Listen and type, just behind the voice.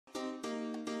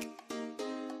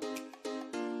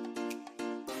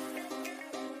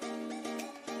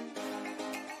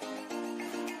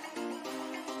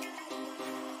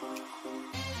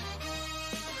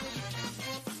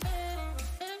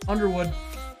Underwood.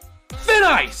 Thin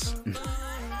ice!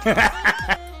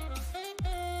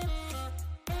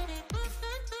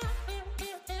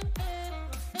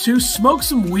 To smoke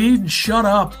some weed and shut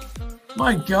up.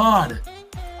 My God.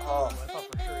 Oh, I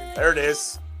thought for sure. There it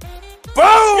is. Boom!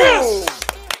 Yes!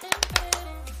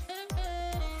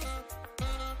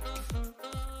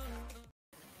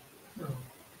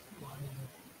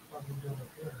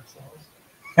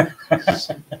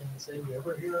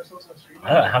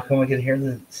 How come we can hear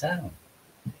the sound?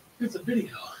 It's a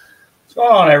video. What's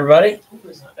going on, everybody?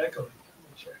 Hopefully it's not echoing.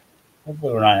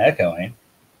 Hopefully we're not echoing.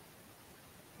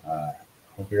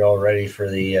 Hope you're all ready for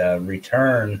the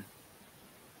return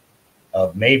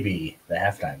of maybe the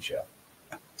halftime show.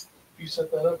 If you set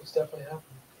that up, it's definitely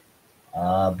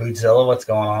happening. Bootzilla, what's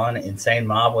going on? Insane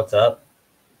Mob, what's up?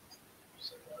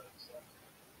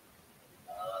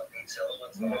 Bootzilla,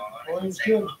 what's going on?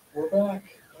 Insane Mob. We're back.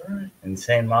 All right.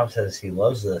 Insane Mob says he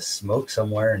loves to smoke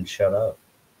somewhere and shut up.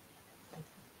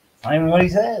 Not even what he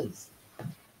says.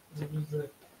 It was the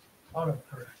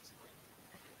autocorrect.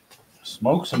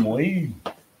 Smoke some weed.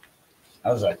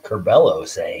 That was a Curbelo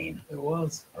saying. It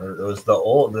was. Or it was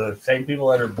the same people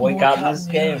that are boycotting this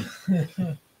game.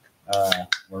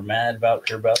 We're mad about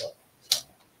Curbelo. So.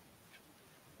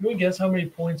 Can we guess how many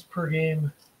points per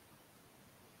game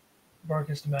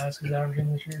Marcus Damask is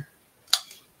averaging this year?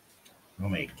 You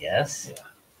want me to guess? Yeah.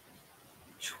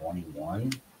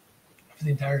 21? For the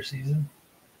entire season?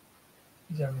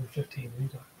 He's averaging 15.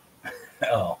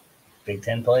 Oh. Big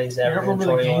Ten plays I averaging remember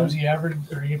 21? the games he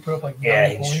averaged, or he put up like 9 Yeah,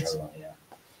 he's points. struggling, yeah.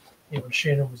 Yeah, when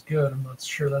Shannon was good, I'm not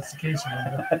sure that's the case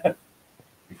anymore.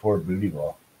 Before Booty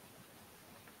Ball.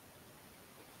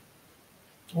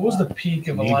 What was the peak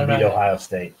of We need to Illini? beat Ohio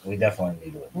State. We definitely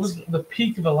need to win. What was the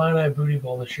peak of Illini booty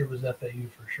ball this year? Was FAU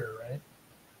for sure, right?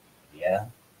 Yeah.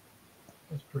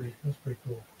 That's pretty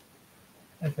cool.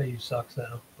 FAU sucks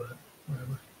now, but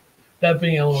whatever. That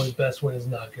being Illinois' best win is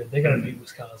not good. They got to beat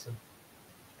Wisconsin.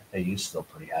 FAU's still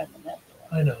pretty high in the net,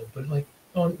 though. I know, but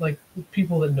like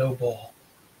people that know ball.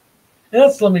 And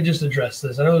let me just address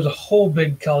this. I know there's a whole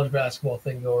big college basketball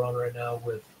thing going on right now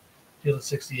with Field of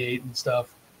 68 and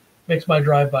stuff. Makes my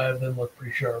drive-by of them look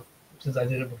pretty sharp since I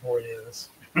did it before any of this.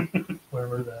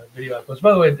 Whatever the video I post.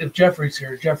 By the way, if Jeffrey's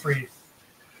here, Jeffrey,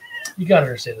 you got to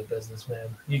understand the business, man.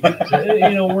 You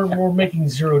know, we're making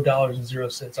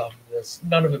 $0.00 off of this.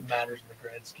 None of it matters in the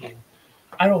grand scheme.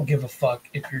 I don't give a fuck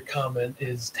if your comment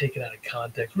is taken out of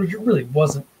context, which it really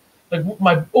wasn't. Like,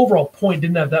 my overall point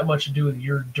didn't have that much to do with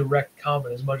your direct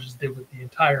comment as much as it did with the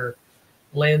entire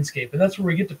landscape. And that's where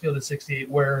we get to Field of 68,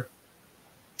 where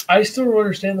I still don't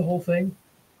understand the whole thing.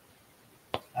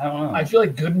 I don't know. I feel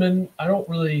like Goodman, I don't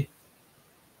really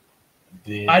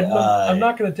I'm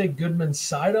not going to take Goodman's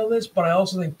side on this, but I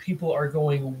also think people are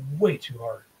going way too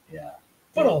hard. Yeah.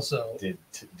 But also, Did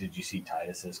you see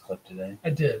Titus's clip today? I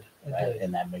did.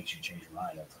 And that makes you change your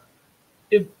mind.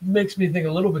 It makes me think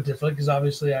a little bit different because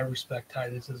obviously I respect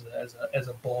Titus as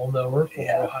a ball knower for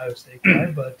Ohio State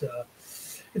guy, but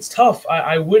it's tough.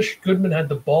 I wish Goodman had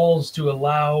the balls to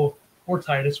allow, or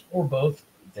Titus, or both.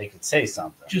 They could say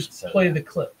something. Just play the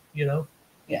clip, you know?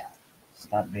 Yeah.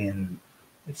 It's not being...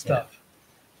 It's tough.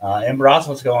 And Ross,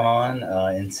 what's going on?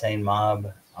 Insane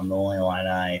Mob. I'm the only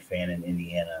Illini fan in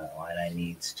Indiana. Illini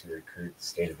needs to recruit the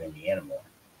state of Indiana more.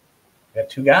 We got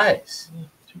two guys. Yeah,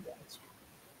 two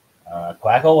guys.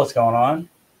 Quackle, what's going on?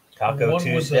 Taco One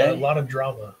Tuesday. was a lot of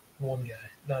drama. One guy.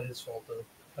 Not his fault, though,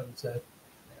 I would say.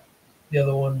 The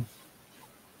other one,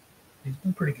 he's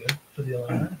been pretty good for the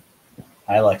Illini.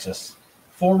 Hi, Alexis.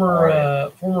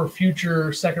 Former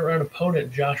future second-round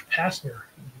opponent, Josh Pastner,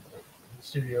 in the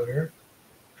studio here.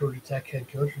 Georgia Tech head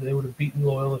coach. They would have beaten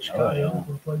Loyola Chicago.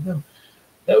 Would have played them.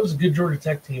 That was a good Georgia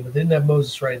Tech team, but they didn't have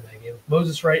Moses Wright in that game. If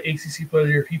Moses Wright, ACC player of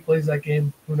the year, if he plays that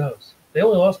game, who knows? They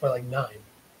only lost by like 9.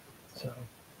 So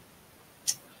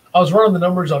I was running the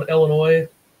numbers on Illinois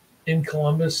in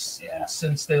Columbus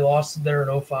since they lost there in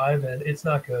 2005, and it's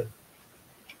not good.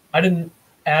 I didn't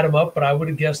add them up, but I would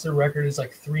have guessed their record is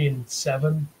like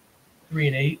 3-7,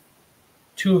 3-8.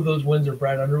 2 of those wins are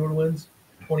Brad Underwood wins,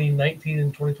 2019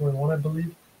 and 2021, I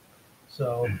believe.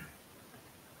 So,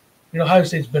 Ohio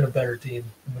State's been a better team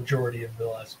the majority of the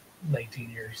last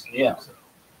 19 years. Yeah. So,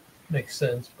 makes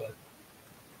sense, but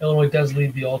Illinois does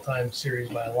lead the all-time series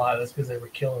by a lot. That's because they were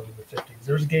killing in the 50s.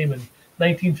 There was a game in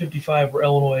 1955 where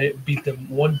Illinois beat them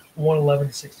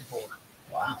 111-64.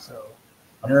 Wow. So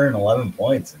 111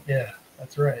 points. Yeah,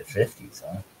 that's right. 50s,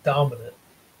 huh? Dominant.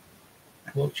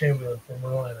 Wilt Chamberlain from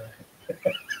Illini.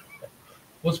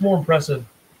 What's more impressive?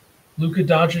 Luka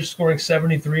Doncic scoring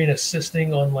 73 and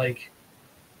assisting on like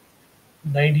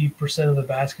 90% of the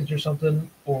baskets or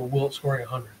something, or Wilt scoring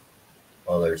 100?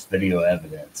 Well, there's video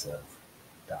evidence of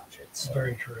Doncic. So.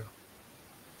 Very true.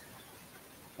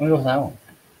 I'm going to go with that one.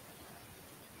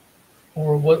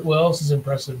 Or what else is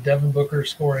impressive? Devin Booker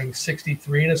scoring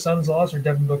 63 in a Suns loss, or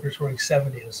Devin Booker scoring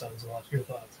 70 in a Suns loss? Your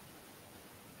thoughts?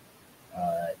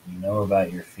 You know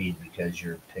about your feed because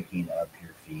you're picking up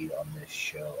your feed on this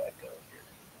show, Echo.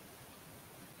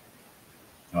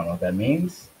 I don't know what that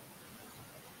means.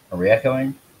 Are we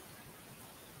echoing?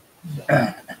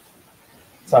 No.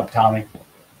 What's up, Tommy?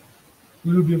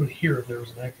 We would be able to hear if there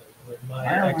was an echo. But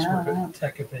my expert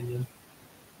tech opinion.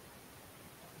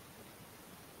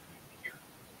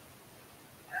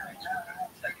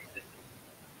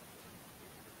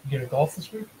 You gonna golf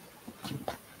this week?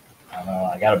 I don't know.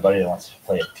 I got a buddy that wants to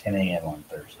play at 10 a.m. on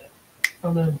Thursday.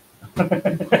 Oh, no.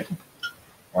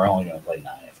 We're only going to play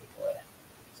 9 if we play.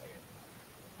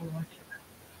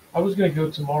 I was going to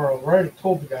go tomorrow. I already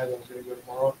told the guys I was going to go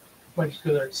tomorrow. I might just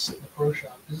go there and sit in the pro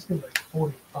shop. It's going to be like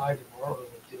 45 tomorrow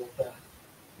to deal with that.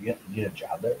 You get a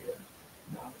job there? Yeah.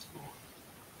 No, it's cool.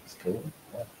 It's cool.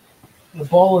 Yeah. The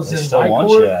ball is in my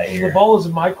court. The ball is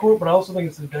in my court, but I also think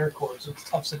it's in their court, so it's a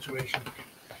tough situation.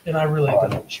 And I really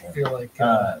don't feel like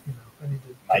I need to.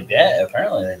 My dad,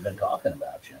 apparently, they've been talking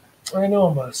about you. I know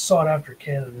I'm a sought-after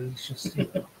candidate. It's just,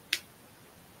 got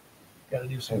to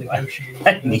do some negotiating.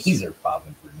 My knees are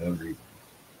popping for no reason.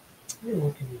 Yeah,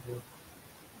 what can you do?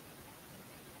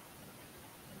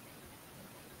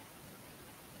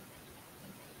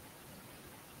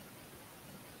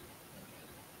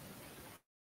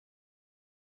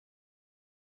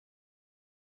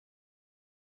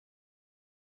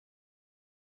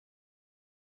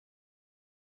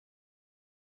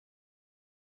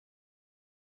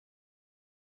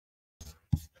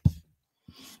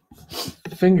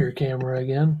 Finger camera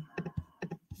again.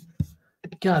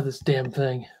 God, this damn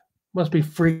thing must be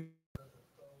free.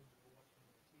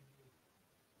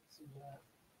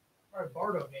 All right,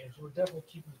 Bardo games. We're definitely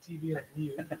keeping the TV on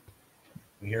mute.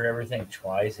 We hear everything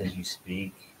twice as you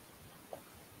speak.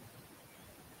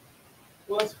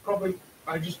 Well, that's probably.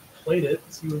 I just played it.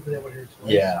 See what we've been able to hear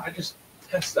twice. Yeah. I just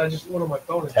went on my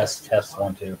phone. And Test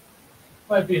 1, 2.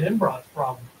 Might be an inbox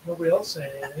problem. Nobody else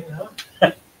saying anything, huh?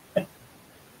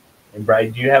 And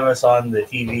Brian, do you have us on the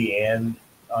TV and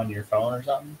on your phone or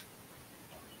something?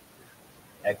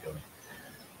 Echo.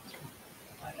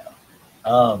 I know.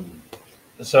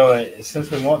 So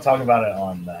since we won't talk about it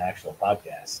on the actual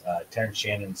podcast, Terrence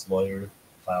Shannon's lawyer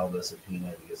filed a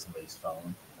subpoena to get somebody's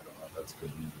phone. I don't know if that's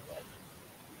good news or bad.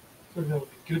 I don't know what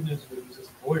the good news is his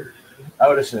lawyer did. I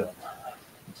would assume.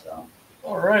 So.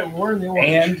 All right, we're in the orange.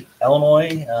 And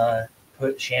Illinois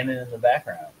put Shannon in the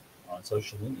background on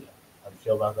social media. How do you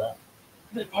feel about that?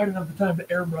 They might have the time to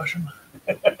airbrush him.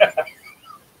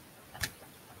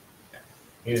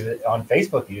 He was on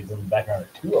Facebook. He was in the background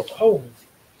of 2 of them. Oh,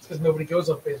 it's because nobody goes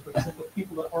on Facebook except the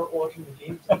people that aren't watching the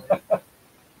games tonight.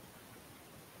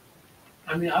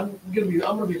 I mean, I'm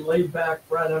gonna be laid back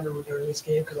right under during this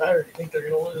game because I already think they're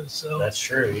gonna lose. So that's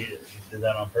true. You did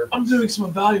that on purpose. I'm doing some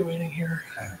evaluating here.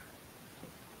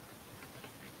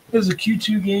 This is a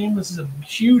Q2 game. This is a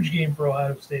huge game for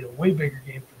Ohio State. A way bigger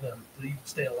game for them to even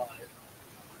stay alive.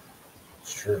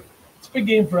 It's true. It's a big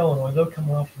game for Illinois. They'll come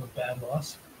off of a bad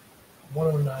loss.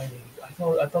 109. I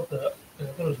thought it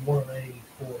was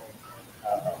 184.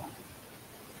 Uh-oh.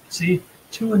 See,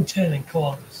 2-10 in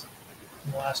Columbus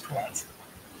in the last 12.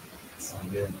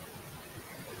 Sound good.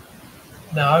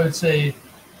 Now I would say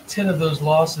 10 of those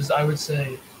losses. I would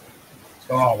say What's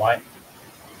going on, White?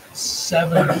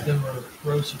 7 of them are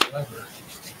gross or whatever.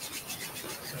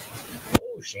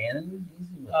 Oh, Shannon.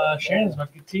 Shannon's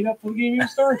about to get teed up for the game even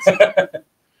starts.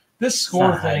 This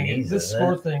score thing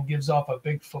gives off a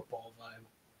big football vibe.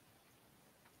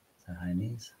 The high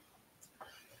knees.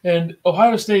 And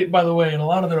Ohio State, by the way, in a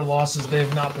lot of their losses, they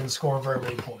have not been scoring very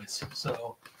many points.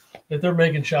 So if they're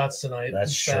making shots tonight,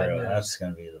 that's true. That's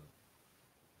going to be the.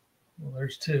 Well,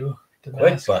 there's 2.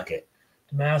 Quick bucket.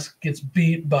 Damask gets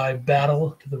beat by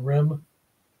Battle to the rim.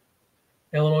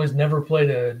 Illinois never played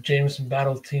a Jameson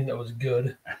Battle team that was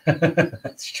good.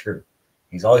 That's true.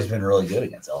 He's always been really good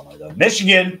against Illinois, though.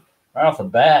 Michigan, right off the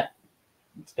bat.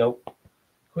 Let's go.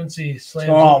 Quincy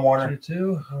slams on, Warner.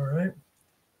 2. All right.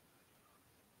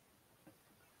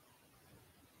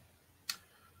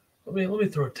 Let me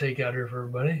throw a take out here for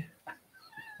everybody.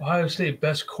 Ohio State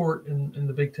best court in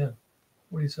the Big Ten.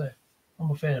 What do you say?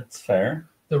 I'm a fan. It's fair.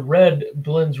 The red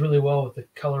blends really well with the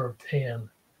color of tan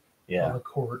on the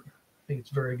court. I think it's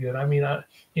very good. I mean,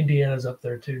 Indiana's up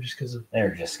there too, just because of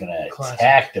they're just going to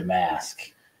attack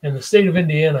Damask. And the state of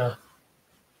Indiana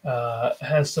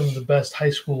has some of the best high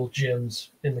school gyms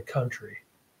in the country,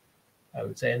 I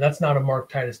would say. And that's not a Mark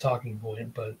Titus talking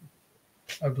point, but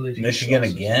I believe. Michigan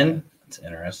again. That's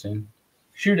interesting.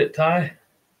 Shoot it, Ty.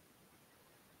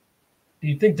 Do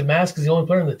you think Damask is the only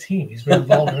player on the team? He's been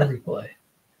involved in every play.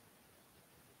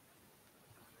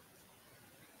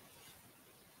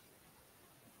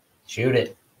 Shoot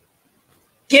it.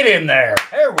 Get in there.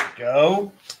 There we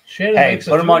go. Shannon hey,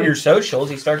 put him on your socials.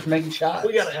 He starts making shots.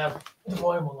 We got to have the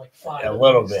volume on like 5. A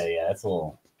little bit, yeah. That's a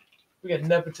little. We got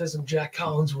nepotism Jack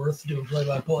Collinsworth doing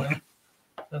play-by-play.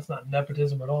 That's not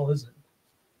nepotism at all, is it?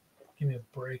 Give me a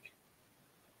break.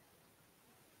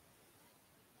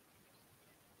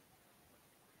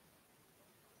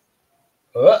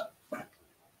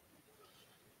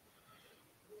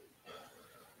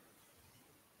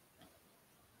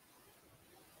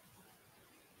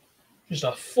 Just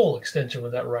a full extension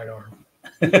with that right arm.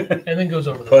 And then goes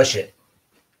over the push it.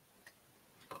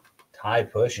 Tie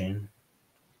pushing.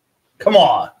 Come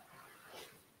on.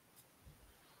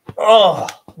 Oh.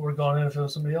 Would have gone in if it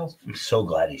was somebody else. I'm so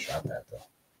glad he shot that, though.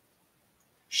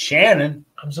 Shannon.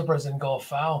 I'm surprised he didn't call a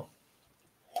foul.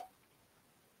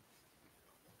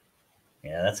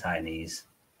 Yeah, that's high knees.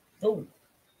 Oh.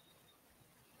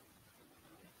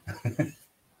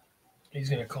 He's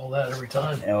going to call that every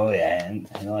time. Oh, yeah. And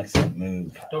he likes to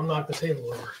move. Don't knock the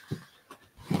table over.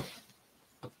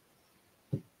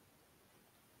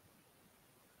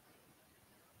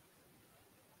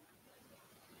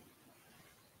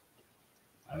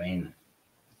 I mean,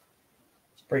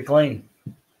 it's pretty clean.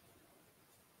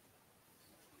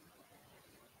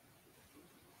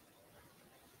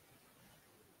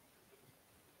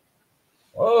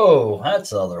 Whoa,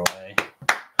 that's the other way.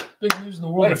 Big news in the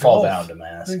world Way to of fall golf. down to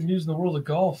mass. Big news in the world of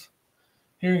golf.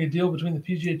 Hearing a deal between the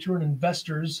PGA Tour and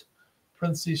investors,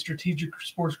 parentheses, Strategic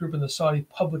Sports Group and the Saudi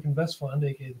Public Invest Fund,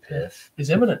 aka the PIF, is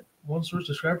imminent. One source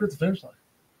described it at the finish line.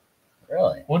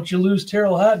 Really? Once you lose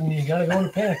Terrell Hatton, you got to go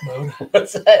into panic mode.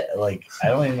 What's that? Like, I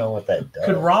don't even know what that does.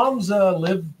 Could Rahm's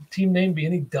live team name be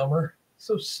any dumber?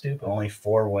 So stupid. Only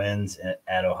 4 wins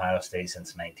at Ohio State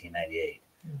since 1998.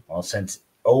 Well, since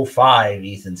 05,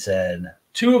 Ethan said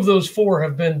 2 of those 4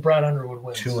 have been Brad Underwood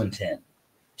wins. 2-10.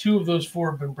 2 of those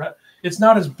 4 have been Brad. It's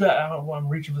not as bad. I'm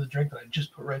reaching for the drink that I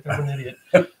just put right there. I'm an idiot.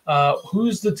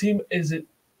 Who's the team? Is it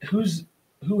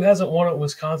who hasn't won at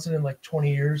Wisconsin in like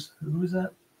 20 years? Who is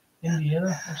that?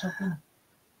 Indiana or something?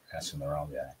 Asking the wrong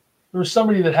guy. There's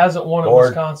somebody that hasn't won at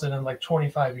Wisconsin in like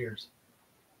 25 years.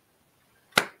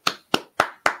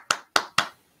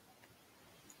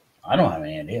 I don't have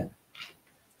any idea.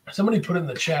 Somebody put it in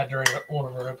the chat during one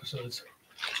of our episodes.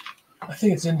 I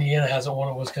think it's Indiana hasn't won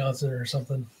at Wisconsin or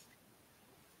something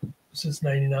since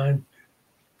 99.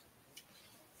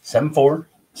 7-4,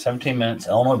 17 minutes,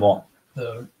 Illinois ball.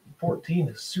 The 14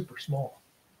 is super small.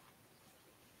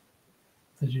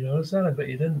 Did you notice that? I bet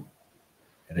you didn't.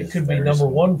 It could be number small.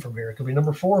 1 from here. It could be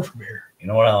number 4 from here. You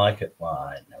know what I like it? Well,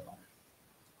 I never mind.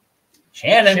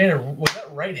 Shannon, was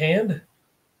that right hand?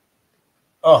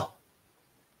 Oh.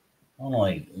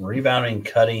 Only rebounding,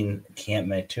 cutting, can't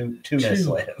make two missed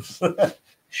layups.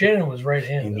 Shannon was right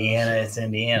handed. Indiana, it's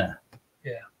Indiana.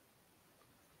 Yeah.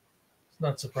 It's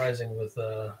not surprising with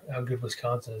how good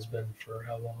Wisconsin has been for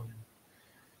how long.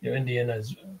 You know, Indiana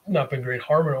has not been great.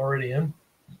 Harmon already in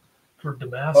for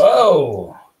Damascus.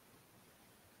 Whoa.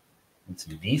 It's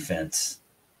defense,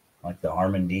 like the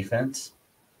Harmon defense.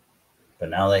 But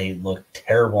now they look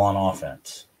terrible on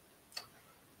offense.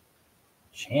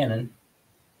 Shannon.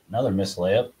 Another missed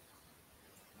layup.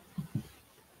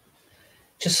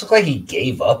 Just looked like he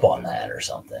gave up on that or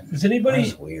something. Does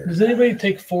anybody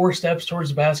take 4 steps towards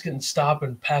the basket and stop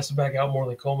and pass it back out more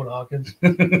than Coleman Hawkins? I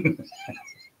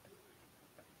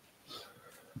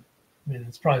mean,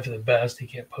 it's probably for the best. He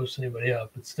can't post anybody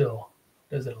up, but still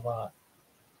does it a lot.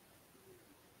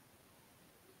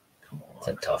 Come on. It's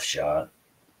a tough shot.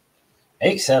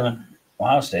 8-7,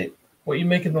 Ohio State. What you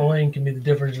make in the lane can be the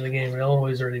difference in the game. And Illinois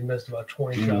has already missed about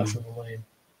 20 shots in the lane.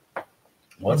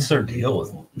 What's their deal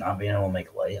with not being able to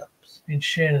make layups? I mean,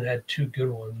 Shannon had 2 good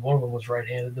ones. One of them was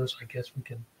right-handed, though, so I guess we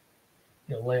can,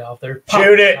 lay off there.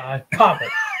 Shoot it. Ty. Pop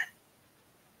it.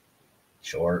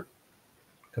 Short.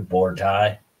 Good board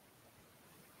tie.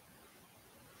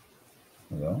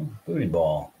 Well, booty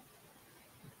ball.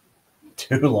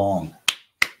 Too long.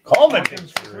 Coleman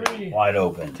wide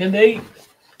open. 10-8.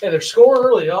 Yeah, they're scoring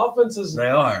early. Offense has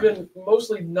been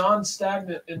mostly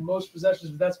non-stagnant in most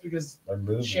possessions, but that's because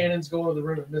Shannon's going to the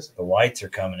rim and missing. The Whites are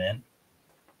coming in.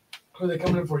 Who are they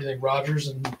coming in for? Do you think Rogers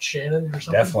and Shannon or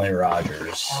something? Definitely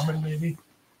Rogers. Harmon, maybe?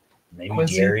 Maybe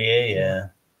Guerrier, yeah.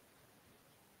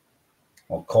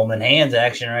 Well, Coleman hands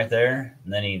action right there.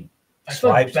 And then he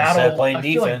swipes instead of playing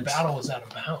defense. I feel like Battle was out of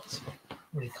bounds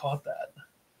when he caught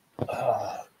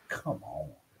that. Come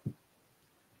on.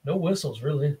 No whistles,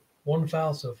 really. 1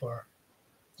 foul so far.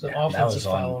 It's an Yeah, that offensive was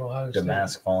foul on on Ohio State.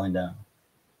 Damask falling down.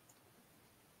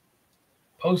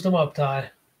 Post them up,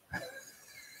 Ty.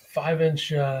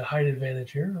 5-inch height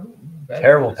advantage here. Oh,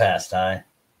 Terrible pass, Ty.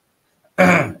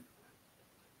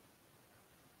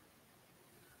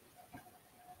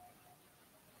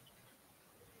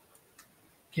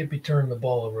 Can't be turning the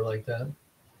ball over like that.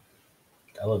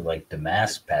 That looked like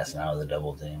Damask passing out of the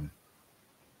double team.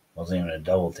 Wasn't even a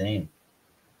double team.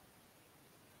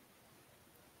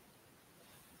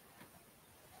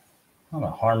 On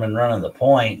a Harmon running the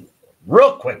point.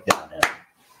 Real quick downhill.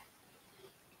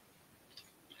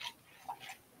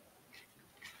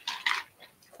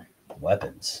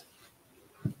 Weapons.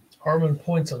 Harmon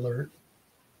points alert.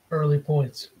 Early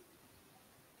points.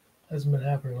 Hasn't been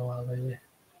happening a lot lately.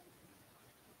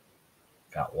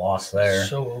 Got lost there.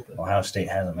 So open. Ohio State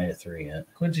hasn't made a 3 yet.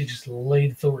 Quincy just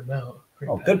laid Thornton out. Great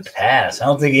pass. Good pass. I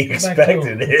don't think he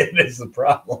expected it. Is the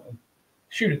problem.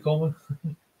 Shoot it, Coleman.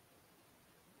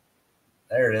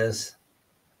 There it is.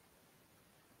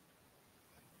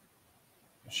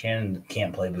 Shannon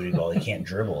can't play booty ball. He can't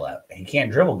dribble out. He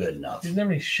can't dribble good enough. There's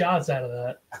never any shots out of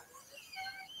that.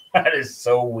 That is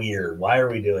so weird. Why are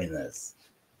we doing this?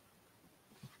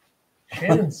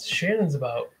 Shannon's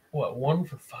about what, 1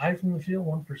 for 5 from the field,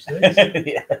 1 for 6.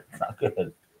 Yeah, it's not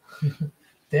good.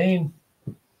 Dane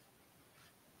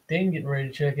getting ready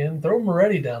to check in. Throw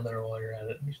Moretti down there while you're at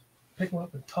it. Just pick him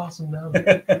up and toss him down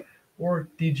there. Or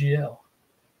DGL.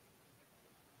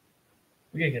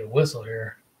 We gotta get a whistle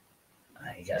here.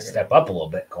 You gotta step up a little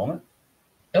bit, Coleman.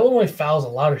 Illinois fouls a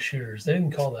lot of shooters. They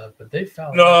didn't call that, but they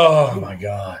fouled. Oh my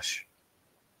gosh.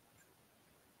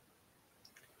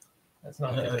 That's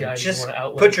not a good guy. Just want to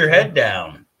outlet put your head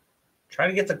down. Try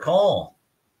to get the call.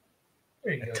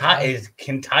 There you go.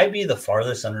 Can Ty be the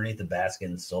farthest underneath the basket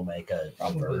and still make a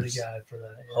Probably the guy for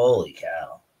that. Yeah. Holy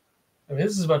cow. I mean,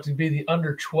 this is about to be the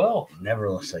under 12.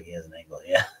 Never looks like he has an angle.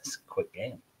 Yeah, it's a quick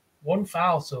game. 1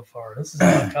 foul so far. This is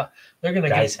they're gonna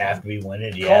guys have to be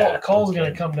winning. Yeah, call's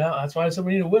gonna come down. That's why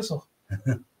somebody need a whistle.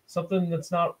 Something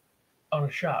that's not on a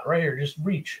shot right here. Just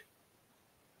reach.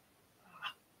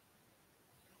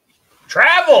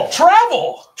 Travel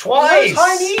twice.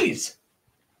 High knees.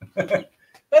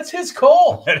 That's his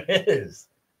call. That is.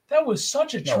 That was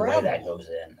such a travel. Way that goes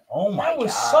in. Oh my god. That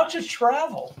was such a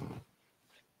travel.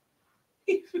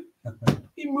 He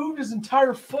moved his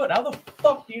entire foot. How the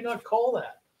fuck do you not call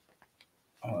that?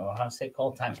 Oh, how to say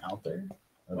call timeout there?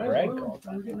 Or Right, Brad we're called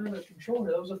timeout. getting out of control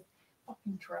here. That was a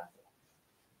fucking travel.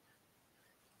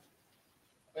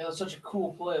 Man, that's such a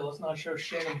cool play. Let's not show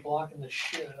Shannon blocking the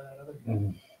shit out of that other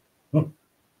guy.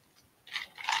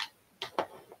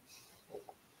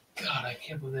 God, I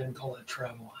can't believe they didn't call that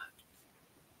travel.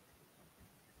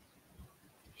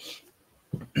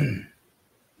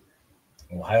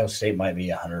 Ohio State might be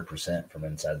 100% from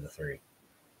inside the 3.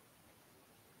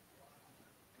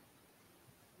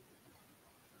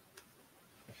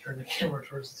 Turn the camera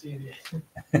towards the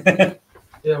TV.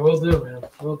 Yeah, we'll do, man.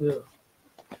 We'll do.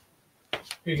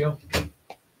 Here you go.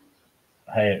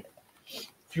 Hey,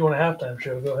 if you want a halftime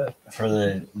show, go ahead. For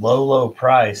the low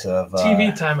price of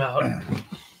TV timeout.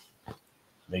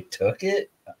 They took it?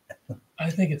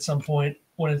 I think at some point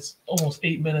when it's almost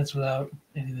 8 minutes without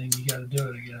anything, you got to do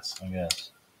it, I guess.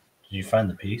 Did you find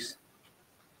the piece?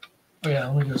 Oh, yeah,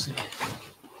 let me go see.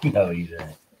 No, you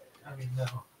didn't. I mean,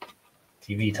 no.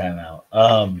 TV timeout.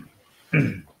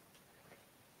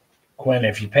 Quinn,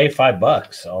 if you pay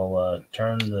 $5, I'll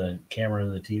turn the camera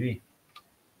to the TV.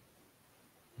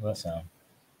 How's that sound?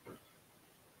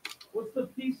 What's the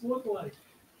piece look like?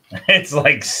 It's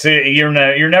like you're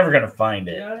never gonna find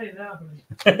it. Yeah, it ain't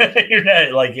happening. You're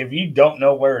not like if you don't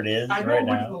know where it is I know right it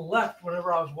went now. to the left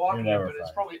whenever I was walking, but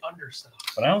it's probably under stuff.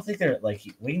 But I don't think they're like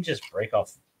we can just break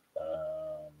off.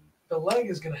 The leg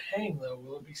is gonna hang though.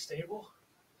 Will it be stable?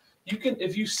 You can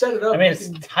if you set it up. I mean, it's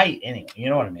tight anyway. You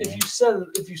know what I mean? If you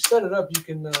set it up, you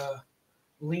can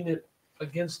lean it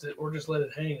against it or just let it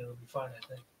hang and it'll be fine. I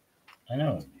think. I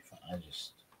know it'll be fine. I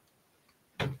just.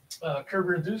 Curb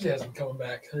Your Enthusiasm coming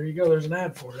back. There you go. There's an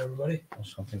ad for it, everybody.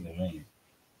 There's something to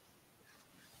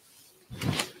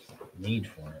need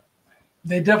for it.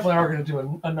 They definitely are going to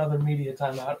do another media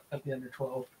timeout at the under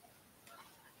 12.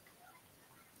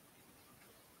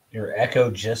 Your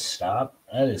echo just stopped?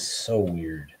 That is so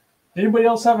weird. Anybody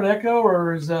else have an echo,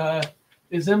 or is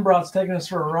Embrott's taking us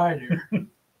for a ride here?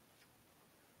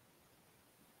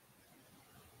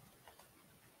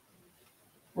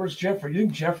 Where's Jeffrey? You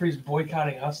think Jeffrey's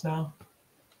boycotting us now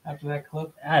after that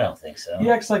clip? I don't think so. He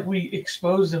acts like we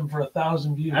exposed him for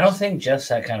 1,000 views. I don't think Jeff's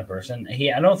that kind of person.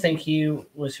 I don't think he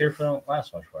was here for the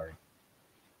last watch party.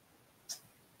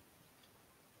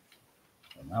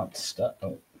 Mount stuff.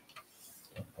 Oh.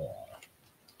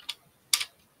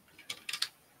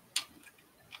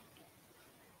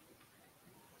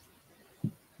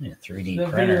 Yeah, 3D The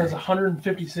printer. video has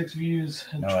 156 views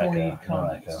and 20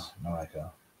 comments. No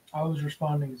echo. I was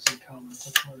responding to some comments.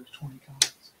 That's why there's 20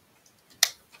 comments.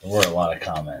 There were a lot of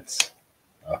comments.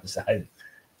 I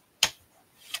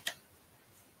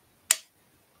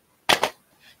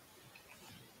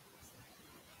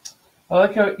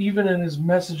like how even in his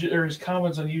message or his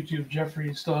comments on YouTube,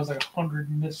 Jeffrey still has like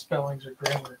 100 misspellings or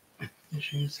grammar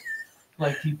issues.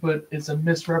 Like he put, it's a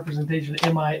misrepresentation,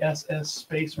 MISS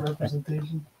space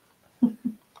representation. I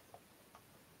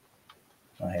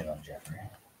hate on Jeffrey.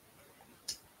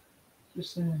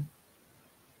 Just saying.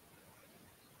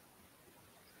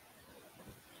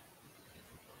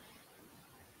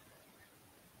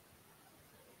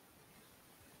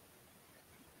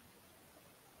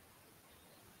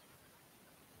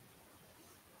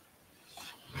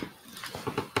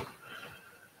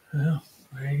 Yeah,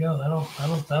 there you go.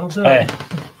 That'll do it.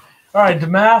 All right,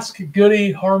 Damask,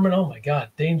 Goody, Harmon. Oh my God,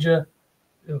 Danger.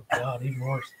 Oh God, even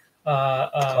worse.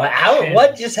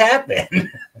 What just happened?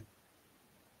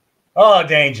 Oh,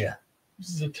 Danger. This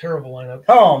is a terrible lineup.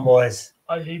 Come on, boys.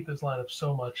 I hate this lineup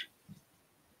so much.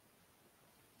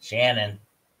 Shannon.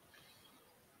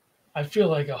 I feel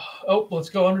like, let's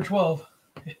go under 12.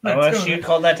 OSU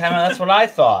called that timeout. That's what I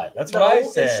thought. That's what I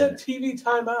said. It said TV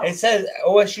timeout. It says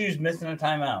OSU's missing a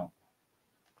timeout.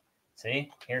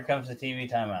 See? Here comes the TV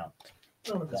timeout.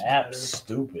 None of this The app's matters.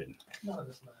 stupid. None of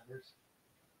this matters.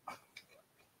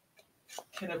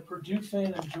 Can a Purdue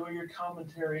fan enjoy your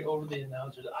commentary over the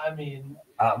announcers? I mean,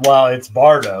 Well, it's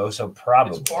Bardo, so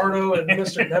probably. it's Bardo and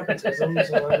Mr. Nepotism,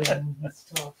 so I mean, it's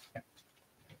tough.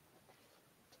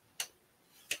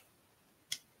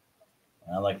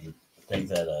 I like to think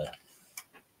that,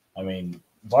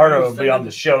 Bardo will be on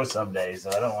the show someday, so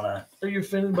I don't want to. Are you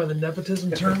offended by the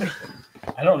nepotism term?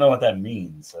 I don't know what that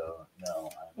means, so no.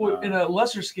 Well, in a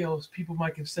lesser scale, people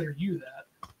might consider you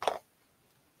that.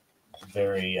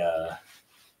 Very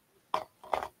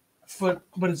But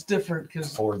it's different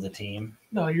because for the team.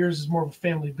 no, yours is more of a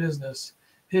family business.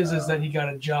 His is that he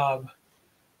got a job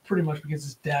pretty much because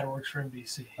his dad works for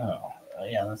NBC. Oh,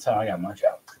 yeah, that's how I got my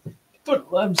job. But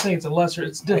I'm saying it's a lesser.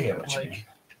 It's I get different. what you mean. Like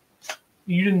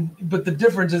you didn't. But the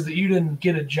difference is that you didn't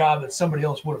get a job that somebody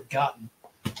else would have gotten.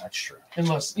 That's true.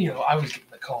 Unless I was getting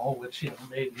the call, which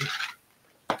maybe.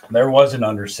 There was an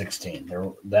under 16.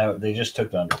 They just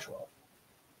took the under 12.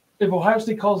 If Ohio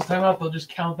State calls a timeout, they'll just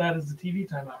count that as the TV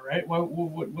timeout, right?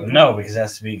 What? No, because it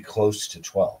has to be close to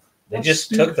 12. They That's just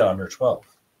stupid. took the under 12.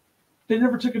 They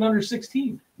never took an under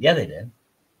 16. Yeah, they did.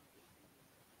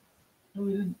 No,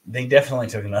 they didn't. They definitely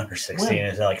took an under 16. When?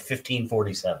 It's like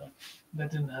 1547. That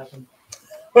didn't happen.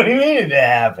 What do you mean it didn't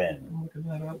happen? I'm looking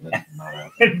that up. That did not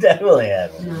happen. It definitely You're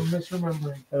happened.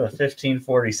 misremembering. The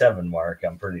 1547 mark,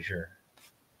 I'm pretty sure.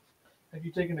 Have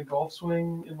you taken a golf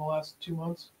swing in the last 2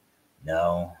 months?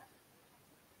 No.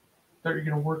 Thought you're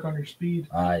going to work on your speed.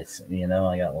 I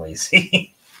got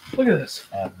lazy. Look at this.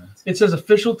 It says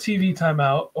official TV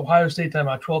timeout, Ohio State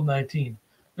timeout, 12:19.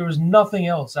 There was nothing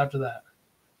else after that.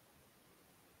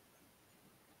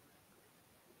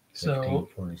 So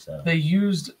 1547. they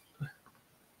used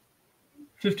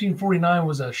 15:49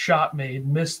 was a shot made,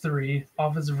 missed 3,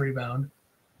 offensive rebound.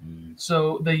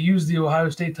 So they used the Ohio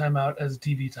State timeout as a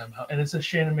TV timeout, and it says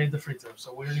Shannon made the free throw,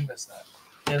 so we already missed that.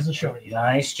 It hasn't shown it yet.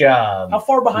 Nice job. How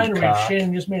far behind are we if Peacock.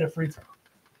 Shannon just made a free throw?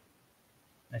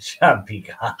 Nice job,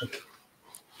 Peacock.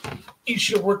 You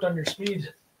should have worked on your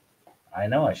speed. I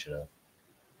know I should have.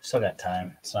 Still got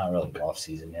time. It's not really golf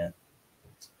season yet.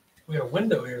 We got a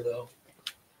window here, though.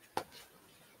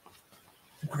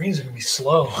 The greens are going to be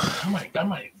slow. I might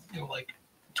go like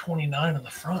 29 on the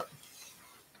front.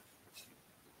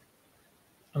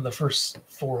 On the first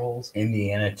 4 holes.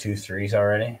 Indiana 2 threes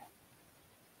already.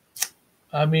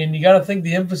 I mean, you got to think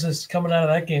the emphasis coming out of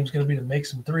that game is going to be to make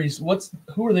some threes.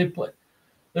 Who are they playing?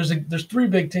 There's 3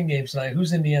 Big Ten games tonight.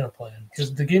 Who's Indiana playing?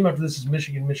 Because the game after this is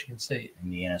Michigan State.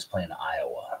 Indiana's playing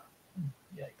Iowa.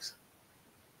 Yikes!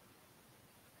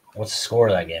 What's the score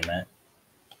of that game, Matt?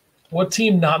 What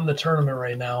team not in the tournament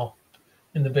right now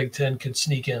in the Big Ten could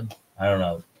sneak in? I don't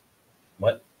know.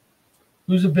 What?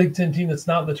 Who's a Big Ten team that's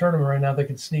not in the tournament right now that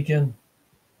could sneak in?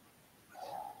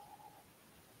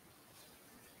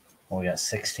 Well, we got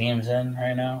 6 teams in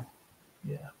right now.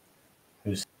 Yeah.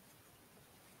 Who's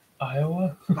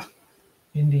Iowa?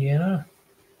 Indiana?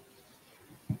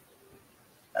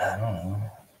 I don't know.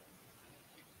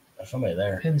 There's somebody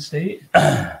there. Penn State?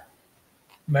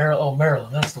 Maryland. Oh,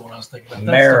 Maryland. That's the one I was thinking about.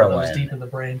 That's Maryland. the one that was deep in the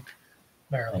brain.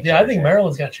 Maryland. Thanks, Yeah, I think Jared.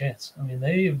 Maryland's got a chance. I mean,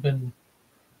 they've been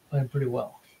playing pretty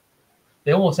well.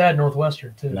 They almost had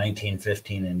Northwestern, too.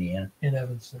 1915 Indiana. In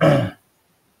Evanston.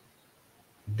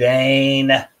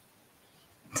 Dane.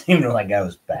 Didn't know that guy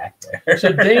was back there.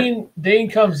 So Dane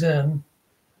comes in,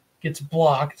 gets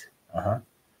blocked,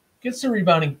 gets the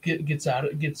rebound and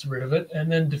gets rid of it,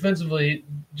 and then defensively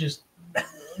just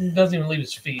doesn't even leave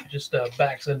his feet, just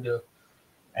backs into.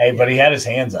 Hey, but he had his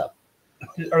hands up.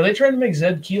 Are they trying to make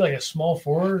Zed Key like a small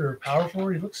forward or power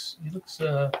forward? He looks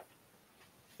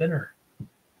thinner.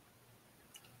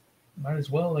 Might as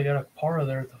well. They got a Para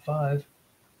there at the 5.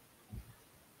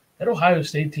 That Ohio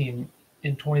State team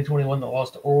in 2021 that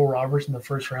lost to Oral Roberts in the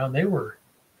first round, they were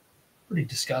pretty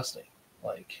disgusting.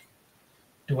 Like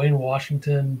Dwayne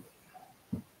Washington,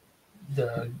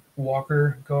 the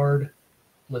Walker guard,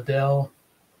 Liddell.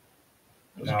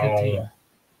 It was a good team.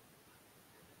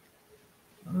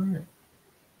 All right.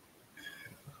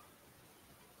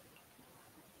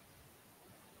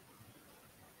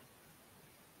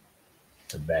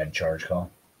 It's a bad charge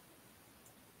call.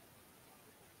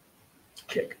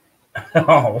 Kick.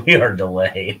 Oh, we are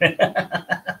delayed.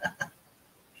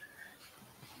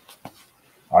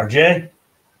 RJ?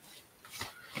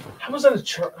 How was that a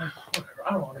charge? I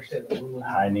don't understand that rule.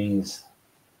 High knees.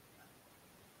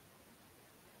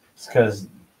 It's because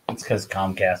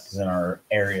Comcast is in our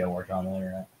area working on the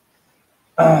internet.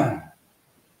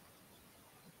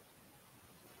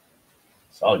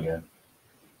 It's all good.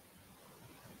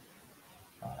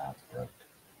 Oh, that's broke.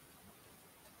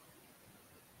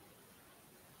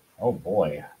 Oh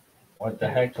boy, what the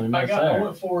heck did we miss there? I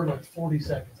went forward like 40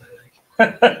 seconds, I think.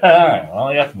 All right, well,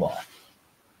 I got the ball.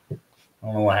 I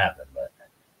don't know what happened, but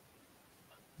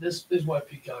this is why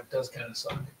Peacock does kind of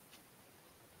suck.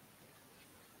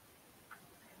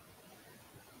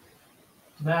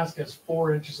 Mask has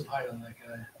 4 inches of height on that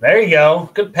guy. There you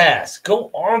go. Good pass. Go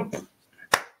on.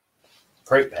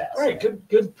 Great pass. All right,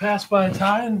 good pass by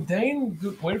Ty and Dane.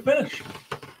 Good way to finish.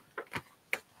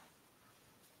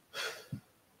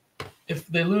 If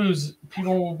they lose,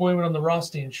 people will blame it on the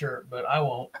Rothstein shirt, but I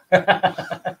won't.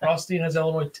 Rothstein has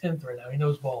Illinois 10th right now. He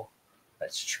knows ball.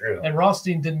 That's true. And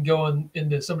Rothstein didn't go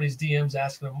into somebody's DMs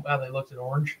asking them how they looked in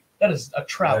orange. That is a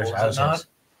travel, is it not?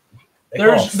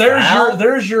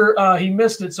 There's your he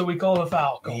missed it, so we call it a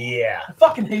foul call. Yeah. I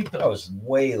fucking hate those. That was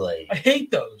way late. I hate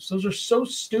those. Those are so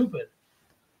stupid.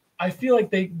 I feel like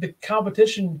the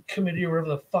competition committee or whatever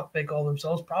the fuck they call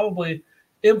themselves probably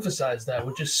emphasized that,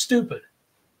 which is stupid.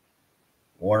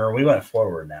 Warner, we went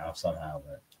forward now somehow,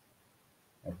 but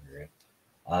I agree.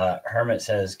 Hermit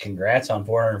says, congrats on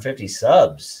 450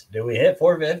 subs. Did we hit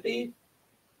 450?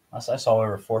 I saw we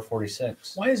were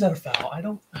 446. Why is that a foul? I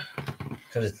don't.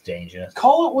 Because it's dangerous.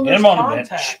 Call it when there's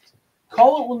contact.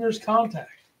 Call it when there's contact.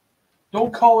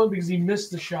 Don't call it because he missed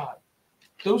the shot.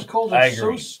 Those calls are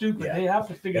so stupid. Yeah. They have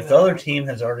to figure that out. If the other team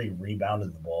has already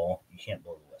rebounded the ball, you can't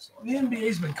blow the whistle. The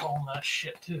NBA's been calling that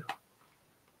shit too.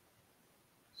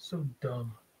 So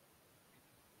dumb.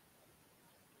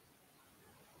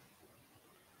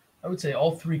 I would say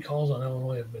all 3 calls on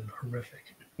Illinois have been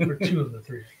horrific. Or 2 of the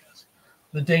 3, I guess.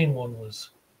 The Dane one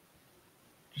was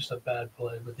just a bad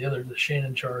play, but the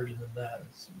Shannon charge and then that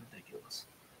is ridiculous.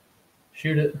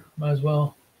 Shoot it, might as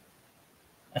well.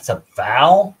 That's a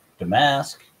foul,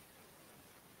 Damask.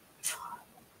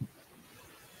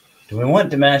 Do we want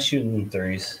Damask shooting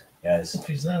threes, guys? If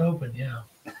he's not open, yeah.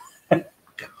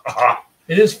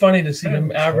 It is funny to see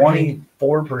him averaging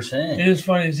 24%. It is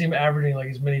funny to see him averaging like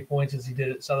as many points as he did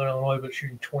at Southern Illinois, but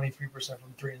shooting 23%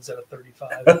 from 3 instead of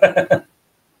 35.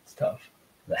 It's tough.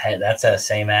 Hey, that's that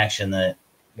same action that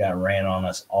got ran on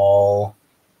us all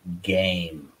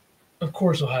game. Of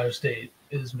course, Ohio State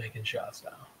is making shots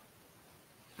now.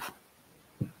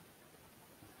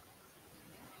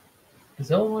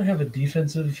 Does Illinois have a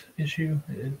defensive issue?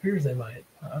 It appears they might.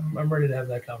 I'm ready to have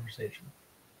that conversation.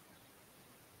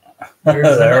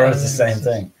 There was the same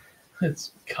thing.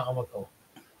 It's comical.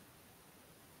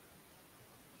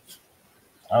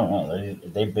 I don't know.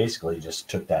 They basically just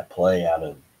took that play out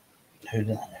of who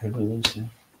did we lose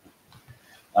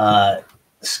to?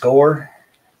 Score.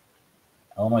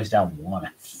 Illinois down 1. I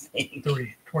think.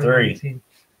 3. 21-18.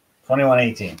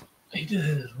 21-18. He did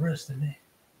hit his wrist, didn't he?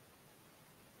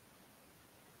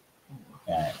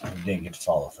 Yeah, he didn't get to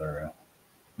follow through.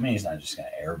 I mean, he's not just going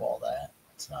to airball that.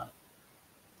 It's not.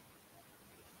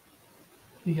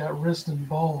 He got wrist and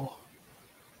ball.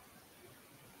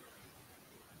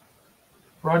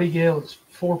 Roddy Gale is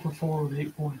 4 for 4 with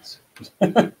 8 points.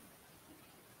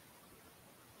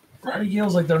 Roddy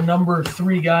Gale's like their number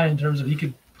 3 guy in terms of he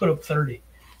could put up 30.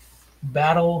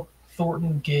 Battle,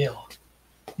 Thornton, Gale.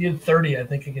 He had 30, I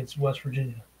think, against West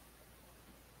Virginia.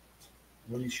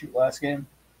 What did he shoot last game?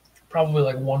 probably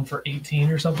like 1 for 18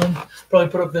 or something. Probably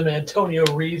put up them Antonio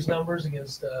Reeves numbers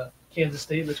against Kansas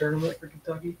State in the tournament for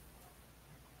Kentucky.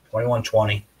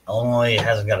 21-20. Illinois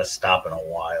hasn't got a stop in a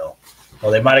while.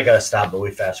 Well, they might have got a stop, but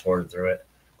we fast forwarded through it.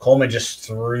 Coleman just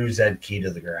threw Zed Key to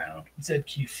the ground. Zed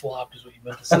Key flopped is what you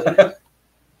meant to say.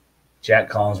 Jack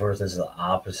Collinsworth is the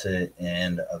opposite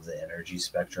end of the energy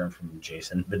spectrum from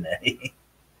Jason Benetti.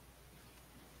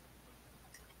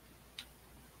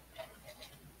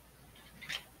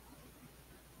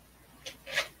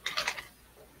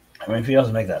 I mean, if he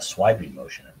doesn't make that swiping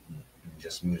motion, he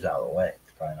just moves out of the way.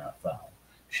 It's probably not a foul.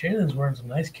 Shannon's wearing some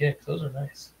nice kicks. Those are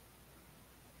nice.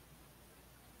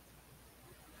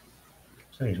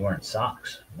 So he's wearing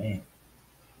socks. Man.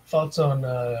 Thoughts on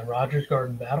Rogers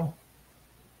Garden Battle?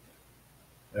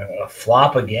 A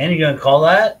flop again? You going to call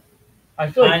that?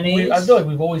 I feel like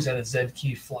we've always had a Zed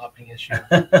Key flopping issue.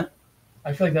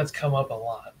 I feel like that's come up a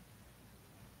lot.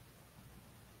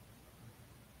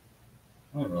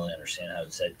 I don't really understand how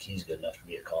Zed Key's good enough to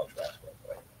be a college basketball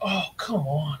player. Oh, come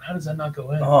on. How does that not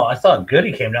go in? Oh, I thought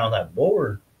Goody came down that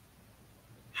board.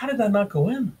 How did that not go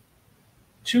in?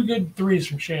 2 good threes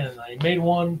from Shannon. He made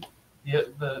one.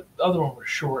 The other one was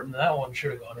short, and that one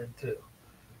should have gone in too.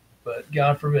 But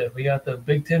God forbid, we got the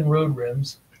Big Ten road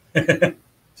rims. This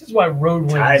is why road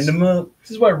wins. Tied them up.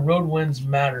 This is why road wins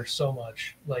matter so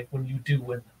much. Like when you do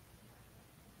win them,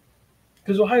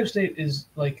 because Ohio State is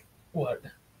like what,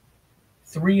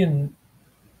 3-6.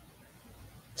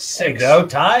 There you go,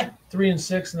 Ty.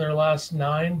 3-6 in their last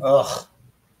 9. Ugh.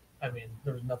 I mean,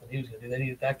 there was nothing he was gonna do. They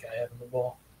needed that guy having the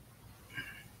ball.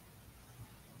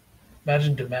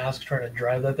 Imagine Damask trying to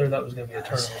drive that there. That was gonna be a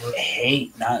turnover. I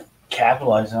hate not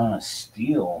capitalizing on a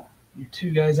steal. Your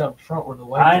 2 guys out front were the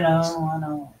white I guys.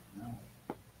 know.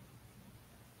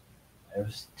 It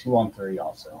was 2-on-3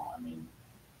 also. I mean,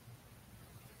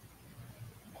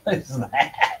 what is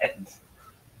that?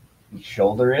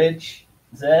 Shoulder itch,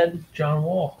 Zed? John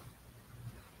Wall.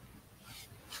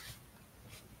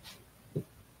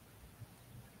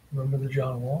 Remember the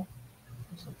John Wall?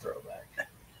 It's a throwback.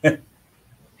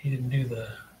 He didn't do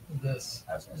this.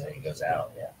 I was going to say he goes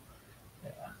out, yeah.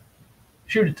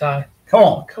 Shoot it, Ty. Come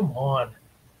on. Come on.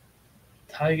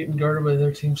 Ty getting guarded by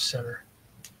their team's center.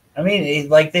 I mean,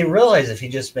 they realize if he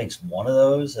just makes one of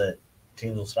those, that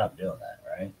teams will stop doing that,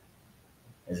 right?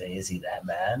 Is he that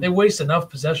bad? They waste enough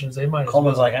possessions. They might.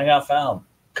 Coleman's like, I got fouled.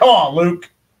 Come on,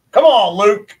 Luke. Come on,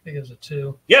 Luke. I think it was a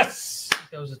 2. Yes.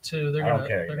 That was a 2. They're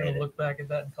gonna look back at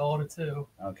that and call it a 2.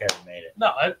 I don't care if he made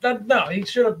it. No, he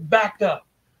should have backed up.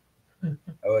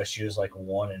 OSU is like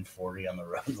 1-40 on the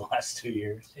road the last 2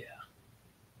 years. Yeah.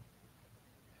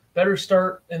 Better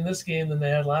start in this game than they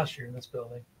had last year in this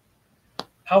building.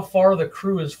 How far the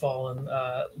crew has fallen.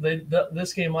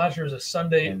 This game last year was a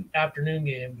Sunday afternoon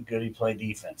game. Goody play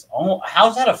defense. Oh,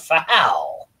 how's that a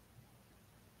foul?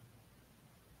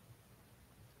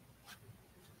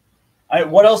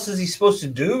 What else is he supposed to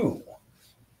do?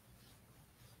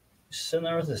 Just sitting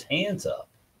there with his hands up.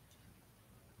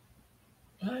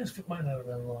 His foot might not have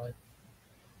been in the line.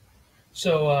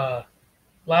 So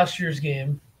last year's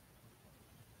game.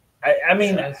 I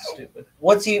mean, that's stupid.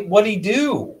 What'd he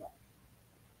do?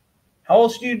 How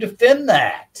else do you defend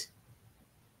that?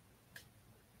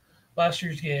 Last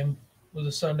year's game was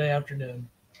a Sunday afternoon,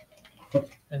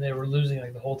 and they were losing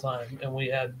like the whole time. And we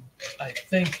had, I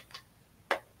think,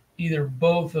 either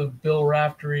both of Bill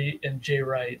Raftery and Jay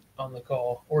Wright on the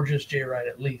call, or just Jay Wright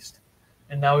at least.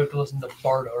 And now we have to listen to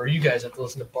Bardo, or you guys have to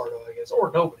listen to Bardo, I guess, or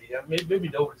nobody. Yeah, maybe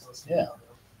nobody's listening. Yeah. To Bardo.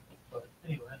 But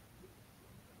anyway.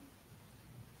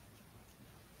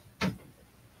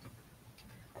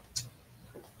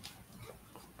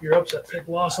 You're upset. Pick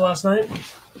lost last night?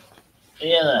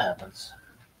 Yeah, that happens.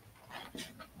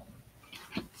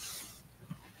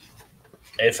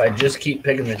 If I just keep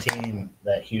picking the team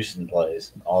that Houston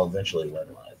plays, I'll eventually win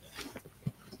live.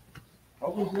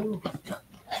 Probably do.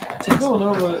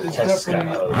 Villanova's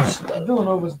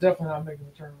definitely not making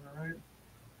the tournament, right?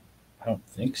 I don't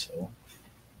think so.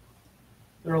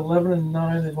 They're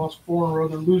 11-9. They've lost 4 in a row.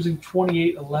 They're losing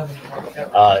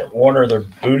 28-11. Warner, they're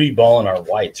booty balling our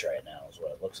whites right now is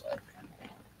what it looks like.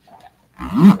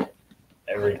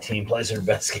 Every team plays their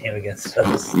best game against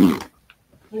us. I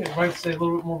think it might say a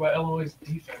little bit more about Illinois'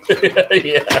 defense.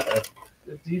 Yeah.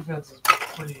 The defense is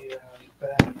pretty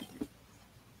bad.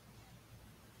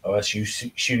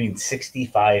 OSU shooting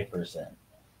 65%. I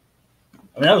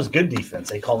mean, that was good defense.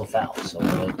 They called a foul. So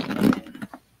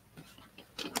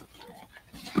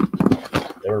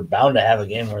they were bound to have a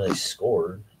game where they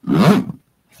scored. Make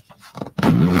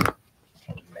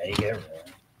everything.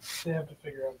 They have to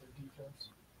figure out their defense.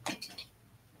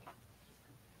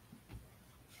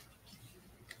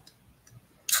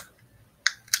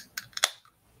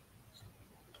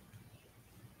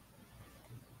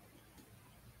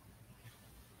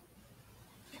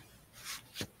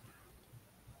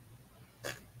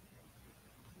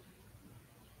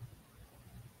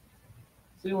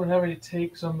 Does anyone have any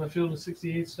takes on the Field of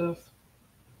 68 stuff?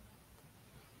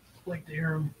 I'd like to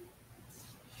hear them.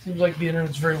 Seems like the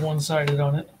internet's very one-sided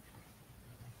on it.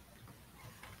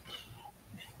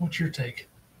 What's your take?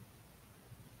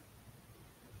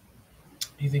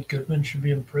 Do you think Goodman should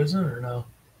be in prison or no?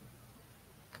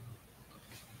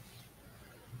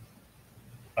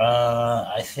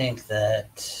 I think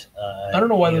that I don't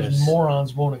know why those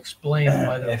morons won't explain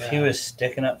why they're if mad. he was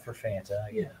sticking up for Fanta.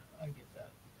 Yeah, I get that.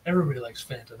 Everybody likes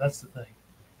Fanta. That's the thing.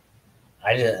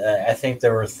 I think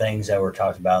there were things that were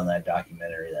talked about in that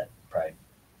documentary that probably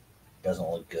doesn't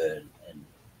look good in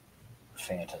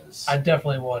Fanta's. I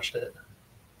definitely watched it.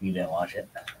 You didn't watch it?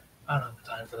 I don't have the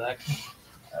time for that.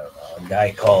 I don't know. A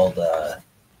guy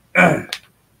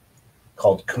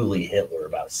called Cooley Hitler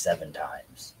about 7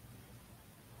 times.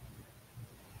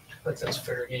 That's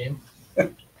fair game.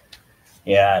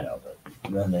 Yeah, I know, but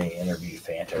then they interview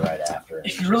Fanta right after.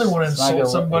 If you really want to insult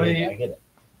somebody, I get it.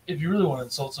 If you really want to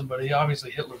insult somebody,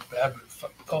 obviously Hitler's bad, but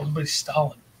fucking call somebody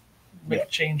Stalin. Make a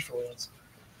change for once.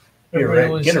 Get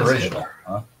original, Hitler.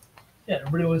 huh? Yeah,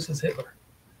 everybody always says Hitler.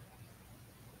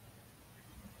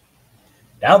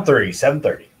 Down 3,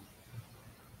 7:30.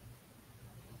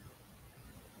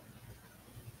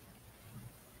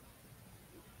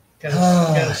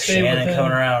 Gotta stay Shannon within,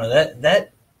 coming around.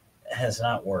 That has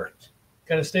not worked.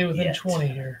 Gotta stay within yet. 20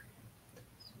 here.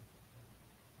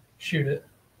 Shoot it.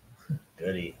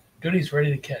 Goody. Goody's ready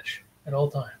to catch at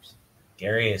all times.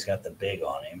 Gary has got the big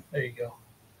on him. There you go.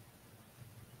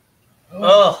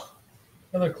 Oh,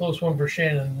 Another close one for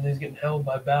Shannon, and he's getting held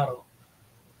by Battle.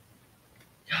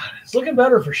 God, it's looking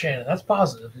better for Shannon. That's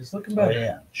positive. He's looking better.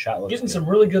 yeah. Shot looks Getting good. some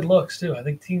really good looks, too. I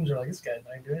think teams are like, this guy's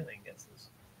not going to do anything against this.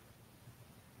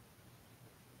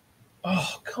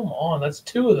 Oh, come on. That's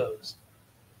 2 of those.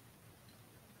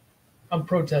 I'm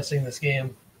protesting this game.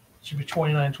 It should be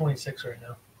 29-26 right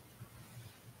now.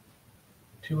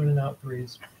 2 in and out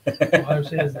threes. Ohio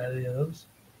State hasn't had any of those.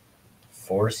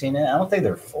 Forcing it? I don't think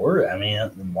they're I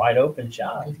mean, wide open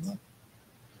shots.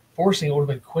 Forcing it would have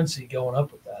been Quincy going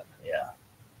up with that. Yeah.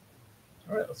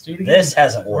 All right, let's do it again. This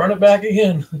hasn't worked. Run it back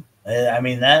again. I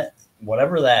mean, that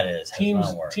whatever that is has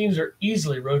not worked. Teams are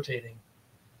easily rotating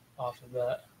off of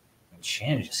that. And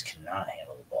Shannon just cannot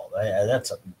handle the ball.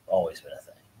 That's always been a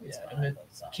thing. Yeah, it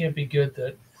can't be good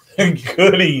that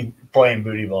Goody playing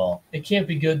booty ball. It can't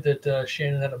be good that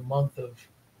Shannon had a month of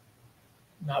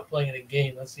not playing in a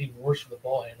game. That's even worse for the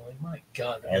ball handling. My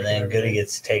God. And then Goody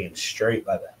gets taken straight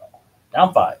by Battle.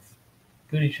 Down 5.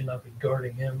 Goody should not be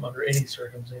guarding him under any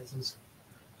circumstances.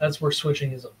 That's where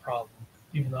switching is a problem,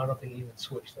 even though I don't think he even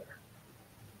switched there.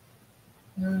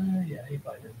 Yeah, he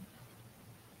probably didn't.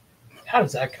 How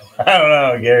does that go? I don't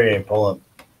know. Gary ain't pulling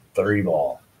 3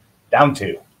 ball. Down 2.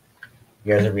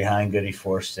 You guys are behind. Goody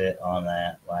forced it on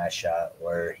that last shot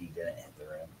where he didn't hit the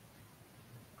rim.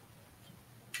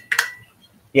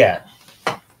 Yeah.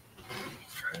 Try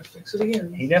to fix it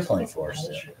again. He definitely forced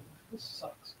it. Bullshit. This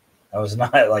sucks. I was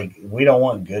not like, we don't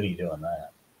want Goody doing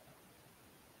that.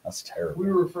 That's terrible. We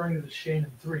were referring to the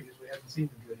Shannon 3 because we haven't seen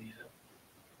the Goody yet.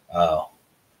 Oh,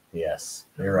 yes.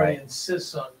 You're Everybody right.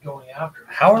 insists on going after it.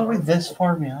 How are we this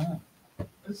far behind?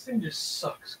 This thing just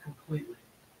sucks completely.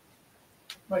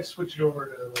 Might switch it over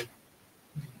to like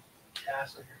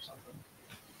casting or something.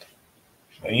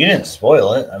 You didn't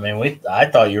spoil it. I mean, I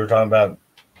thought you were talking about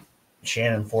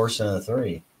Shannon forcing a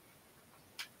 3.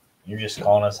 You're just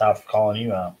calling us out for calling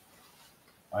you out.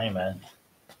 I ain't mad.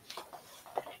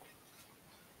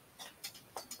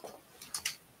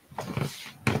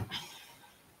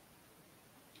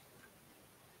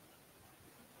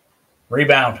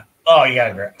 Rebound. Oh, you got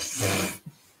to grab.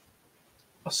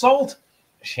 Assault.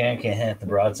 Shannon can hit the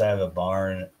broadside of a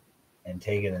barn and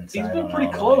take it inside. He's been on pretty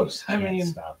Illinois. close. I Can't mean,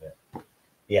 stop it.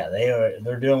 Yeah,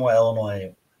 they're doing what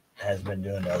Illinois has been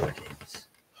doing to other teams,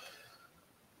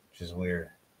 which is weird.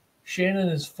 Shannon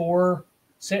is 4.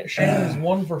 Shannon is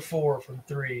 1 for 4 from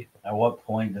 3. At what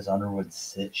point does Underwood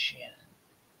sit Shannon?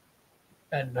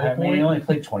 At no I point. mean, he only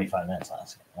played 25 minutes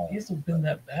last game. He hasn't been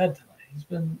that bad tonight. He's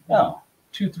been No.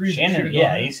 2 3s. Shannon,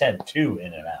 yeah, he's had 2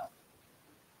 in and out.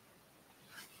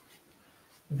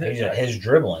 His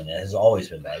dribbling has always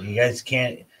been bad. You guys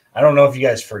can't. I don't know if you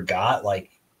guys forgot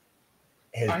like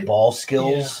his ball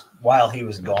skills while he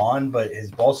was gone, but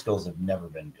his ball skills have never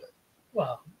been good.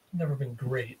 Well, never been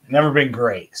great. Never been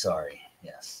great. Sorry.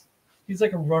 Yes. He's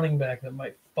like a running back that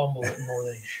might fumble it more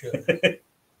than he should.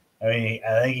 I mean,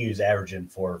 I think he was averaging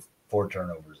four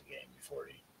turnovers a game before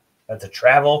he had to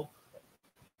travel.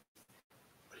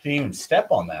 He didn't even step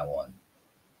on that one.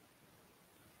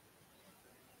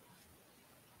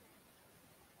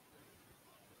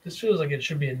 This feels like it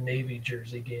should be a Navy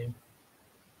jersey game.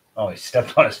 Oh, he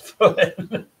stepped on his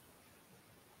foot.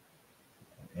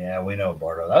 Yeah, we know,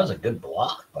 Bardo. That was a good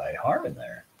block by Harmon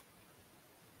there.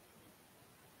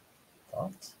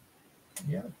 Thoughts?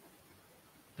 Yeah.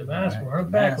 Damas, All right, we're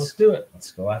on back. Damas. Let's do it.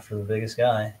 Let's go after the biggest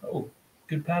guy. Oh,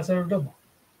 good pass over double.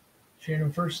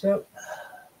 Shannon first step.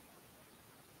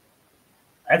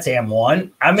 That's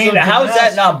M1. I mean, So how's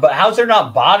that not? How's there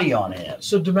not body on him?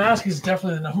 So Damascus is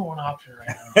definitely the number one option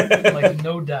right now. Like,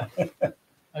 no doubt.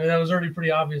 I mean, that was already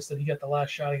pretty obvious that he got the last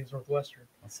shot against Northwestern.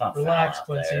 That's not Relax, foul out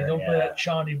Quincy. there, Don't play that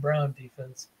Chauncey Brown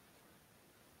defense.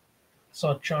 I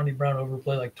saw Chauncey Brown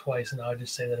overplay like twice, and now I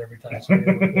just say that every time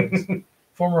somebody overplays.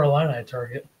 Former Illini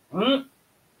target. Mm.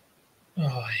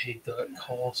 Oh, I hate that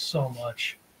call so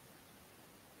much.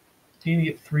 Do you need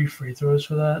to get 3 free throws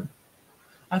for that?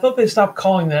 I thought they stopped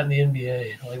calling that in the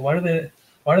NBA. Like, why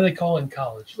do they call it in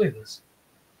college? Look at this.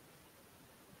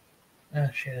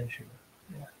 Shannon Shooter.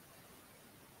 Yeah.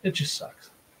 It just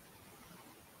sucks.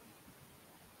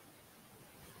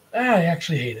 I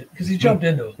actually hate it because he jumped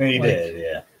into it. He did,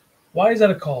 yeah. Why is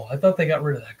that a call? I thought they got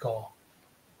rid of that call.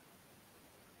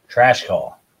 Trash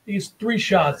call. He gets 3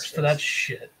 shots for that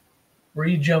shit where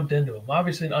he jumped into him.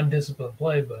 Obviously an undisciplined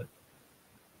play, but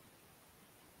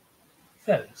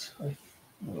that is. Like,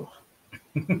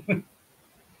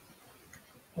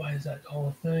 why is that call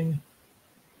a thing?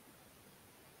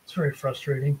 It's very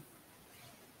frustrating.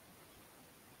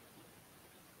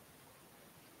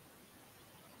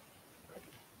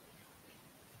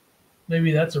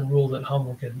 Maybe that's a rule that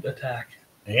Hummel can attack.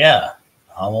 Yeah,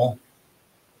 Hummel.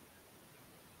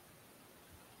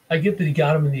 I get that he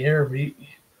got him in the air,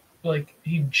 but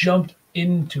he jumped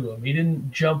into him. He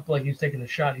didn't jump like he was taking a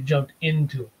shot. He jumped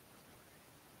into him.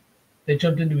 They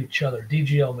jumped into each other.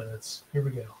 DGL minutes. Here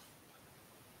we go.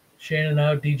 Shannon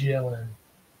out, DGL in.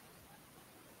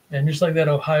 And just like that,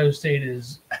 Ohio State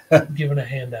is given a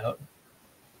handout.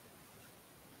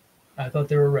 I thought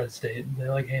they were Red State. They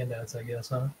like handouts, I guess,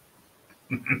 huh?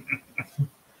 I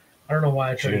don't know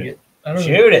why I try to get. I don't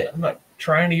Shoot it. I'm not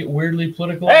trying to get weirdly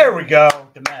political. There we go.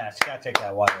 Damas. Gotta take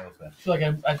that wide open. I feel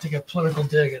like I take a political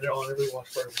dig at it on every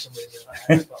watch party for some reason.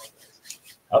 I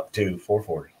apologize. Up to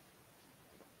 440.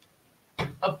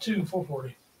 Up to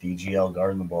 440. DGL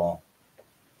guarding the ball.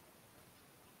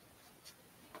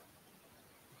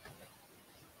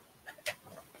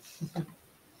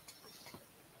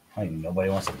 Like nobody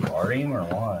wants to guard him or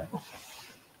what?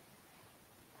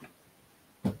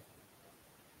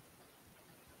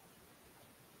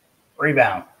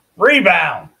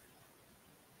 Rebound.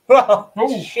 Well,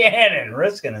 Shannon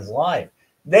risking his life.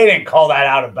 They didn't call that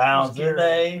out of bounds, did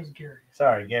they? It was Gary.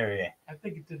 Sorry, Gary. I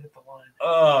think it did hit the line.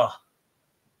 Oh.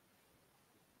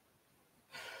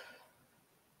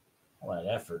 All that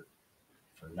effort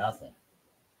for nothing.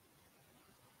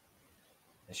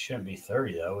 It shouldn't be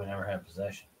 30, though. We never had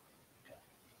possession. Okay.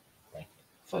 Thank you.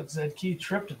 I thought Zed Key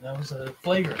tripped him. That was a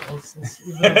flagrant. Let's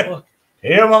give that a look.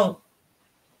 Hit him up.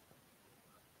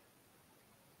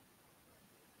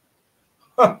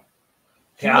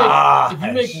 If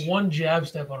you make one jab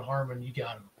step on Harmon, you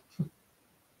got him.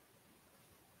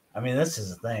 I mean, this is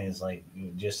the thing. It's like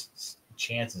just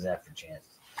chances after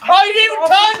chances. Oh, you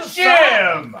touched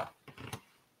him!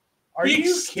 Are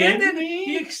you kidding me?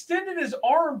 He extended his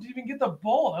arm to even get the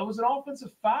ball. That was an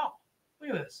offensive foul.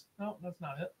 Look at this. No, that's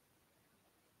not it.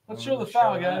 Let's show the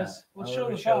foul, guys. Let's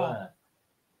show the foul.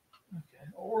 Okay.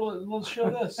 Or let's show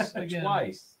this again.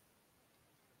 Twice.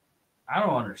 I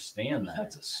don't understand that.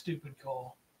 That's a stupid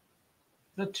call.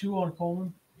 Is that 2 on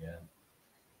Coleman? Yeah.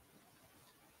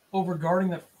 Over guarding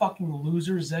that fucking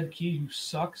loser, Zed Key, who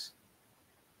sucks.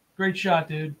 Great shot,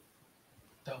 dude.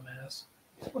 Dumbass.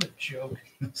 What a joke.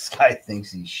 This guy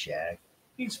thinks he's Shaq.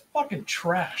 He's fucking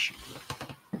trash.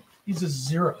 He's a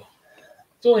 0.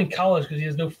 It's only in college because he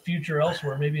has no future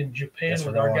elsewhere. Maybe in Japan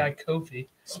with our guy Kofi.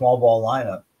 Small ball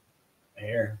lineup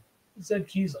here. Zed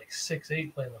Key's like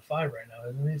 6'8", playing the 5 right now,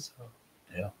 isn't he? So.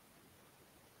 Yeah.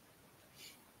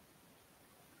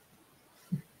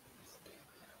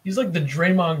 He's like the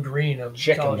Draymond Green of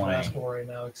Chicken college wing. basketball right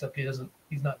now, except he's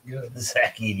not good.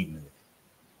 Zach Edey move.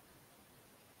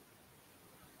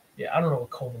 Yeah, I don't know what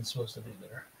Coleman's supposed to do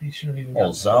there. He shouldn't have even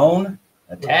Oh, zone?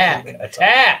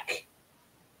 Attack.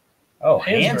 Oh,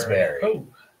 Hansberry. Oh.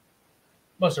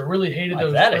 Must have really hated Like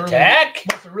those that early, attack?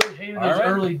 Must have really hated those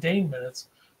early Dane minutes.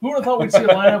 Who would have thought we'd see a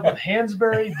lineup with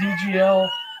Hansberry, DGL,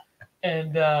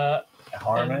 and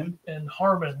Harmon? and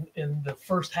Harmon in the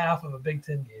first half of a Big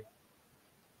Ten game?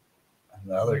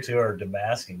 The other two are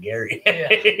Damas and Gary. Yeah,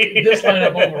 this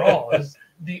lineup overall is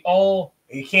the all.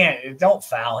 You can't. Don't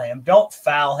foul him. Don't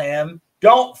foul him.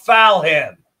 Don't foul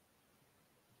him.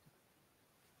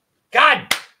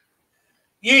 God.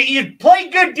 You play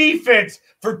good defense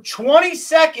for 20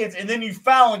 seconds, and then you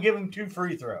foul and give him 2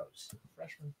 free throws.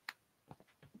 Freshman.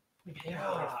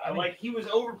 Like he was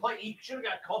overplayed. He should have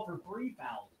got called for 3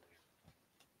 fouls.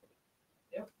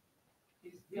 Yep.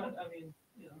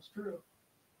 It's true.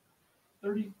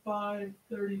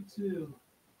 35-32.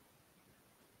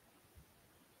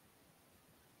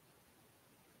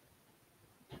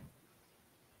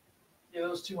 Yeah, that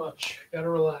was too much. Gotta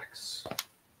relax.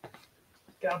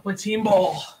 Gotta play team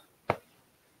ball.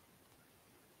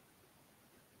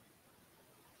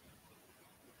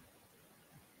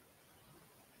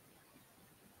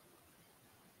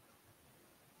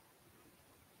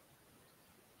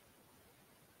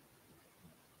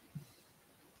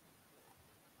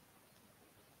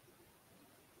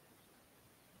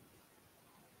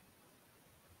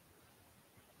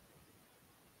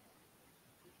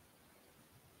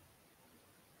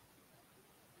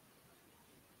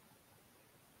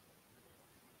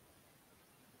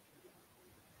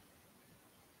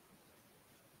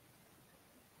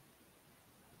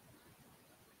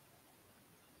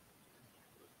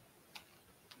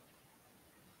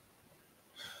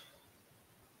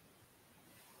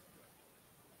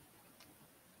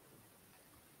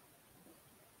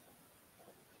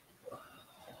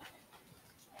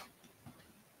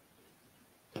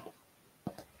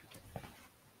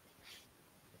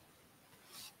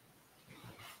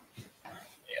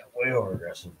 Way over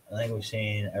aggressive. I think we've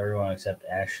seen everyone except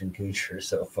Ashton Kutcher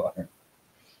so far. I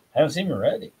haven't seen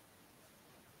Moretti.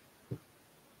 I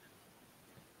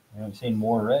haven't seen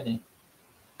more ready.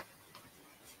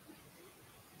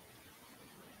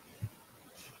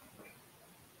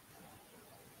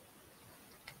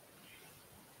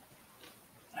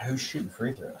 Who's shooting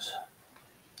free throws?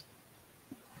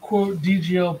 Quote,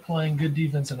 DGL playing good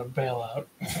defense in a bailout.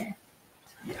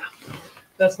 Yeah.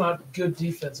 That's not good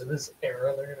defense in this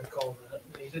era. They're going to call that.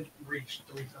 He did reach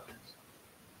 3 times.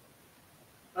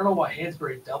 I don't know why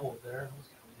Hansberry doubled there. That was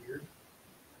kind of weird.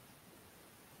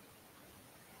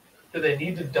 Do they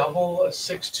need to double a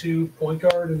 6'2" point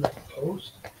guard in the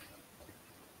post?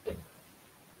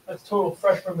 That's total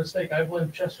freshman mistake. I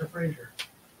blame Chester Frazier.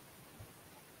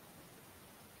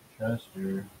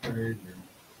 Chester Frazier.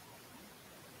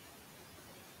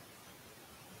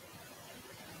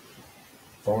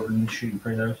 Thornton shooting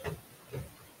free throws.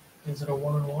 Is it a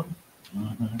 1-on-1?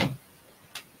 Mm-hmm.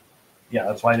 Yeah,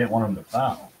 that's why I didn't want him to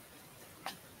foul.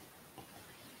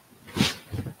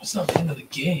 It's not the end of the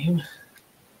game.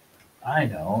 I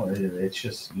know. It's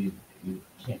just you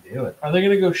can't do it. Are they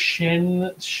going to go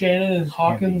Shannon and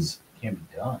Hawkins? Can't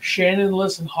be done.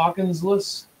 Shannon-less and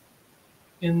Hawkins-less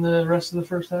in the rest of the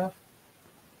first half?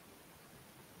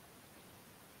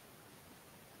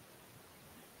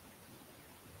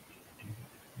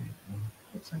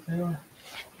 Looks like they are.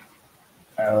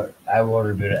 I will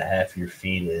reboot at half your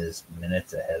feed is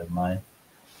minutes ahead of mine.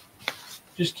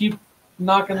 Just keep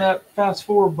knocking that fast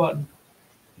forward button.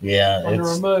 Yeah, on the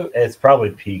remote. It's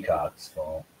probably Peacock's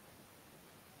fault.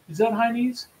 Is that high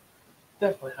knees?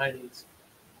 Definitely high knees.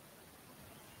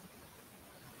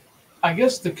 I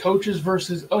guess the coaches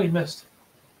versus. Oh, he missed.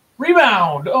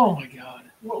 Rebound! Oh my God!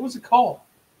 What was it called?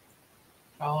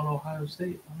 Foul on Ohio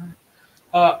State. All right.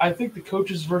 I think the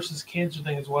coaches versus cancer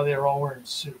thing is why they are all wearing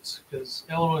suits, because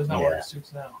Illinois is not wearing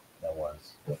suits now. That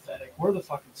was pathetic. Wear the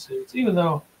fucking suits, even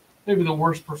though maybe the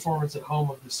worst performance at home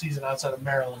of the season outside of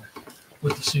Maryland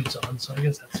with the suits on. So I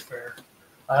guess that's fair.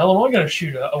 Illinois got to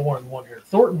shoot a 1-on-1 here.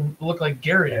 Thornton looked like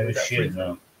Gary with that free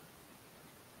throw. I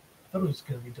thought it was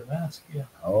going to be Damask. Yeah.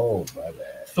 Oh, my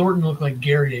bad. Thornton looked like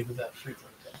Gary with that free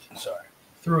throw. Sorry.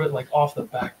 Threw it like off the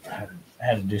back. I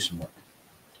had to do some work.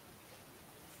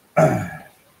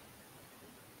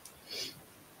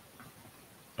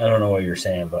 I don't know what you're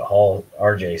saying, but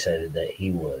RJ said that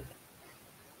he would,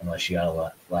 unless you got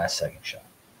a last second shot.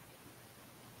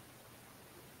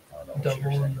 I don't know what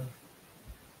you're saying.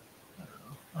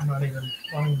 I don't even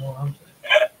know what I'm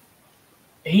saying.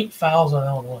 8 fouls on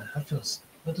Illinois. That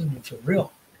doesn't even feel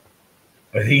real.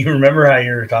 You remember how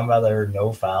you were talking about there were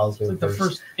no fouls? It's like the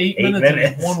first 8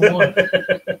 minutes.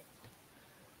 1-1.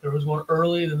 There was one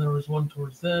early, then there was one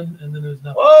towards them, and then there was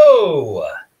nothing. Whoa!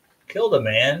 Killed a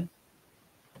man.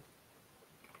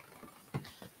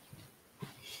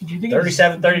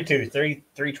 37-32,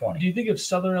 320. Do you think if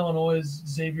Southern Illinois'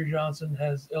 Xavier Johnson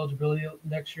has eligibility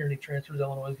next year and he transfers,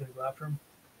 Illinois is going to go after him?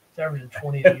 It's averaging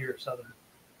 20 a year, Southern.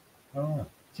 Oh.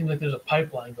 Seems like there's a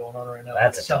pipeline going on right now.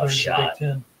 That's a tough shot. Big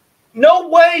Ten. No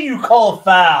way you call a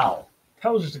foul.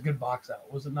 That was just a good box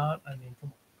out, was it not? I mean,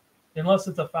 come on. Unless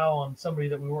it's a foul on somebody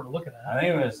that we weren't looking at. I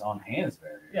think it was on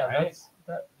Hansberry. Yeah, right?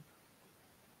 that.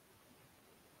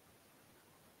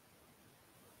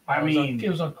 I mean, it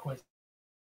was on Quincy.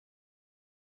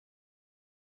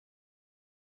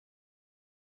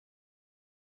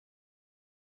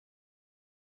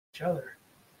 Each other.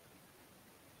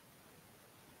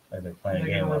 Like they're playing a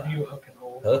game of review Hook and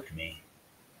Hold. Hook Me.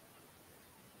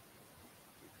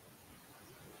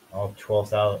 All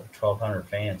 1,200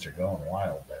 fans are going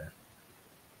wild there.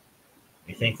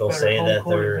 You think they'll say that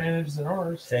they're? Advantage than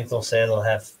ours. Think they'll say they'll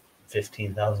have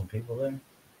 15,000 people there?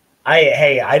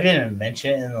 I didn't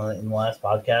mention it in the last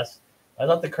podcast. I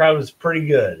thought the crowd was pretty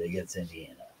good against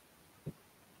Indiana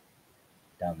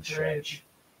down the stretch.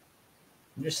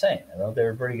 I'm just saying, I thought they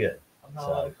were pretty good. I'm not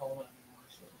allowed to call that anymore.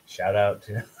 So. Shout out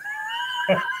to.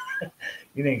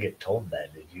 You didn't get told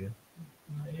that, did you?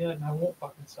 Not yet, and I won't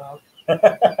fucking stop. I'm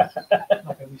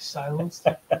not gonna be silenced.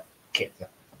 Take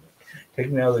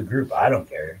me out of the group. I don't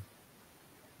care.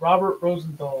 Robert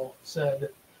Rosenthal said,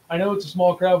 I know it's a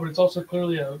small crowd, but it's also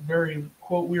clearly a very,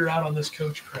 quote, we're out on this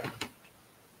coach crowd.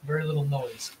 Very little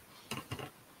noise.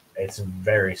 It's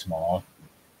very small.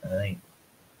 I think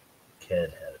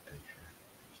Kid had a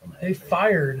picture. They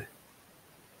fired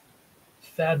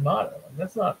Thad Matta.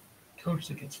 That's not a coach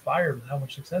that gets fired with how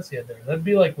much success he had there. That'd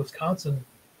be like Wisconsin.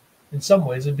 In some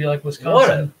ways, it'd be like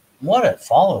Wisconsin. What a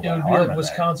follow-up. It would be like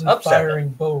Wisconsin firing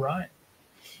Bo Ryan.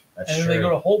 That's and then they go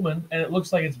to Holtman, and it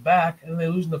looks like it's back, and they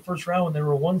lose in the first round when they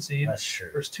were a 1 seed. That's true.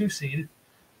 Versus 2 seed.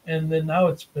 And then now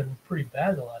it's been pretty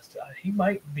bad the last time. He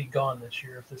might be gone this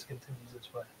year if this continues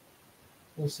this way.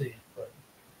 We'll see. But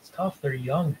it's tough. They're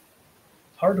young.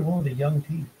 It's hard to win with a young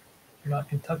team. You're not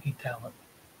Kentucky talent.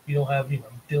 You don't have,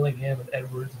 Dillingham and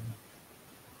Edwards and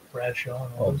Bradshaw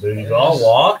and all those guys. Ball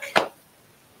walk.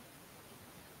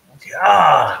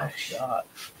 Gosh. Shot.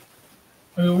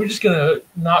 I mean, we're just going to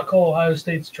not call Ohio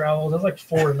State's travels. That's like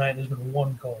 4 tonight. There's been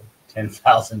 1 call.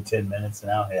 10,000, 10 minutes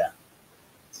now, yeah.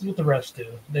 This is what the refs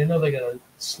do. They know they got to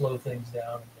slow things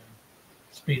down and then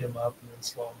speed them up and then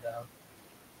slow them down.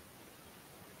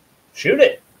 Shoot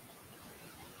it.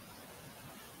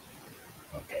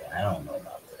 Okay, I don't know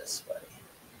about this, buddy.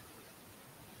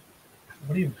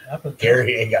 What even happened?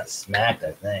 Gary got smacked,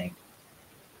 I think.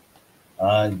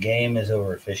 Game is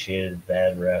over officiated.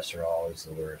 Bad refs are always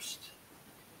the worst.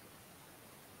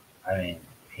 I mean,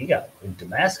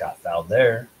 Damas got fouled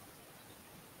there.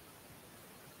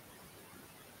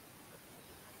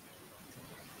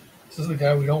 This is the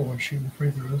guy we don't want shooting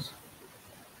free throws.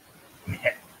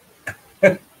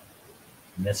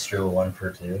 Mr. 1 for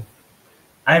 2.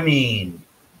 I mean,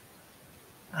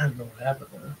 I don't know what happened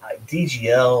there.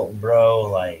 DGL,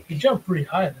 bro, he jumped pretty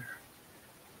high there.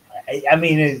 I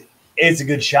mean, it's a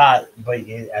good shot, but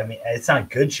it's not a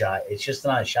good shot. It's just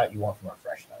not a shot you want from a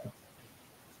freshman.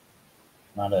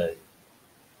 Not a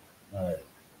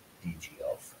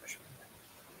DGL freshman.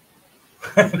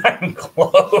 Not even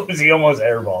close. He almost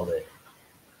airballed it.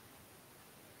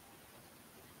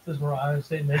 This is where Ohio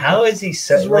State makes How is he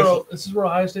so? This is where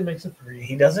Ohio State makes a 3.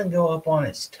 He doesn't go up on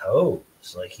his toes.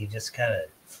 He just kind of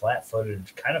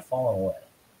flat-footed, kind of falling away.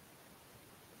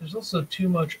 There's also too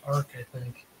much arc, I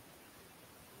think.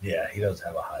 Yeah, he does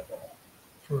have a high ball.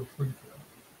 For a free throw.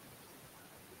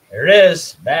 There it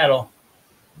is. Battle.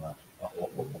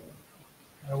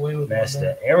 Missed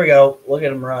it. Here we go. Look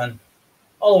at him run.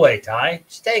 All the way, Ty.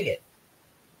 Just take it.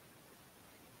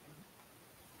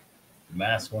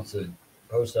 Mask wants to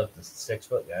post up the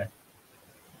 6-foot guy.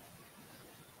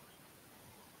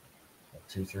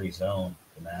 2-3 zone.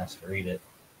 The Mask read it.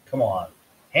 Come on.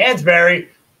 Hansberry.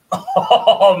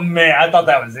 Oh, man. I thought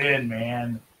that was in,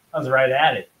 man. I was right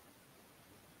at it.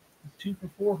 2 for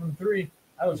 4 from 3.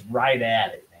 I was right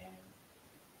at it, man.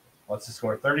 What's the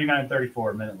score?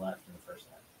 39-34, a minute left in the first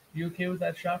half. You okay with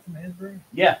that shot from Hansberry?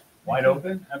 Yeah. Wide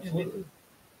open. Absolutely.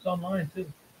 It's online,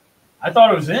 too. I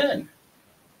thought it was in.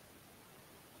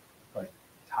 But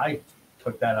Ty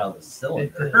took that out of the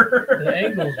cylinder. The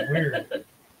angle is weird.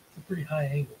 It's a pretty high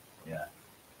angle. Yeah.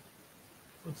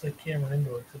 Looks like Cameron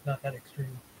Indoor, except not that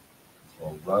extreme. A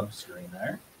little rub screen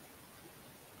there.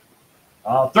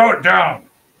 I'll throw it down.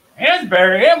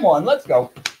 Hansberry, M1. Let's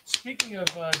go. Speaking of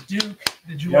Duke,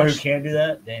 did you know watch? Who can't do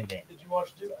that? Dang. Did you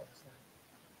watch Duke?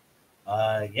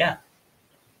 Yeah.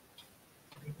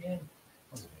 Again.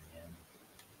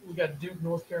 We got Duke,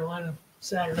 North Carolina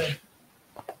Saturday.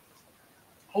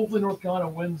 Hopefully, North Carolina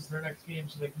wins their next game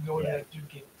so they can go into that Duke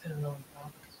game 10-0 in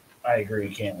conference. I agree.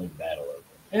 You can't leave battle open.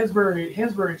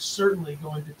 Hansberry is certainly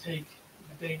going to take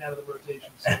Dane out of the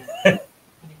rotation. So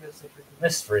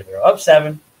missed free throw. Up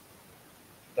 7.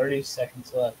 30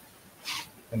 seconds left.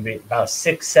 Gonna be about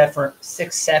 6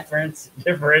 seconds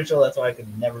differential. That's why I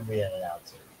could never be an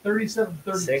announcer.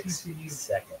 37-30 6 TCU.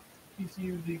 Seconds.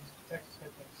 TCU leads Texas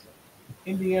Tech.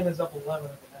 Indiana's up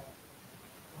 11 at the half.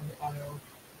 on the IO.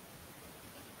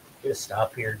 Get a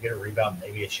stop here, get a rebound,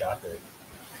 maybe a shot that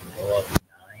can go up 9.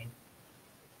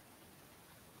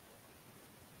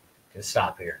 Get a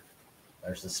stop here.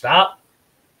 There's the stop.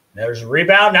 There's a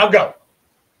rebound. Now go.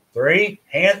 3.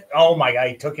 Hand. Oh, my God.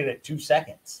 He took it at 2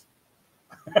 seconds.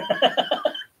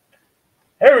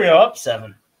 Here we go. Up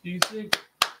 7. Do you think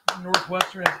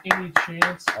Northwestern has any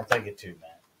chance? I'll take it too, man.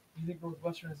 Do you think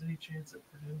Northwestern has any chance at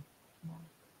Purdue tomorrow?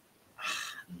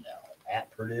 No.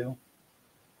 At Purdue?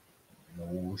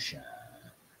 No shine.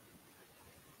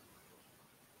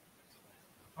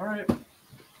 All right. We'll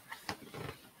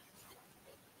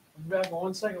be back in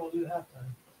 1 second. We'll do the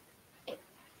halftime.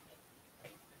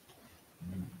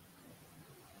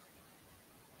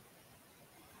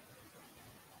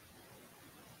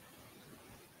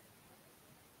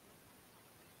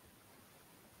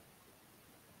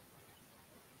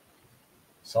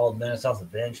 Solid minutes off the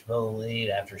bench, build the lead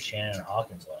after Shannon and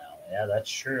Hawkins went out. Yeah, that's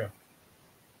true.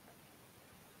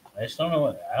 I just don't know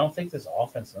I don't think this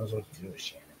offense knows what to do with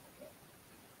Shannon.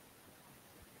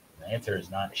 The answer is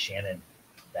not Shannon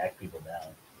back people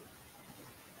down.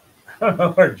 I don't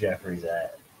know where Jeffrey's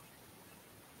at.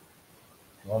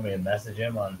 You want me to message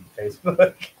him on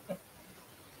Facebook?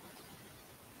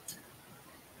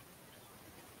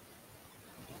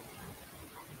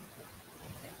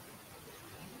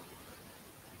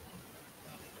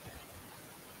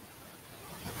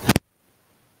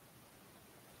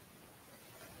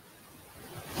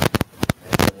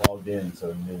 Logged in so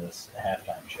we can do this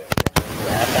halftime show. The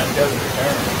halftime show is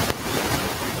returning.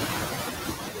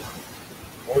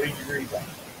 40 degrees out.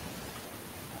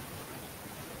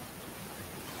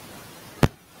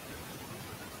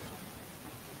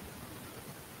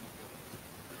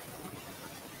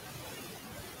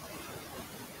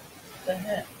 What the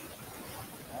heck?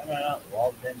 Why am I not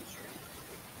logged in?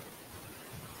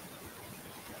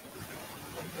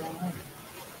 What's going on?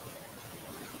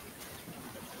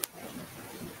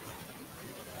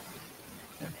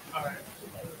 All right.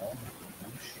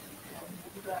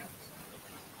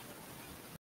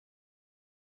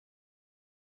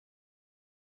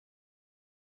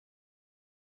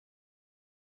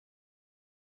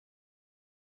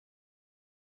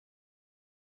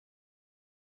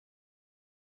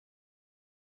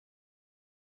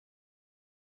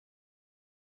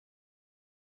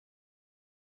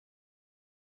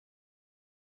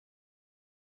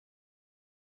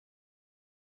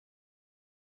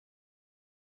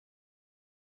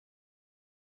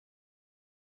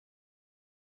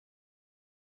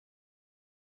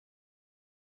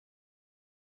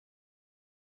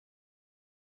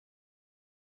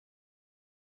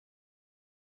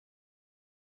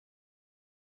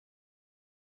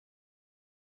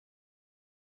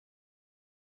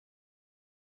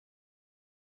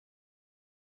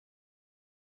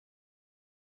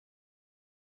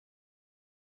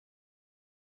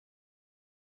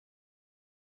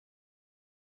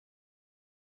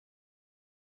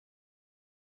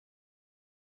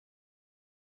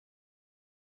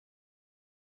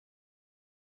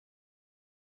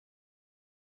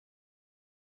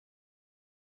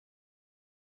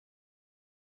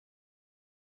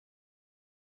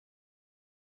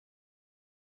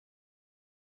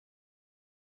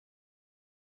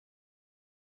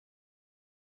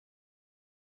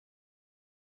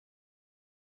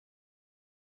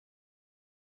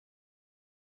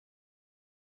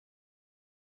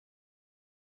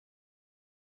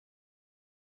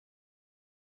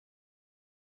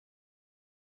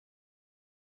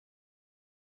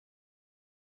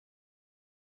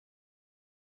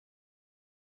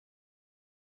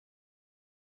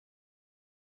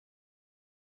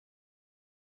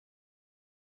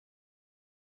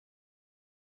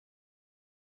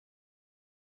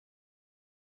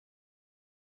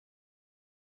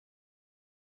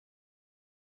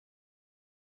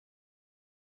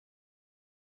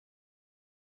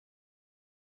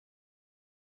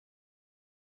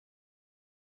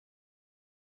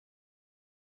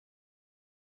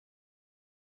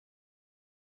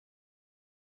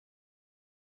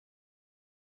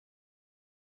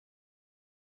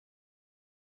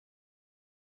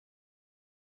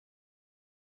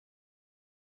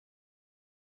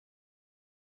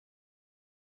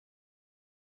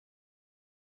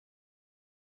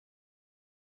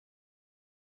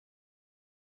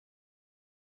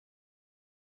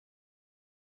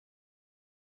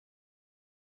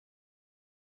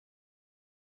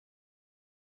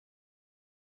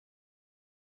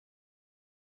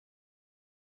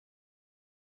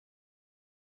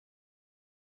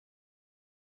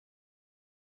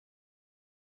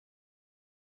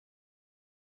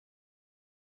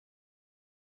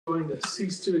 going to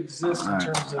cease to exist in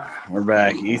terms of. We're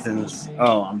back. Ethan's.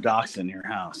 Oh, I'm doxing your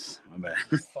house. My bad.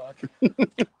 Fuck.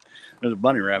 There's a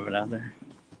bunny rabbit out there.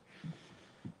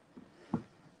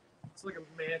 It's like a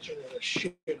mansion in a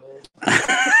shithole.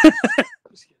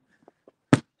 Just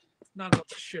kidding. Not about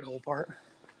the shithole part.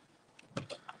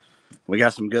 We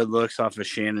got some good looks off of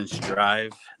Shannon's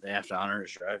drive. They have to honor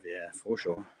his drive. Yeah, for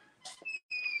sure.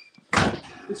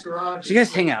 This garage. Do you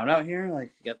guys hang out here?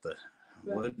 Like, you got the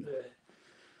wood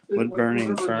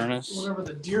burning furnace. Whenever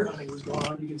the deer hunting was going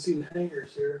on, you can see the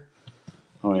hangers here.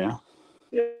 Oh, yeah?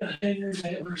 Yeah, hangers,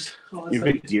 antlers. You're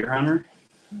a big deer hunter?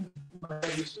 I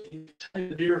used to take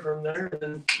the deer from there and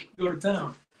then go to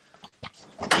town.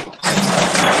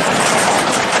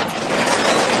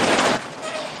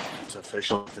 It's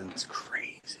official. It's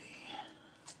crazy.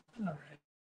 All right.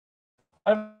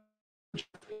 I'm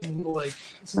like,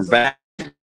 We're back.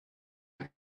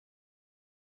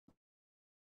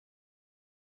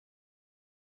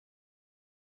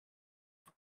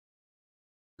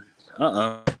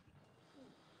 Uh-oh.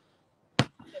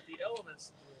 At the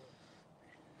elements.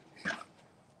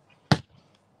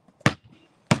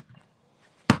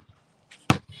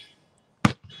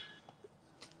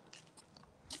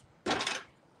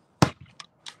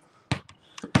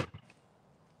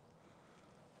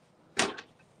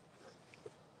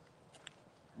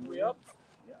 We up?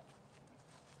 Yeah.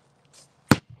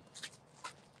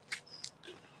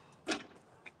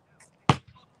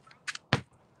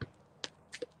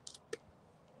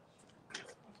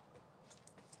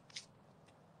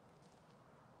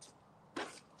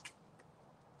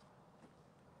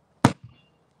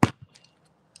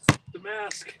 The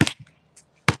mask.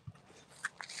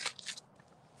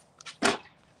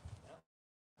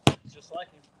 Just like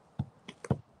him.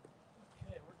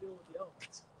 Okay, we're dealing with the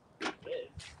elements.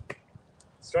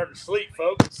 Starting to sleep,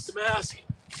 folks. The mask.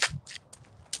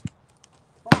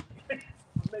 What's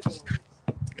the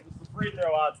free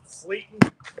throw odds? Sleeting?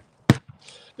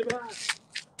 The mask.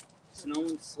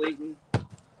 Snowing, sleeting.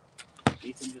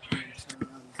 Ethan just ran his turn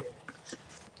around and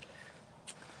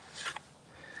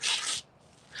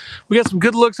We got some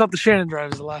good looks off the Shannon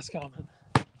drive is the last comment.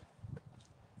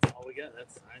 that's all we got. That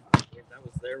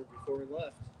was there before we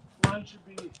left. Mine should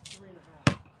be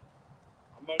 3.5.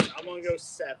 I'm gonna go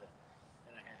 7.5.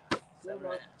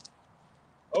 7.5.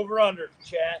 Over under,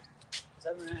 chat.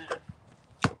 7.5.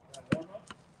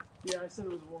 Yeah, I said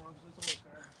it was warm, so it's almost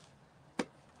fair.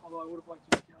 Although I would have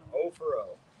liked to be 0 for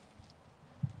 0.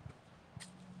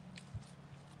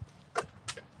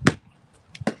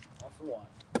 One for 1.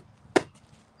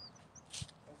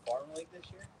 No farm league this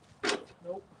year?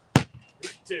 Nope.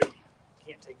 2.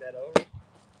 Can't take that over. I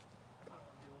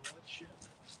don't deal with that shit.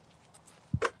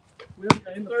 We have a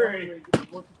guy in the farm league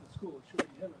that worked at the school. It should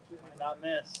be him. Might not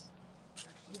miss.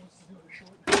 Actually wants to do it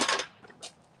short.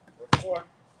 4.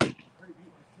 Pretty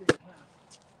beat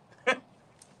by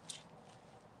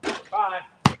 3.5. 5.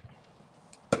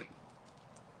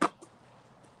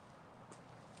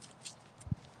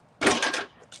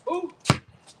 Ooh!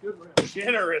 Good rim.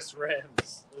 Generous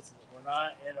rims. Listen, we're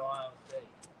not in Ohio State.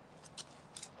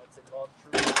 What's it called?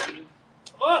 True.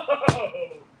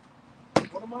 Oh!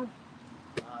 What am I?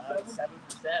 That was 7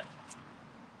 for 7.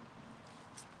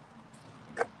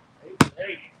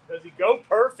 Hey, does he go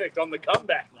perfect on the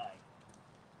comeback night?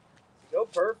 Go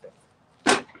perfect.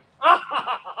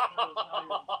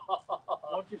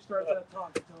 Once you start that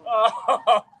talk, it's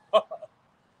over.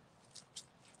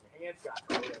 Your hands got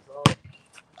me.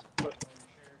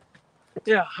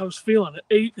 Yeah, I was feeling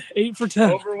it. 8 for 10.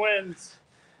 Over wins.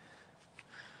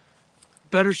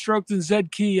 Better stroke than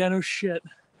Zed Key. I know shit.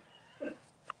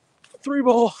 3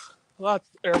 ball. Well, that's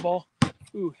air ball.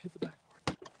 Ooh, hit the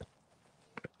backboard.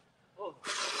 Oh.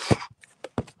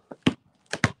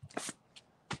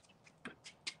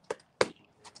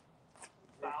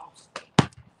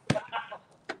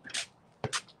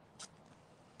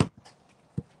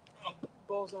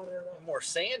 Ball's out there now. More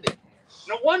sand in here.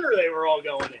 No wonder they were all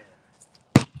going in.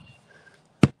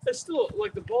 It's still,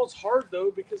 like, the ball's hard, though,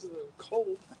 because of the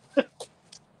cold.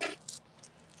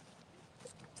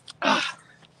 Ah.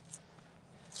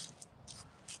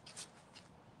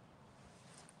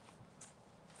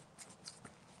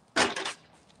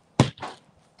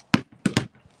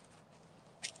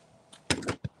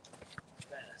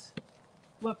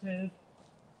 Left-handed.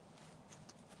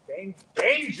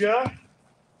 Danger.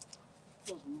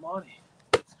 That was money.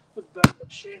 Look back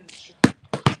at Shannon's shit.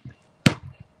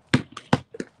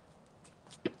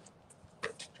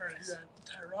 Trying to do that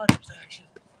Ty Rogers action.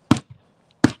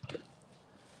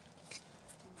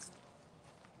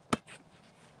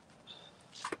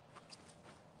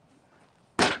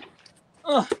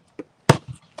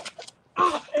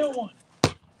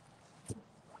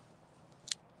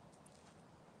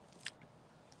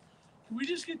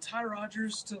 need Ty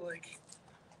Rodgers to, like,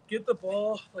 get the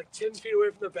ball, like, 10 feet away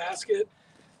from the basket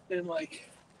and, like,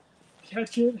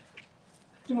 catch it,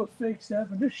 do a fake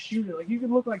step, and just shoot it. Like, you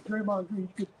can look like Draymond Green.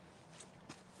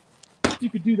 You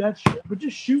could do that shit, but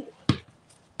just shoot.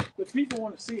 But people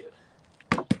want to see it.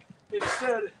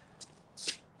 Instead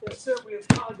we have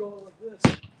Todd going like this.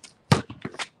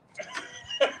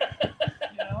 You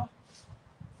know?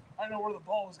 I know where the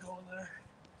ball was going there.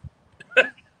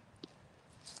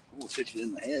 We'll hit you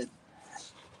in the head.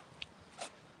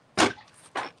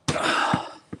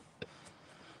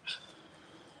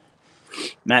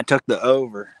 Matt took the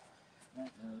over.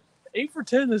 8 for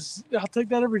 10 is, I'll take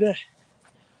that every day.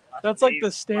 That's like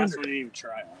the standard. That's what you even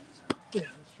try on. Yeah,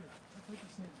 that's true. That's like the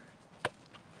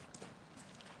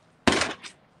standard.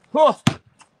 Oh!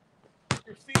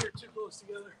 Your feet are too close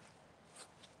together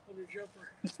on your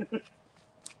jumper.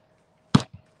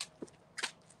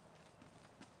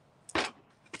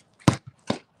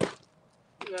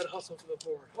 You gotta hustle for the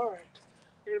board. All right.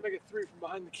 You're gonna make a 3 from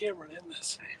behind the camera and end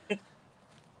this.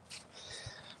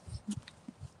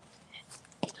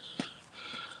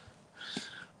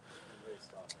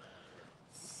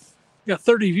 You got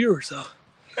 30 viewers, though.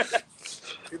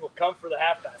 People come for the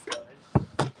halftime show.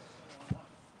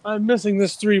 I'm missing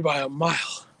this 3 by a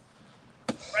mile.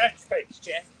 Right face,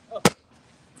 Jack. Oh.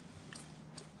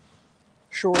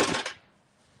 Short.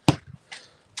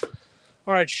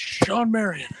 All right, Sean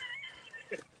Marion.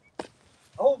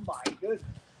 Oh my goodness.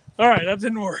 All right, that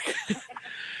didn't work.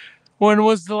 When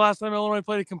was the last time Illinois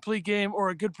played a complete game or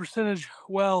a good percentage?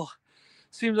 Well,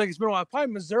 seems like it's been a while.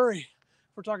 Probably Missouri,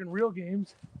 if we're talking real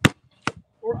games.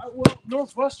 Or, well,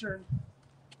 Northwestern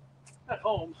at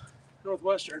home.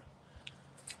 Northwestern.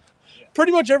 Yeah.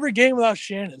 Pretty much every game without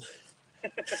Shannon.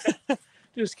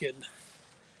 Just kidding.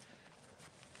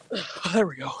 There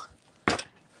we go. I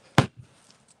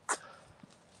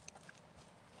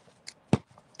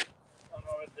don't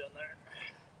know what I'm doing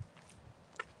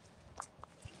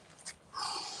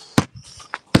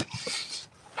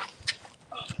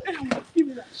there. Give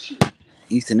me that shit.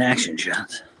 Ethan action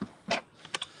shots.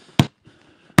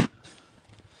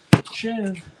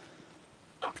 Shannon.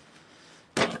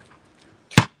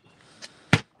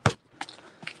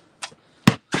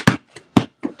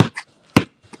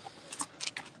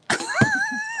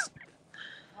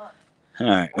 All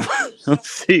right. Let's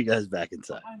see you guys back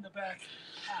inside. Behind the back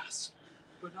pass,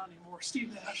 but not anymore.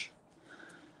 Steve Nash.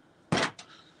 I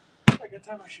got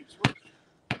time my shoes. We're good.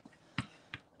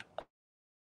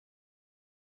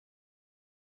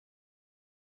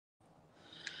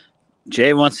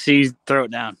 Jay wants to see you throw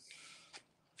it down.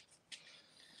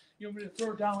 You want me to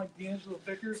throw it down like D'Angelo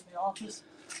Vickers in The Office?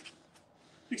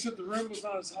 Except the rim was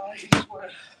not as high. He just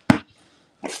went.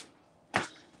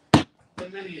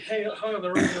 And then he hung on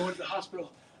the rim and went to the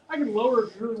hospital. I can lower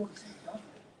if you really want to see it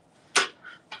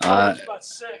done. About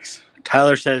 6.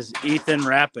 Tyler says Ethan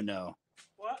Rapinoe.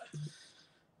 What?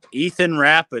 Ethan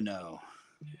Rapinoe.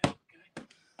 Yeah, okay.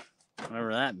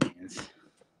 Whatever that means.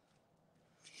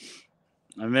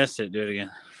 I missed it. Do it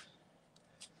again.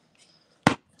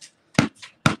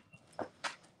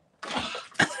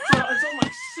 It's on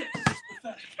like 6. It's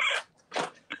pathetic.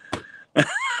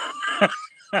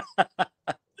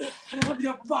 I don't have the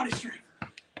upper body strength.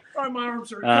 All right, my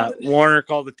arms are. Warner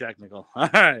called the technical. All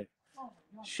right. Oh,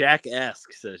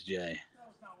 Shaq-esque, says Jay.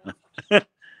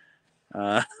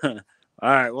 All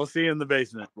right, we'll see you in the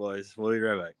basement, boys. We'll be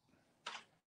right back.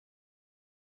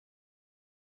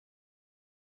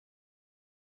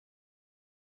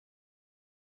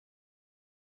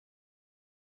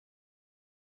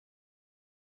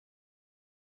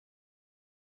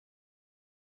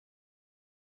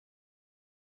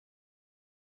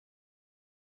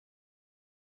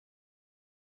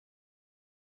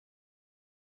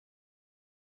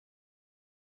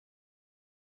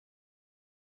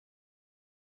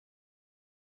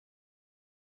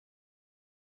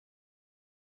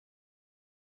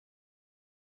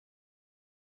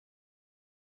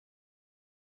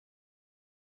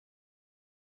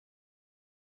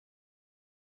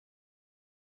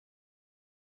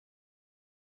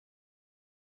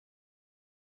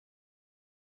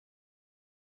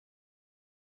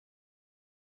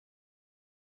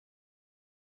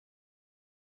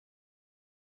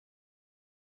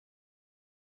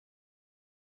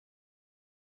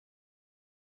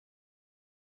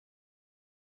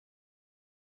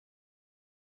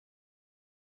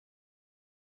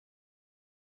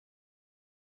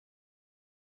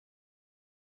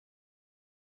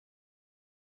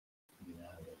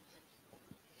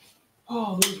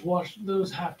 Oh,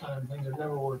 those halftime things are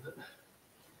never worth it.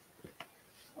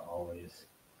 Always.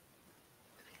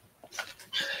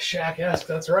 Shaq-esque,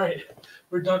 that's right.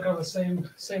 We're dunking on the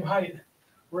same height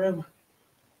rim.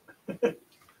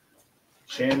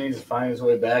 Shannon needs to find his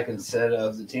way back instead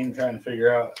of the team trying to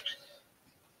figure out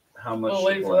how much. Oh,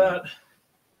 late for that.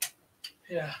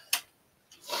 Yeah.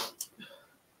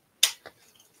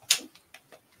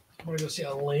 I'm going to go see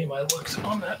how lame I look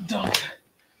on that dunk.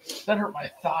 That hurt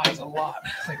my thighs a lot.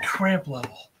 It's like cramp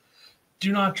level.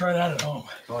 Do not try that at home.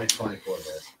 It's only 24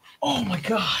 there. Oh, my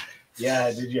God.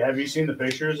 Yeah, have you seen the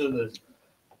pictures of the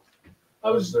I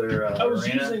was arena?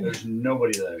 using, there's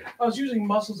nobody there. I was using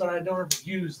muscles that I don't ever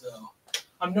use, though.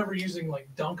 I'm never using, like,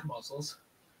 dunk muscles.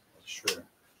 Sure.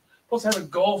 Plus, I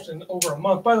haven't golfed in over a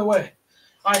month. By the way,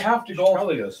 I have to golf.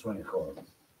 Probably go swing a club.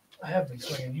 I have been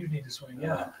swinging. You need to swing,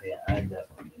 yeah. Yeah, I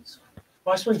definitely need to swing.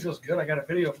 My swing feels good. I got a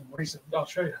video from recent. I'll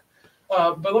show you.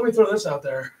 But let me throw this out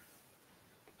there.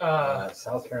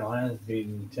 South Carolina's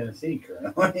beating Tennessee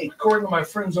currently. According to my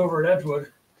friends over at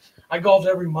Edgewood, I golfed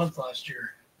every month last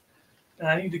year. And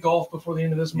I need to golf before the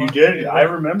end of this month. You did? I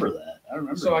remember that.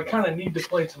 So I kind of need to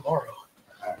play tomorrow.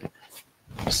 All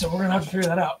right. So we're going to have to figure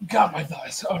that out. Got my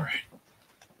thighs. All right.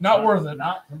 Not worth it.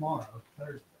 Not tomorrow.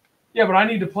 Thursday. Yeah, but I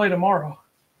need to play tomorrow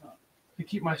to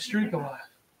keep my streak alive.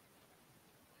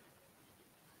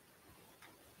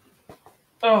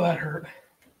 Oh, that hurt.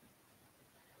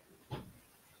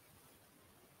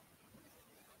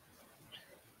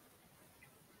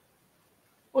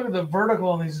 Look at the vertical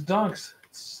on these dunks.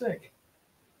 It's sick.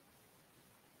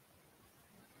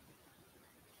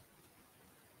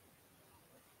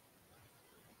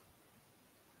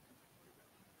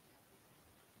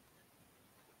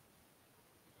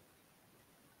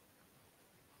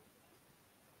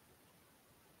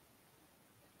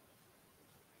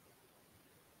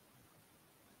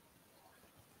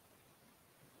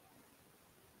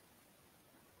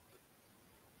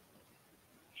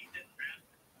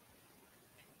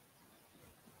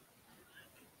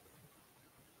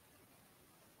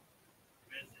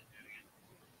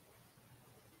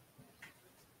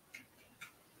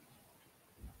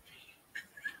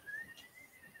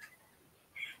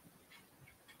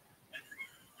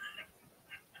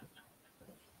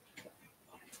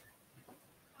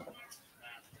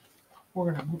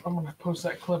 I'm gonna post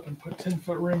that clip and put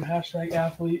 10-foot rim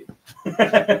 #athlete.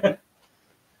 The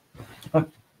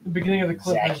beginning of the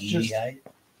clip is just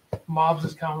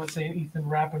Mobs' comment saying Ethan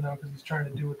Rapinoe because he's trying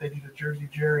to do what they do to Jersey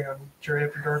Jerry on Jerry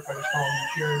After Dark by just calling him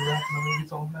Jerry Rapinoe. He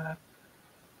gets all mad.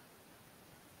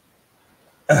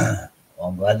 Well,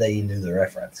 I'm glad that you knew the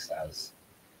reference. I was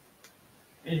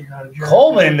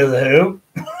Coleman to the hoop.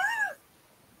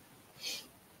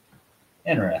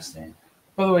 Interesting.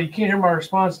 By the way, you can't hear my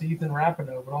response to Ethan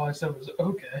Rapinoe, but all I said was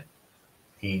okay.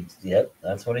 Yep,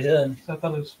 that's what he said. So I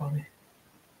thought it was funny.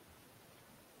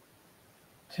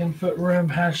 10-foot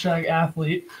rim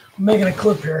 #athlete. I'm making a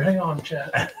clip here. Hang on,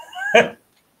 chat.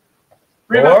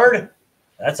 Ford?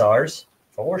 That's ours.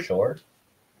 For sure.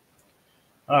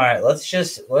 All right, let's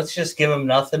just give him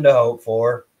nothing to hope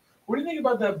for. What do you think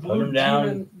about that Put him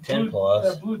down 10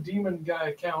 plus. That Blue Demon guy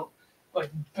account, like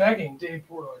begging Dave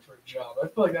Portnoy for a job? I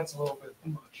feel like that's a little bit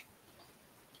too much.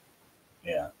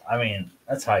 Yeah, I mean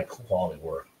that's high quality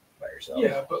work by yourself.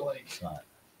 Yeah, but like it's not.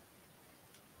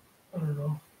 I don't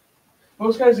know.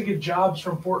 Most guys that get jobs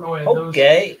from Portnoy in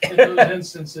those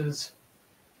instances.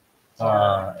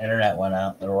 Internet went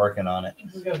out. They're working on it.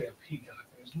 This has got to be a peacock.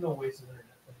 There's no way it's an internet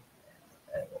thing.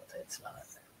 It's not.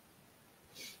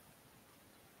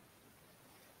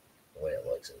 The way it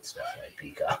looks, it's definitely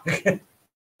peacock.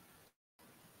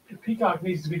 Peacock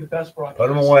needs to be the best broadcast. Put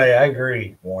him away. I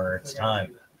agree, Warner. It's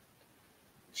time.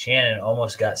 Shannon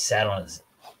almost got sat on his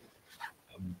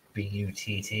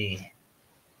BUTT.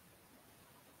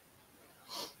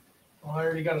 Well, I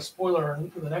already got a spoiler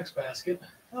for the next basket.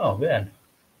 Oh, good.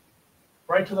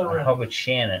 Right to the rim. How about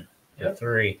Shannon? Yep.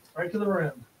 3. Right to the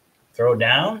rim. Throw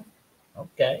down?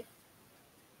 Okay.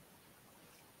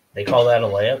 They call that a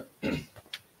layup?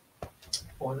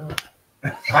 Why not?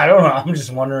 I don't know. I'm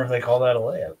just wondering if they call that a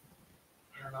layup.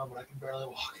 I don't know, but I can barely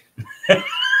walk.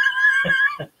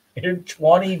 You're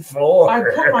 24. I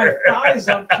put my thighs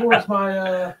up towards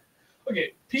my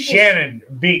okay. Shannon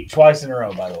beat twice in a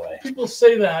row, by the way. People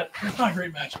say that. It's not a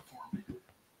great matchup for me.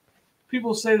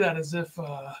 People say that as if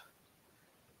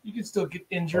you can still get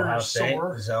injured Ohio or State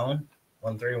sore. Zone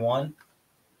 1-3-1.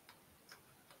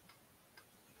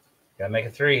 Gotta make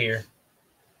a 3 here.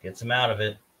 Gets him out of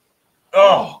it.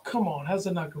 Oh, come on. How's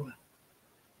that not go in?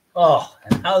 Oh,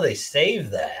 and how they save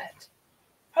that.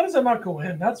 How does that not go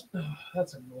in? That's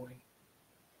annoying.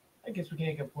 I guess we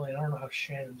can't complain. I don't know how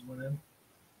Shannon's went in.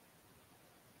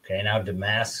 Okay, now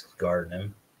Damask's guarding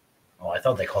him. Oh, I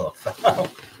thought they called a foul.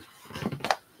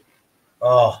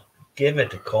 Oh, give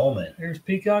it to Coleman. Here's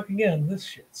Peacock again. This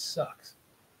shit sucks.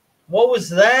 What was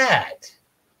that?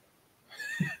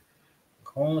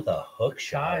 Coleman with a hook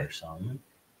shot or something.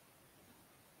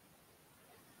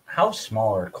 How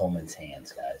small are Coleman's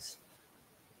hands, guys?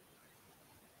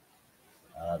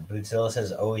 Bootzilla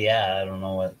says, "Oh yeah, I don't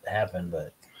know what happened,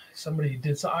 but somebody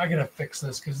did." So I gotta fix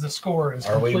this because the score is.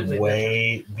 Are we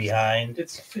way behind?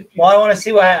 It's 50. Well, I want to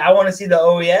see I want to see the.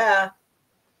 Oh yeah.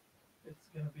 It's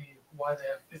gonna be why they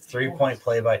have 50 3-point points.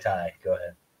 play by tie. Go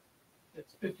ahead.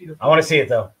 It's 50 to. I want to see it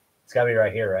though. It's got to be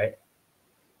right here, right?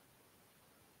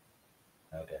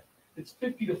 Okay. It's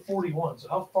 50 to 41. So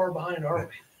how far behind are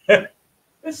we?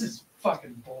 This is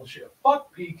fucking bullshit.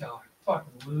 Fuck Peacock.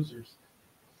 Fucking losers.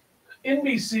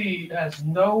 NBC has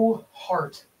no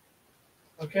heart.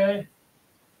 Okay?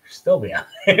 Still behind.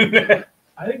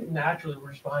 I think naturally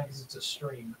we're just behind because it's a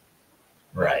stream.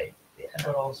 Right. Yeah.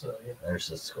 But also, yeah. There's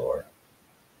the score.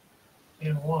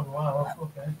 And one. Wow.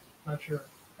 Okay. Not sure.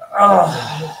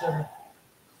 Oh.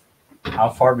 How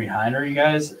far behind are you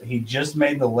guys? He just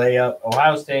made the layup.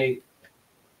 Ohio State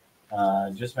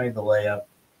just made the layup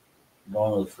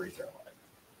going to the free throw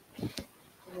line.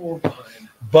 We're behind.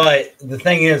 But the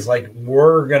thing is, like,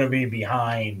 we're going to be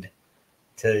behind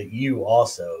to you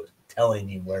also telling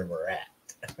you where we're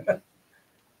at.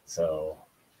 So.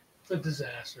 It's a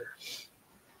disaster.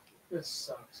 This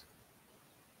sucks.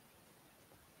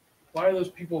 Why are those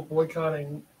people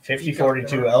boycotting?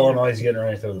 50-42, Illinois is getting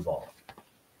ready to throw the ball.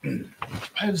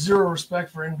 I have zero respect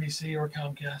for NBC or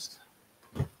Comcast.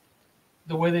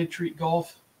 The way they treat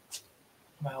golf,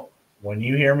 I'm out. When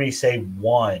you hear me say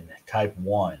one, type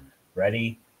one.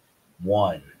 Ready?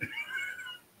 One.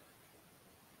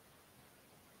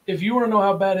 If you want to know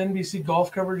how bad NBC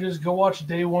golf coverage is, go watch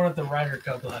day one at the Ryder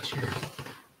Cup last year.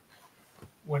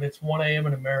 When it's 1 a.m.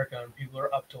 in America and people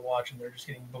are up to watch and they're just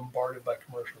getting bombarded by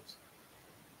commercials.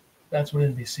 That's what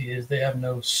NBC is. They have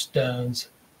no stones.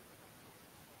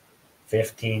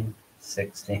 15,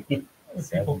 16, People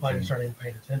 17, probably just aren't even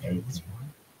paying attention at this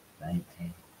 18, point.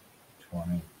 19,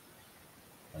 20,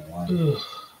 21, Ugh.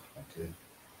 22.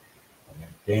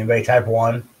 Did anybody type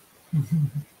one?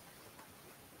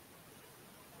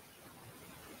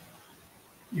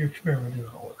 Your experiment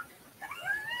didn't work.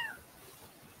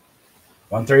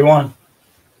 1-3-1.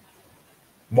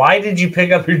 Why did you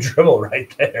pick up your dribble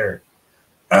right there?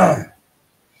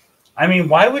 I mean,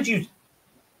 why would you?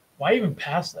 Why even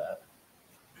pass that?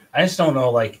 I just don't know.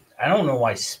 Like, I don't know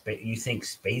why you think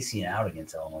spacing out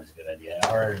against Illinois is a good idea.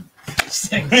 Or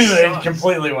it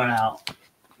completely went out.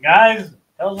 Guys,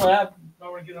 tell us what happened. I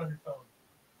want to get on your phone.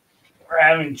 We're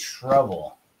having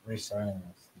trouble restarting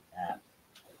this app.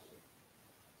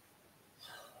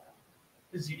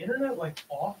 Is the internet like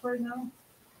off right now?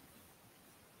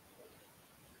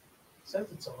 It says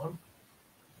it's on.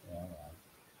 Yeah.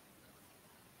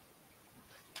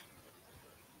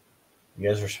 You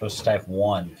guys were supposed to type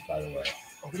one, by the way.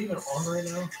 Are we even on right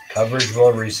now? Coverage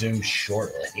will resume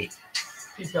shortly.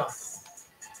 Peacock.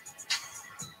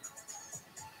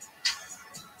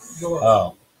 Go up.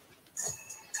 Oh.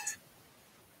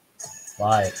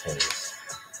 Live, please.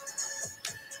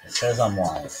 It says I'm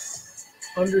live.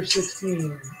 Under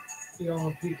 16,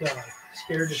 on Peacock.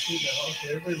 Scared to shoot now.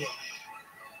 Okay, everybody.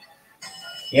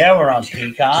 Yeah, we're on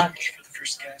Peacock.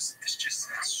 First guess, this just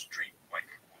says straight white.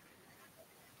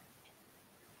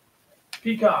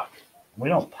 Peacock. We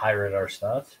don't pirate our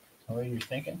stuff. What are you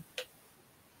thinking?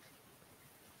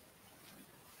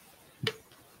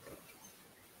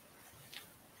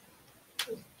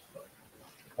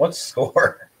 What's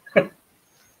score?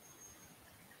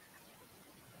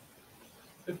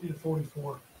 50 to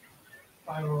 44.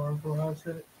 5-0 for Ohio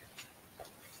State.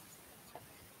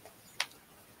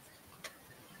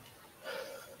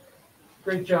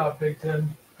 Great job, Big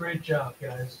Ten. Great job,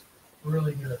 guys.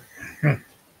 Really good.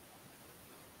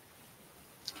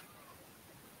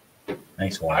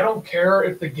 Thanks, I Warren. don't care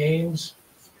if the games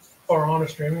are on a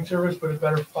streaming service, but it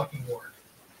better fucking work.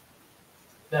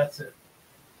 That's it.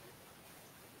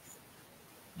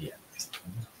 Yeah.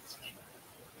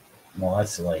 Well,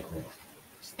 that's like we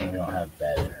don't have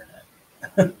bad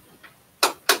internet.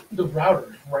 The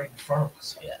router is right in front of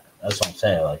us. Yeah, that's what I'm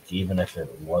saying. Like, even if it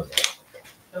wasn't.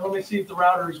 And let me see if the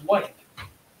router is white.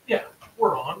 Yeah,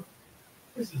 we're on.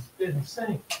 This is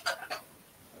insane.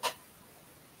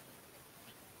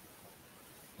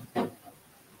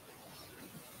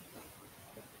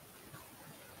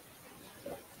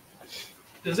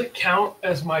 Does it count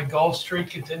as my golf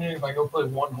streak continuing if I go play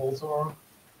one hole tomorrow?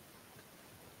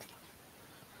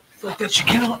 I feel like that should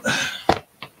count.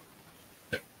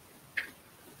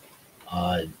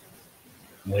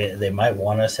 They might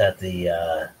want us at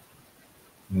the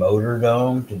Motor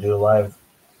Dome to do a live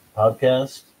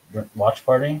podcast watch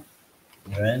party.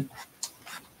 You in?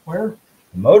 Where?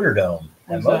 Motor Dome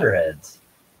at Where's that? Motorheads.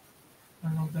 I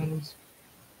don't know what that is.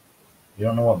 You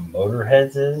don't know what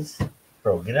Motorheads is?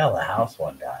 Bro, get out of the house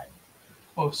one time.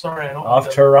 Oh, sorry, I don't. Off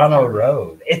Toronto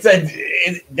Road.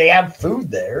 They have food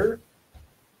there.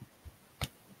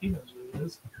 He knows what it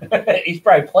is. He's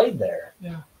probably played there.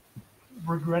 Yeah.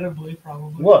 Regrettably,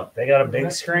 probably. Look, they got a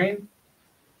big screen.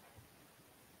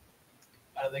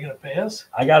 Are they going to pay us?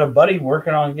 I got a buddy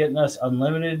working on getting us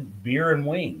unlimited beer and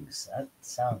wings. That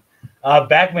sounds.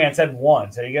 Backman said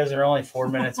 1, so you guys are only 4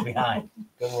 minutes behind.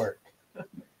 Good work.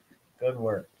 Good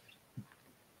work.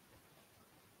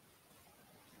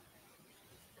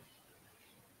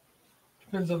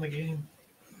 Depends on the game.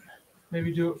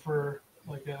 Maybe do it for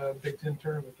like a Big Ten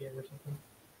tournament game or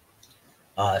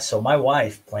something. So my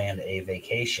wife planned a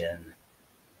vacation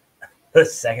the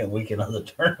second weekend of the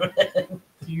tournament.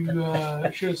 You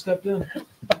should have stepped in.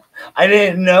 I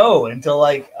didn't know until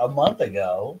like a month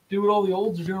ago. Do what all the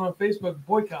olds are doing on Facebook.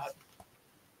 Boycott.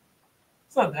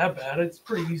 It's not that bad. It's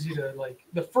pretty easy to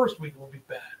the first week will be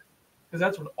bad because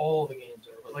that's when all the games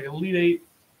are. But like Elite Eight.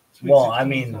 Well, I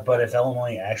mean, but if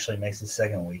Illinois actually makes the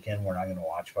second weekend, we're not going to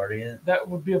watch party it. That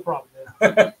would be a problem.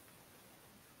 Yeah.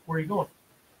 Where are you going?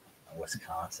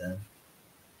 Wisconsin.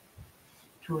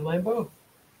 To Orlando?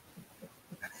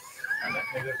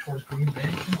 Maybe towards Green Bay.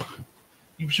 Come on.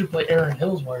 You should play Aaron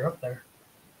Hills while you're up there.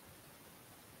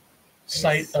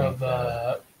 Site of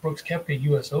Brooks Koepka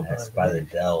U.S. Open. That's by the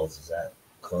Dells. Is that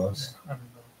close?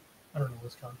 I don't know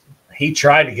Wisconsin. He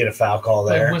tried to get a foul call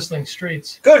there. Like Whistling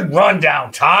Straits. Good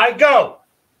rundown, Ty. Go.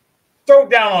 Throw it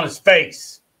down on his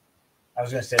face. I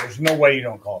was going to say, there's no way you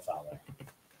don't call a foul there.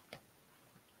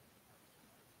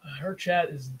 Her chat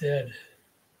is dead.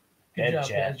 Good Dead job,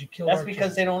 chat. guys. You killed That's our because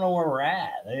chat. they don't know where we're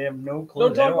at. They have no clue.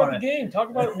 Don't talk about the game. Talk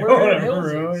about where Aaron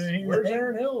Hills is. Where's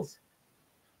Aaron Hills?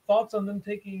 Thoughts on them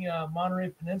taking Monterey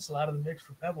Peninsula out of the mix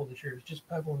for Pebble this year? It's just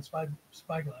Pebble and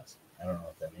Spyglass. I don't know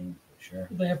what that means for sure.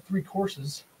 They have 3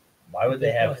 courses. Why would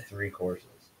they have play 3 courses?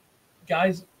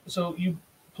 Guys, so you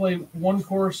play one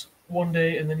course one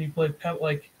day, and then you play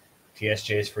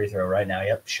TSJ's free throw right now.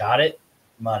 Yep, shot it.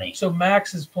 Money. So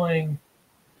Max is playing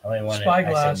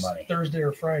Spyglass money. Thursday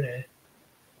or Friday,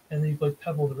 and then you play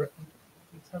Pebble the rest.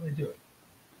 That's how they do it.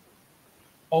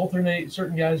 Alternate.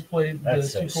 Certain guys play the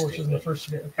 2 courses in the first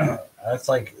day. Okay. That's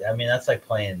like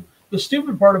playing. The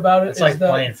stupid part about it it's is like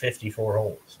that playing 54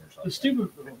 holes or something. the stupid,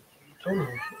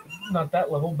 totally not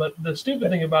that level, but the stupid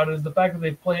thing about it is the fact that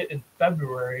they play it in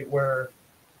February, where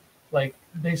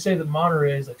they say that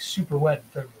Monterey is super wet in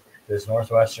February. Does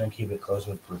Northwestern keep it close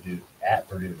with Purdue at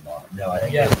Purdue tomorrow? No, I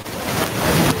think. Yeah. I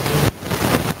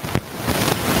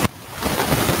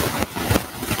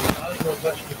think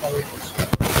Northwestern probably.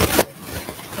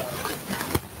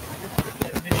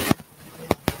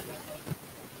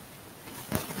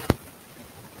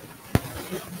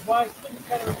 Why?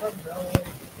 Kind of remember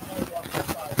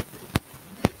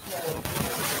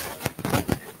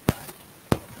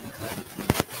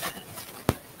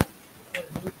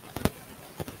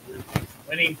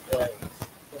Winning plays.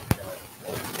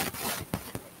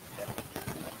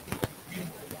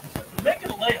 making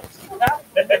layups. See what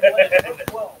happened?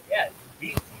 12. Yeah,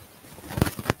 beat.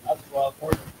 Up 12,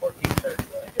 14, 30.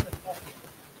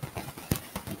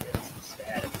 Get some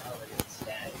static. Now they get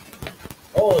static.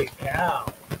 Holy cow.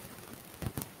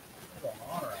 That's a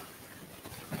honor.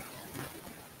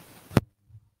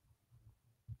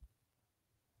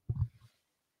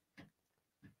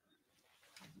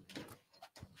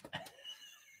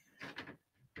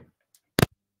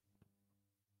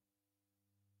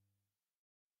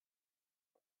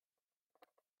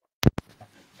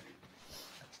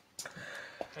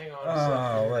 Hang on.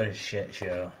 Oh, what a shit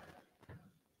show.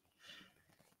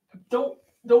 Don't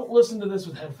listen to this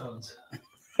with headphones.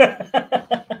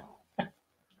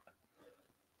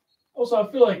 Also,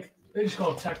 I feel like they just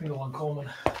call it technical on Coleman.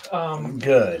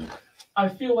 Good. I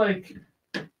feel like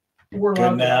we're Good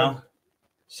allowed now.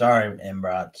 Sorry,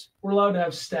 Embrats. we're allowed to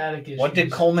have static issues. What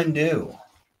did Coleman do?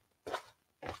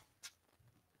 It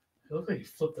looked like he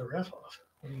flipped the ref off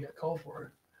when he got called for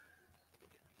it.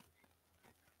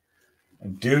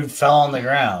 Dude fell on the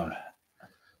ground.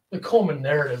 The Coleman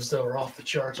narratives, though, are off the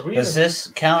charts. Does this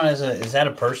count as is that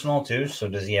a personal too? So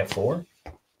does he have 4?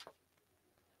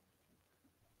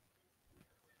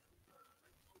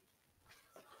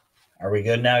 Are we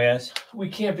good now, guys? We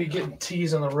can't be getting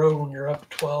teased on the road when you're up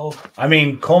 12. I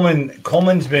mean,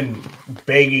 Coleman's been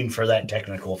begging for that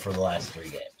technical for the last 3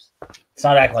 games. It's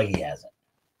not act like he hasn't.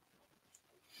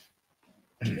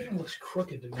 It looks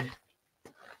crooked to me.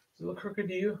 Does it look crooked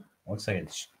to you? Looks like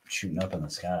it's shooting up in the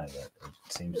sky, but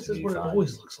it seems This to is be what fine. it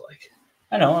always looks like.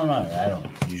 I know. I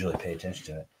don't usually pay attention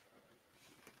to it.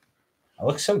 It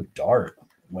looks so dark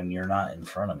when you're not in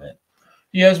front of it.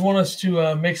 You guys want us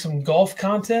to make some golf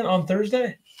content on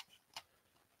Thursday?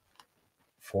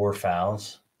 4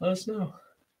 fouls. Let us know.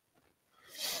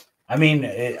 I mean,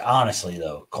 honestly,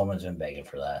 though, Coleman's been begging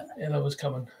for that. Yeah, that was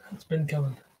coming. It's been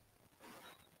coming.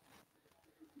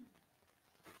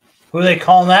 Who are they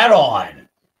calling that on?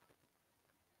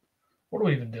 What are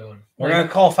we even doing? We're going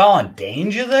to call a foul on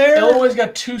Danger there? Illinois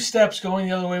got 2 steps going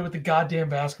the other way with the goddamn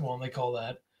basketball, and they call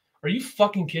that. Are you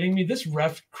fucking kidding me? This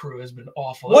ref crew has been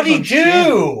awful. What'd he do?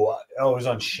 Shannon. Oh, it was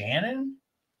on Shannon?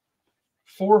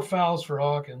 4 fouls for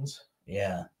Hawkins.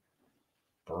 Yeah.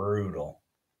 Brutal.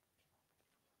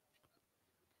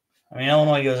 I mean,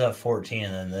 Illinois goes up 14,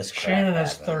 and then this crap Shannon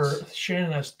happens. has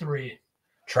Shannon has 3.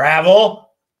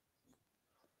 Travel?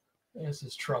 This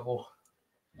is trouble.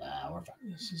 Nah, we're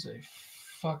fine. This is a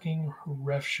fucking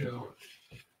ref show.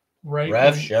 Right.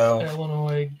 Ref show.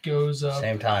 Illinois goes up.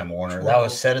 Same time, Warner. 12. That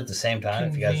was said at the same time.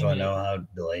 If you guys want to Convenient. know how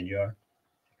delayed you are.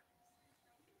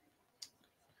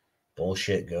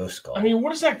 Bullshit ghost call. I mean,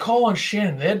 what is that call on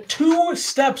Shannon? They had 2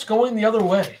 steps going the other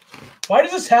way. Why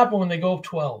does this happen when they go up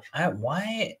 12?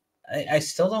 I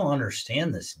still don't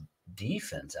understand this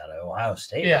defense out of Ohio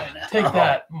State right now. Take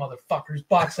that, motherfuckers.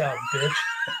 Box out, bitch.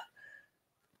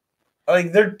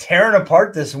 Like, they're tearing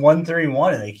apart this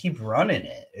 1-3-1, and they keep running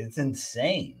it. It's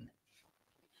insane.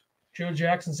 Joe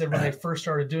Jackson said when they first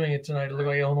started doing it tonight, it looked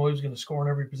like Illinois was going to score on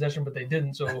every possession, but they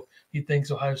didn't, so he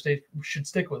thinks Ohio State should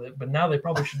stick with it. But now they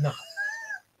probably should not.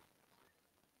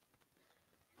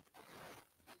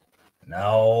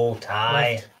 No,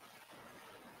 Ty. Left.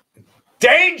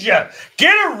 Danger!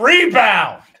 Get a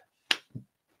rebound!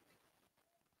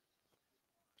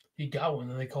 He got one,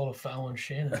 and they called a foul on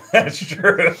Shannon. That's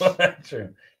true. That's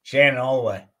true. Shannon all the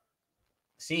way.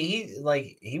 See,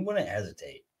 he wouldn't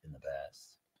hesitate in the past.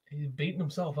 He's beating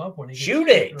himself up when he gets shoot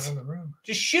it. around the room.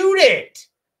 Just shoot it.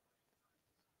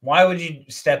 Why would you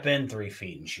step in 3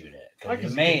 feet and shoot it? Because you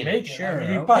made it. Sure. I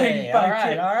mean, okay.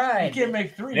 All right. You can't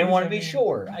make 3. You didn't want to be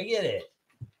short. I get it.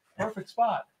 Perfect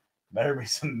spot. Better be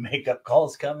some makeup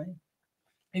calls coming.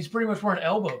 He's pretty much wearing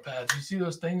elbow pads. You see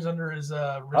those things under his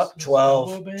wrist? Up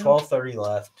 12, 12:30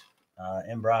 left.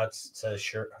 Imbrats says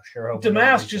sure hope.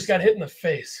 Damas just got hit in the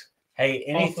face. Hey,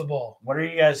 off the ball. What are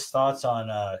you guys' thoughts on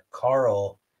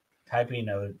Carl typing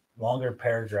a longer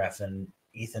paragraph than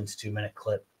Ethan's 2-minute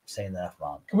clip saying the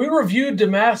F-bomb? Can we review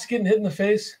Damas getting hit in the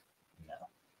face? No.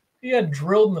 He got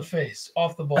drilled in the face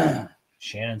off the ball.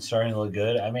 Shannon's starting to look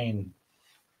good. I mean,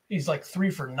 he's like 3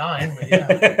 for 9, but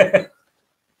yeah.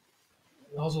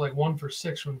 Also like 1 for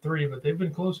 6 from 3, but they've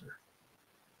been closer.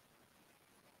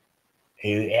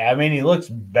 He looks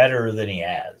better than he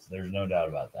has. There's no doubt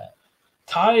about that.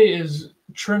 Ty is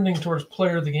trending towards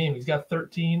player of the game. He's got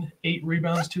 13, 8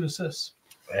 rebounds, 2 assists.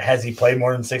 Has he played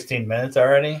more than 16 minutes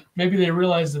already? Maybe they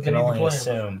realize that they need to play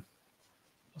assume. him.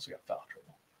 Also got foul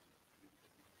trouble.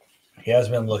 He has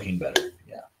been looking better.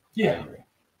 Yeah. I agree.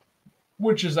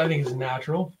 Which is, I think, is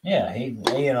natural. Yeah,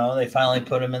 they finally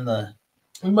put him in the.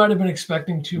 We might have been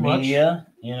expecting too much. Yeah,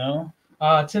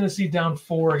 Tennessee down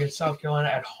 4 against South Carolina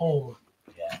at home.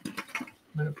 Yeah.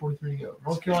 Minute 43 to go.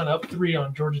 North Carolina up 3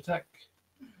 on Georgia Tech.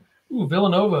 Ooh,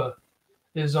 Villanova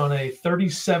is on a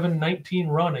 37-19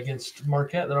 run against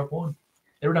Marquette. They're up 1.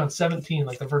 They were down 17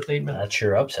 like the first 8 minutes. That's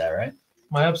your upset, right?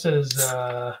 My upset is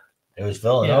it was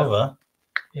Villanova.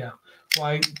 Yeah. Well,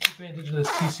 I keep paying attention to this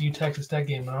TCU Texas Tech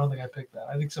game, and I don't think I picked that.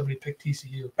 I think somebody picked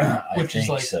TCU, which is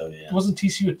like so. Yeah. Wasn't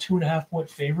TCU a 2.5-point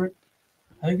favorite?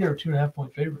 I think they were a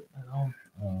 2.5-point favorite at home.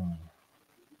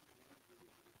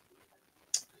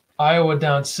 Iowa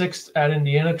down 6 at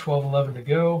Indiana, 12-11 to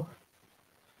go.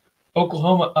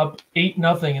 Oklahoma up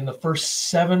 8-0 in the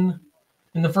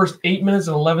first 8 minutes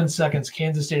and 11 seconds.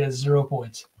 Kansas State has 0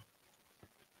 points.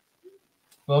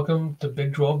 Welcome to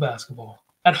Big 12 basketball.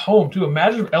 At home, too.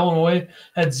 Imagine if Illinois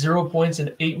had 0 points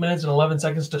in 8 minutes and 11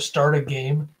 seconds to start a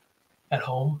game at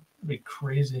home. It'd be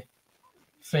crazy.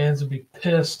 Fans would be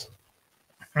pissed.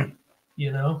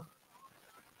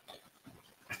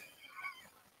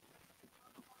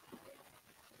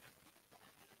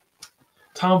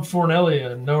 Tom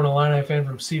Fornelli, a known Illini fan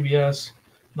from CBS,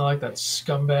 not like that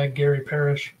scumbag Gary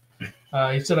Parrish.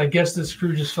 He said, I guess this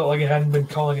crew just felt like it hadn't been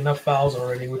calling enough fouls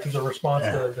already, which was a response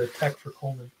to the tech for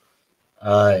Coleman.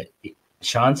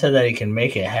 Sean said that he can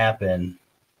make it happen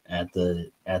at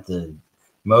the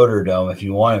Motor Dome if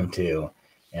you want him to.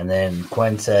 And then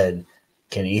Quinn said,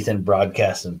 can Ethan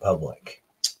broadcast in public?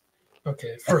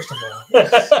 Okay, first of all,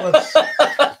 let's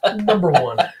number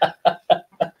 1.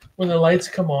 When the lights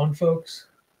come on, folks,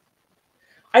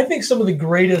 I think some of the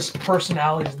greatest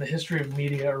personalities in the history of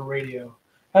media or radio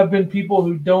have been people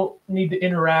who don't need to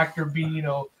interact or be,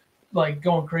 like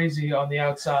going crazy on the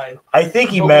outside. I think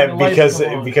he meant because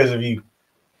of you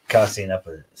cussing up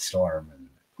a storm. And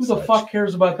who the fuck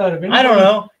cares about that? If I don't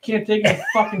know. Can't take a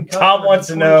fucking cuss. Tom wants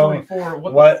to know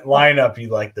what lineup you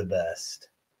like the best.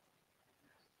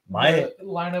 My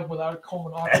lineup without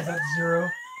Coleman Hawkins at 0.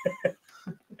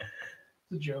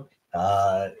 It's a joke.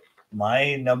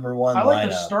 My number one I like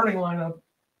lineup. the starting lineup,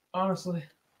 honestly.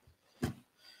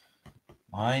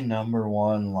 My number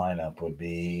one lineup would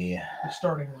be the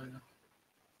starting lineup.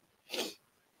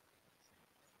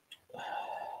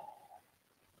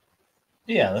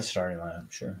 Yeah, the starting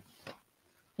lineup, sure.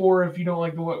 Or if you don't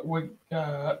like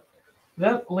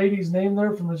that lady's name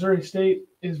there from Missouri State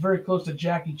is very close to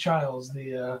Jackie Childs.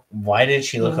 Why did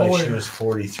she look like she was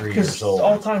 43 years old?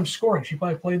 All-time scoring. She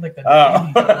probably played like the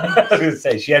 80s. I was going to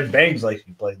say, she had bangs like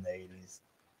she played in the 80s.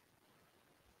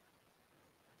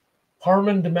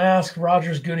 Harmon, Damask,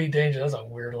 Rogers, Goody, Danger. That's a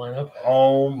weird lineup.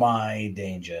 Oh, my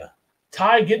Danger.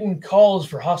 Ty getting calls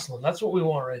for hustling. That's what we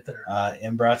want right there.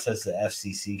 Embrat says the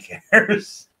FCC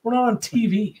cares. We're not on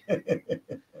TV.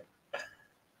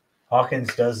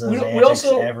 Hawkins does those antics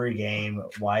every game.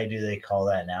 Why do they call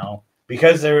that now?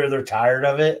 Because they're tired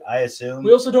of it, I assume.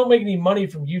 We also don't make any money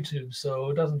from YouTube, so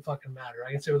it doesn't fucking matter.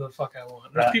 I can say what the fuck I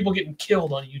want. There's people getting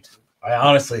killed on YouTube. I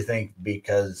honestly think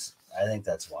that's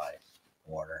why,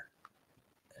 Warner.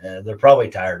 They're probably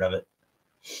tired of it.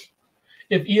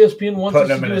 If ESPN wants us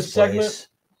to do a segment,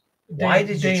 why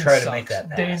did you try to make that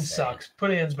pass? Dane sucks.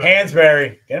 Put Hansberry.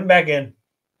 Hansberry, get him back in.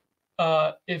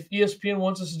 If ESPN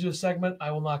wants us to do a segment,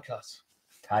 I will not cuss.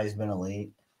 Ty's been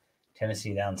elite.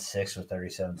 Tennessee down 6 with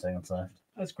 37 seconds left.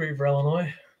 That's great for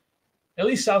Illinois. At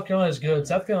least South Carolina is good.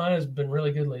 South Carolina has been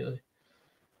really good lately.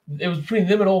 It was between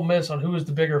them and Ole Miss on who was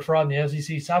the bigger fraud in the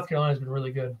SEC. South Carolina has been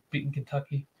really good, beating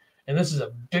Kentucky. And this is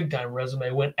a big-time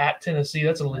resume. Went at Tennessee.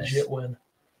 That's a legit win.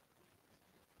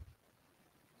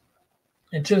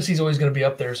 And Tennessee's always going to be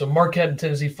up there. So Marquette and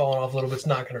Tennessee falling off a little bit. It's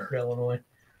not going to hurt Illinois.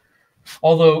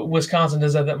 Although Wisconsin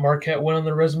does have that Marquette win on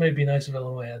their resume, it'd be nice if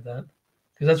Illinois had that.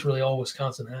 Because that's really all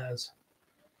Wisconsin has.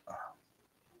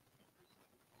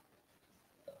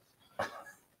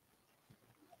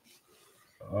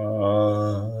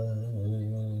 Hold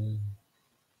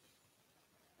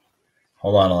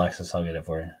on, Alexis. I'll get it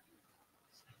for you.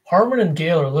 Harmon and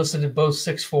Gale are listed at both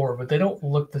 6'4", but they don't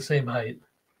look the same height.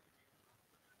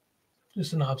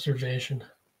 Just an observation.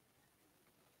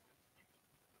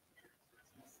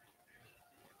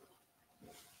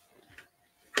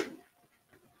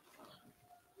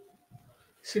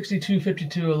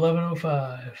 (62-52,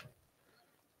 11:05).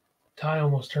 Ty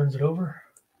almost turns it over.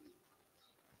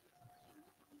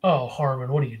 Oh,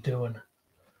 Harmon, what are you doing?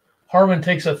 Harmon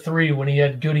takes a 3 when he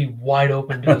had Goody wide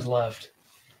open to his left.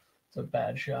 It's a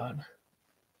bad shot.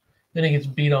 Then he gets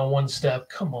beat on one step.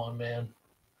 Come on, man.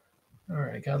 All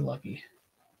right, got lucky.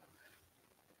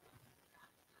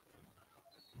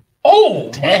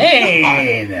 Oh,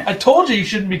 dang. I told you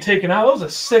shouldn't be taken out. That was a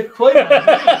sick play. Damn.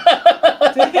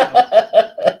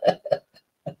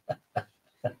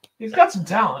 He's got some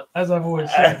talent, as I've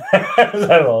always said. I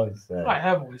have always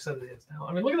said that he has talent.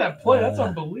 I mean, look at that play. That's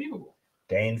unbelievable.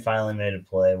 Dane finally made a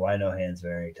play. Why no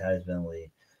Hansberry? Ty's been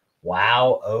lead.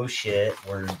 Wow. Oh, shit.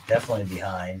 We're definitely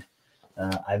behind.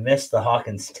 I missed the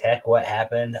Hawkins Tech. What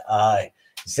happened?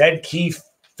 Zed Keefe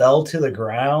fell to the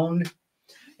ground,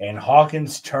 and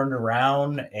Hawkins turned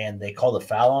around, and they called a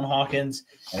foul on Hawkins,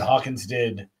 and Hawkins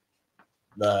did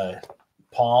the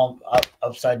palm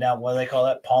upside down. What do they call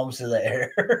that? Palms to the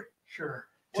air. Sure.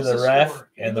 To the ref,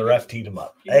 and the ref teed him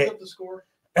up. Can you look up the score?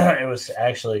 It was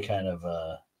actually kind of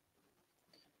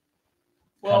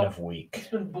weak. It's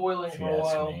been boiling for a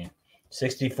while.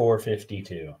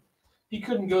 64-52. He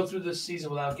couldn't go through this season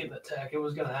without getting a tech. It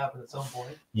was going to happen at some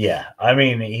point. Yeah, I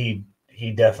mean,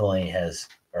 he definitely has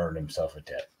earned himself a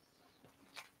tech.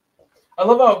 I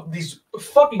love how these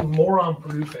fucking moron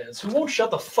Purdue fans who won't shut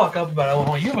the fuck up about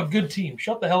Illinois. You have a good team.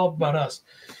 Shut the hell up about us.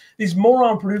 These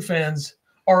moron Purdue fans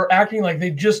are acting like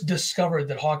they just discovered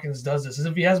that Hawkins does this, as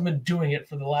if he hasn't been doing it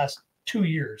for the last 2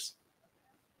 years.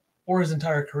 Or his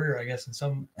entire career, I guess, in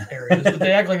some areas. But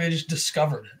they act like they just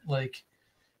discovered it. Like,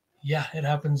 yeah, it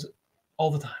happens all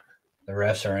the time. The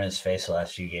refs are in his face the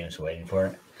last few games waiting for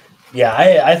it. Yeah,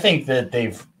 I think that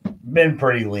they've been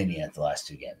pretty lenient the last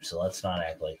 2 games. So let's not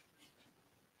act like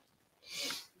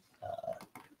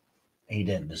he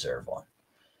didn't deserve one.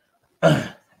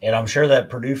 And I'm sure that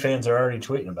Purdue fans are already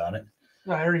tweeting about it.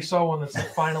 I already saw one that said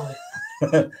finally.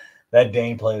 That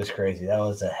Dane play was crazy. That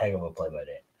was a heck of a play by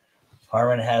Dane.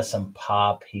 Harmon has some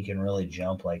pop. He can really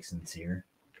jump like Sincere.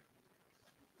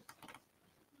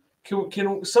 Can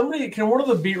one of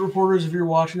the beat reporters, if you're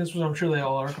watching this, which I'm sure they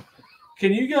all are,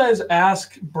 can you guys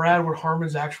ask Brad what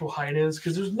Harmon's actual height is?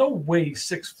 Because there's no way he's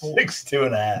 6'4".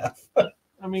 6'2.5".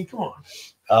 I mean, come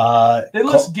on. They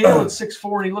list Gale at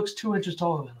 6'4", and he looks 2 inches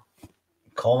taller than him.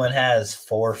 Coleman has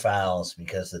 4 fouls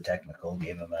because the technical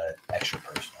gave him an extra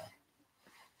personal,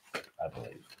 I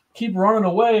believe. Keep running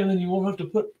away, and then you won't have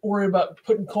to worry about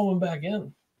putting Coleman back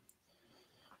in.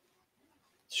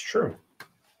 It's true.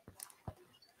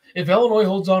 If Illinois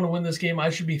holds on to win this game, I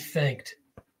should be thanked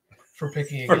for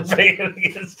picking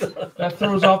against them. That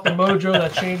throws off the mojo.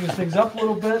 That changes things up a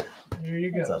little bit. There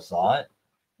you go. That's a thought.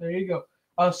 There you go.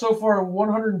 So far,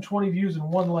 120 views and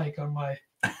 1 like on my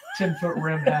 10-foot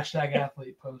rim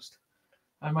 #athlete post.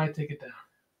 I might take it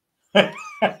down.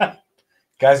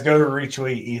 Guys, go to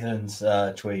retweet Ethan's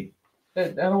tweet. I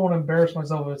don't want to embarrass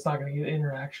myself if it's not going to get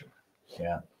interaction.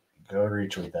 Yeah, go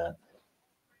retweet that.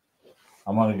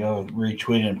 I'm going to go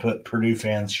retweet and put Purdue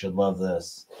fans should love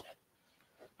this.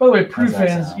 By the way, Purdue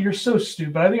fans, you're so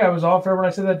stupid. I think I was off air when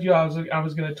I said that to you. I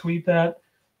was going to tweet that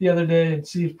the other day and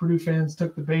see if Purdue fans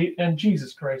took the bait, and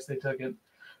Jesus Christ, they took it.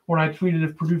 When I tweeted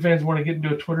if Purdue fans want to get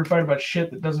into a Twitter fight about shit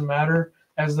that doesn't matter,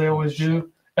 as they always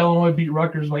do, Illinois beat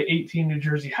Rutgers by 18, New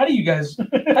Jersey. How do you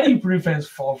Purdue fans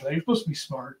fall for that? You're supposed to be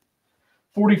smart.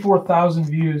 44,000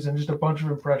 views and just a bunch of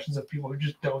impressions of people who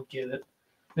just don't get it.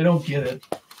 They don't get it.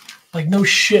 Like, no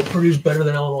shit, Purdue's better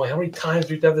than Illinois. How many times do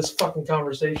we have to have this fucking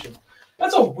conversation?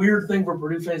 That's a weird thing for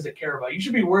Purdue fans to care about. You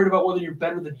should be worried about whether you're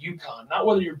better than UConn, not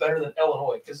whether you're better than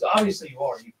Illinois, because obviously you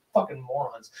are, you fucking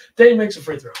morons. Dave makes a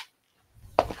free throw.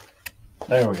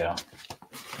 There we go.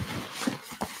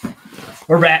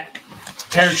 We're back.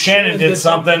 Terrence Shannon did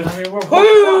something. I mean,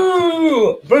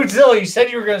 woo! Bootzilla, you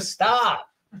said you were going to stop.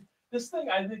 This thing,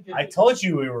 I think... I told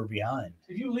you we were behind.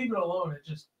 If you leave it alone, it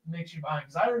just makes you behind.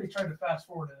 Because I already tried to fast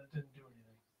forward and it didn't do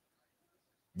anything.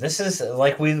 This is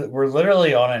like we're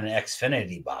literally on an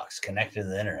Xfinity box connected to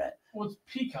the internet. Well, it's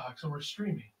Peacock, so we're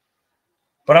streaming.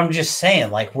 But I'm just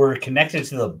saying, like, we're connected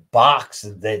to the box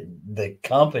that the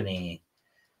company...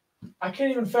 I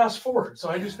can't even fast forward, so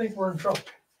I just think we're in trouble.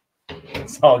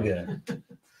 It's all good.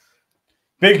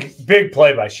 Big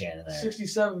play by Shannon there.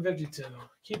 67-52.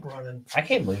 Keep running. I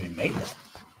can't believe he made that.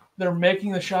 They're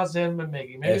making the shots they haven't been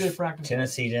making. Maybe they practice.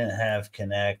 Tennessee didn't have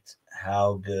Connect,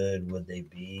 how good would they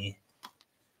be?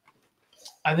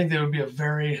 I think they would be a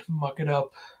very muck it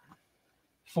up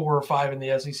 4 or 5 in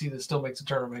the SEC that still makes a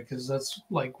tournament, because that's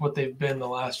like what they've been the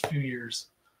last few years.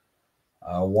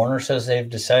 Warner says they've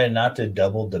decided not to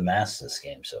double Damask this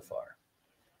game so far.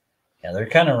 Yeah, they're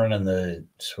kind of running the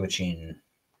switching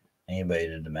anybody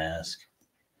to Damask.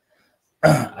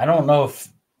 I don't know if,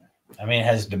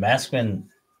 has Damask been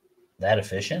that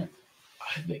efficient?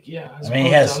 I think, yeah. He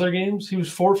has other games. He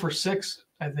was 4 for 6,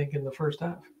 I think, in the first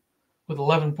half with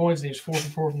 11 points, and he was 4 for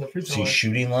 4 from the free throw line. Is he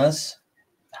shooting less?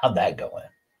 How'd that go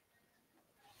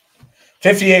in?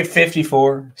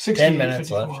 58-54. 10 minutes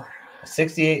 54. Left.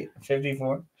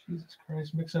 68-54. Jesus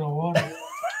Christ, mixing a water.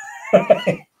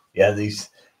 Yeah, these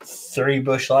 3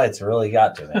 bush lights really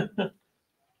got to me.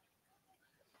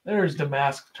 There's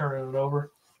Damask turning it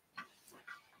over.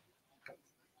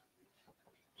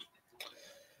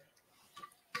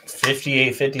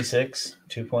 $58-56,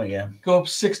 2-point game. Go up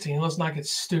 16. Let's not get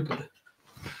stupid.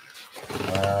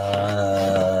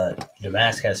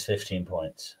 Damask has 15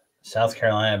 points. South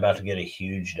Carolina about to get a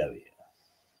huge W.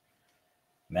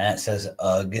 Matt says,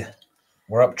 ugh.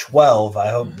 We're up 12. I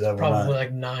hope that we're probably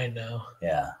like 9 now.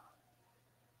 Yeah.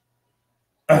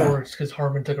 Or it's because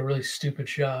Harmon took a really stupid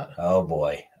shot. Oh,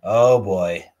 boy.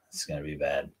 It's going to be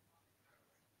bad.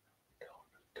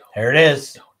 Here it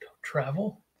is. Don't.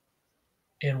 Travel.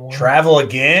 And 1. Travel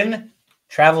again?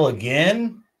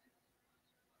 Timeout.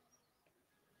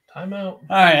 All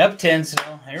right, up 10. So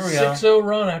here we go. 6-0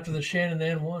 run after the Shannon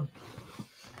and 1.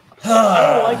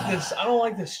 I don't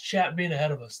like this chat being ahead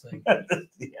of us thing.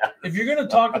 Yeah. If you're going to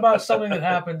talk about something that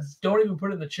happens, don't even put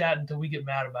it in the chat until we get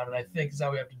mad about it. I think is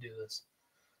how we have to do this.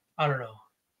 I don't know.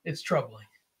 It's troubling.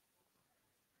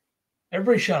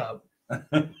 Everybody shut up.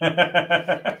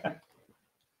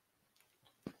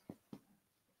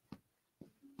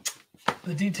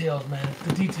 The details, man.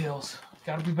 The details.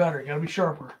 Got to be better. Got to be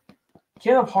sharper.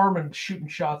 Can't have Harmon shooting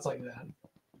shots like that.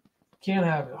 Can't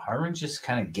have it. Harmon just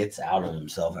kind of gets out of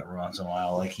himself every once in a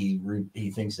while. Like he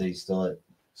thinks that he's still at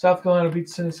South Carolina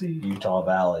beats Tennessee. Utah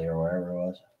Valley or wherever it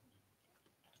was.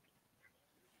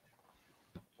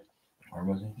 Where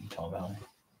was it? Utah Valley.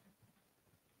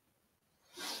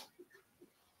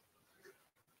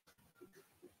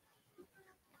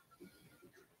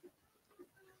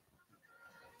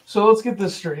 So let's get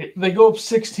this straight. They go up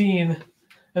 16,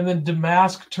 and then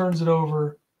Damask turns it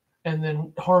over, And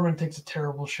then Harmon takes a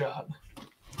terrible shot.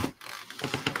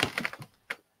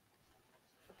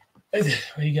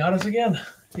 He got us again.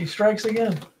 He strikes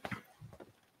again.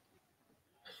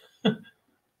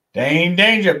 Dang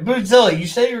danger. Bootzilla, you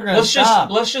say you're gonna stop.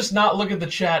 Let's just not look at the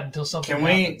chat until something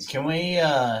happens. Can we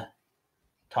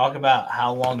talk about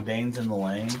how long Dane's in the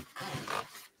lane?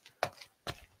 I'm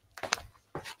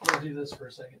gonna do this for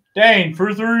a second. Dane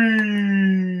for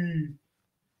 3.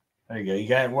 There you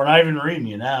go. We're not even reading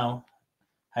you now.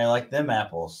 How you like them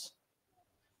apples?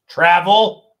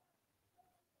 Travel.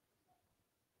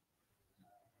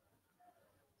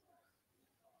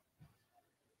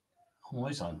 I'm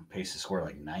always on pace to score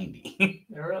like 90.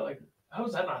 They're like, how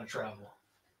is that not a travel?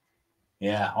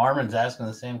 Yeah, Harmon's asking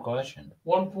the same question.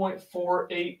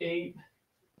 1.488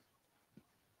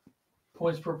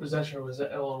 points per possession was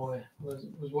at Illinois. Was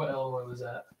what Illinois was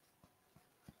at.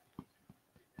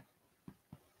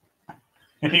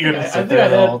 You're gonna sit there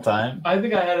the whole time. I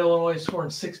think I had Illinois scoring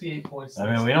 68 points.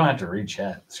 I mean, we don't have to read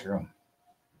chat. Screw them.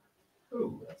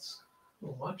 Ooh, that's a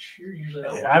little much. You're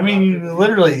usually. I mean, you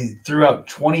literally threw out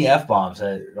 20 F-bombs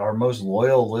at our most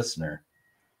loyal listener.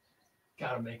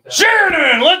 Gotta make that.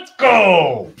 Sheridan, let's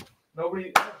go.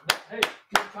 Nobody. Hey,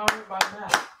 good comment by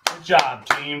Matt. Good job,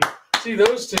 team. See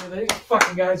those two? They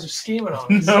fucking guys are scheming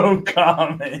on us. No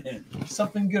comment.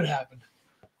 Something good happened.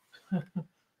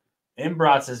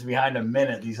 Imbrats is behind a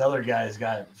minute. These other guys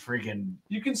got freaking.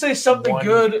 You can say something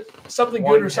good or something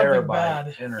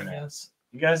bad. Internet.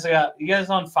 You guys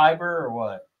on fiber or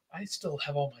what? I still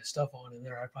have all my stuff on in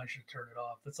there. I probably should turn it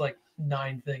off. It's like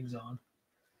 9 things on.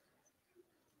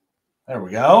 There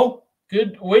we go.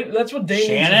 Good. Wait, that's what Dane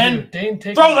Shannon, needs to do. Dane,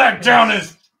 take throw that down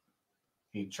his.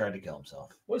 He tried to kill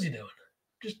himself. What's he doing?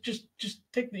 Just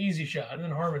take the easy shot. And then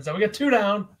Harmon's out. We got 2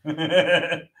 down.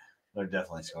 They're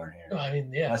definitely scoring here. I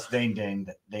mean, yeah. Unless Dane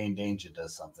Danger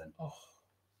does something. Oh.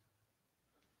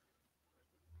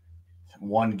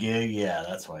 1 gig, yeah,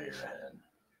 that's why you're ahead.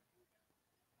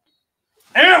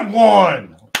 And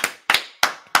 1.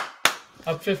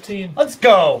 Up 15. Let's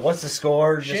go. What's the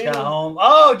score? Just Shannon. got home.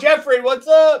 Oh, Jeffrey, what's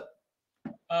up?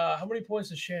 How many points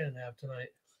does Shannon have tonight?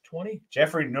 20?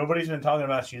 Jeffrey, nobody's been talking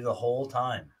about you the whole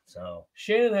time. So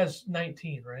Shannon has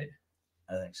 19, right?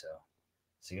 I think so.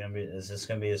 Is this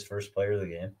gonna be his first player of the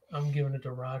game? I'm giving it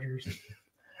to Rogers.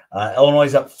 Illinois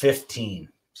is up 15.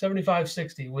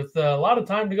 75-60 with a lot of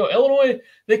time to go. Illinois,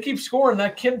 they keep scoring.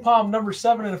 That Ken Palm number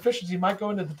 7 in efficiency might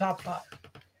go into the top 5.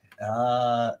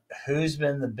 Who's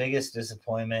been the biggest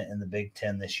disappointment in the Big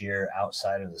Ten this year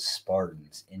outside of the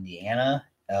Spartans? Indiana.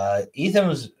 Ethan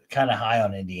was kind of high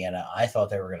on Indiana. I thought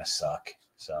they were going to suck.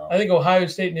 So I think Ohio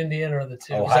State and Indiana are the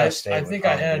 2. Ohio State. I think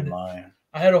I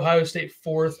had Ohio State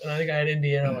 4th, and I think I had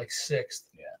Indiana like 6th.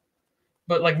 Yeah.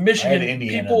 But like Michigan,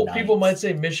 people might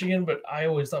say Michigan, but I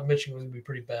always thought Michigan was going to be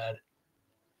pretty bad.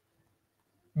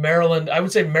 Maryland, I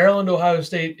would say Maryland, Ohio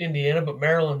State, Indiana, but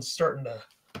Maryland's starting to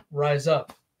rise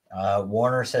up.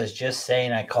 Warner says, just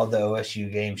saying I called the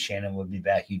OSU game. Shannon would be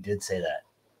back. You did say that.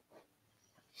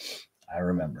 I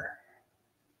remember.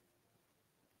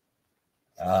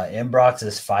 Imbrox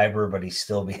is fiber, but he's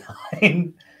still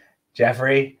behind.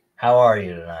 Jeffrey, how are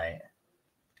you tonight?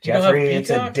 Jeffrey,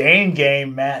 it's a Dane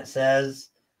game, Matt says.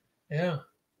 Yeah.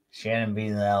 Shannon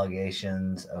beating the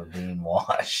allegations of being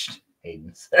washed,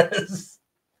 Hayden says.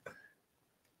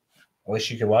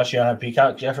 Wish you could watch you on a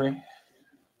Peacock, Jeffrey.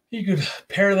 You could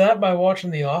pair that by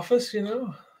watching The Office, get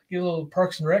a little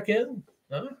Parks and Rec in.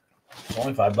 Huh? It's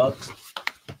only $5.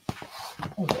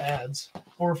 With ads.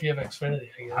 Or if you have Xfinity,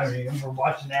 I guess. I mean, we're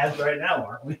watching ads right now,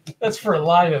 aren't we? That's for a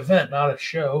live event, not a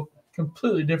show.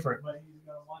 Completely different.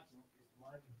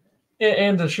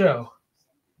 And a show.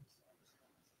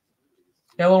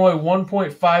 Illinois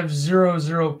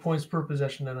 1.500 points per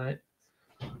possession tonight.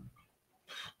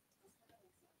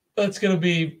 That's going to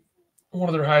be one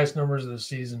of their highest numbers of the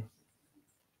season.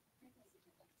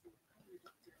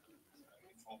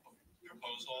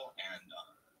 Proposal and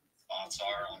thoughts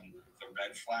are on the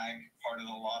red flag part of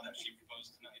the law that she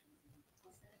proposed tonight.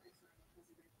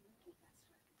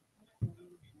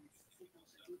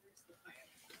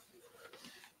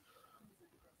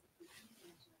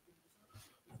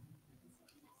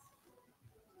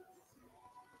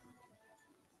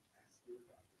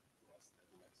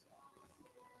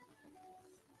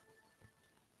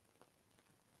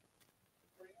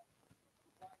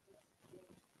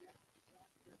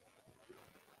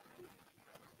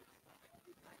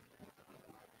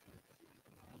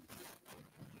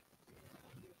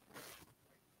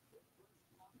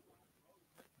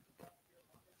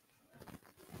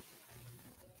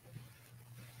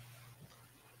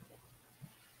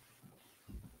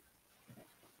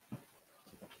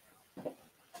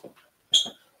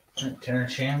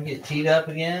 Terrence Shannon get teed up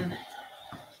again.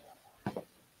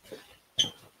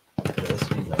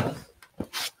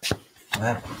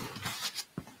 Wow.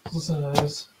 Listen to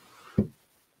this.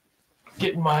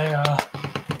 Getting my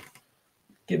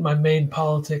Maine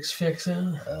politics fix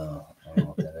in. Oh, I don't know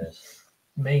what that is.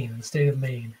 Maine, the state of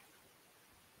Maine.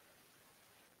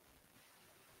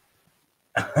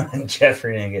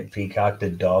 Jeffrey didn't get peacocked a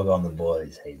dog on the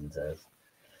boys, Hayden says.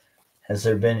 Has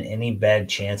there been any bad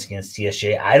chance against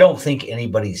TSJ? I don't think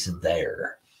anybody's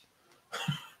there.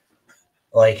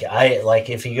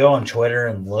 If you go on Twitter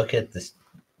and look at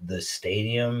the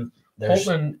stadium, there's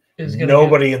Holtman is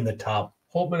nobody in the top.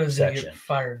 Holtman is going to section. get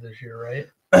fired this year, right?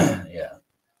 Yeah.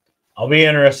 I'll be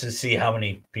interested to see how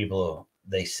many people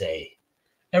they say.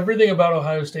 Everything about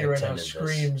Ohio State right now attended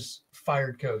screams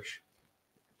fired coach.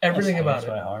 Everything about it.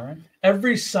 Harmon?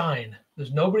 Every sign.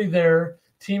 There's nobody there.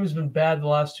 Team has been bad the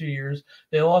last 2 years.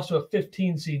 They lost to a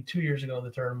 15 seed 2 years ago in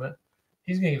the tournament.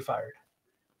 He's going to get fired.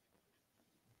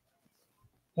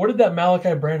 What did that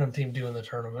Malachi Branham team do in the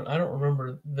tournament? I don't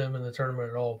remember them in the tournament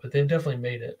at all, but they've definitely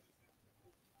made it.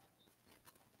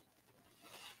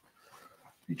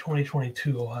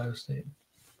 2022 Ohio State.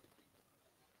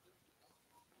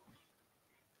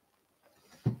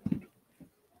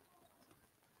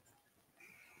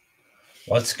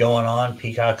 What's going on?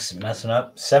 Peacock's messing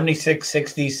up.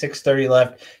 76-60, 6:30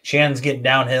 left. Shannon's getting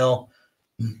downhill.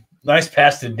 Nice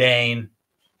pass to Dane.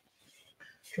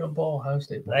 Jump ball, Ohio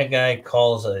State. That guy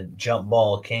calls a jump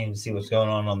ball. Can't even see what's going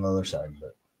on the other side.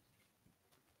 But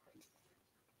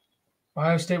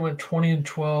Ohio State went 20-12,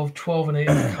 12-8 in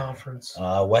the conference.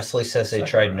 Wesley says they Second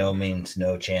tried round. no means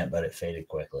no chant, but it faded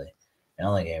quickly. I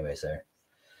don't think anybody's there.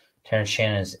 Terrence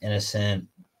Shannon is innocent.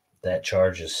 That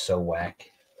charge is so whack.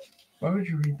 Why would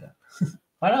you read that?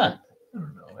 Why not? I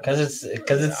don't know. Because it's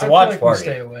I the feel watch like we party.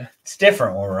 Stay away. It's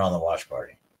different when we're on the watch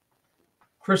party.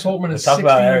 Chris Holtman We is talk 60,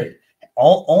 about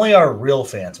only our real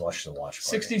fans watch the watch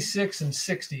party. 66 and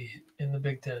 60 in the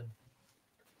Big Ten.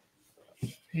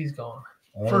 He's gone.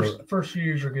 Only First few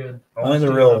years are good. only the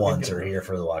Last real year, ones good. are here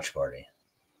for the watch party.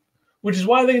 Which is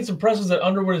why I think it's impressive that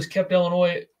Underwood has kept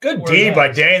Illinois. Good where D it by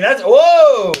has. Dane. That's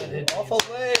whoa! That hit Off a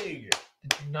leg.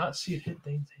 Did you not see it hit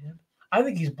Dane's hand? I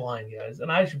think he's blind, guys,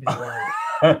 and I should be blind.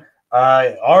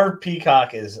 Our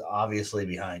Peacock is obviously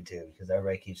behind too because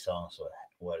everybody keeps telling us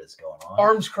what is going on.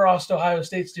 Arms crossed, Ohio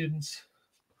State students.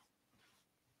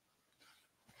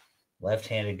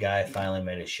 Left-handed guy finally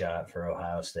made a shot for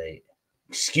Ohio State.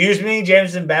 Excuse me,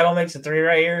 Jameson Battle makes a three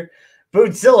right here.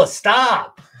 Bootzilla,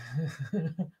 stop!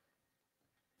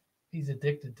 He's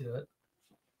addicted to it.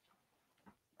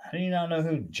 How do you not know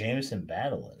who Jameson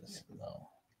Battle is, though?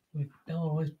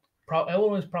 Illinois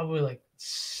is probably like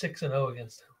 6-0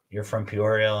 against him. You're from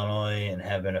Peoria, Illinois, and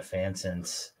have been a fan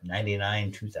since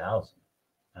 99, 2000.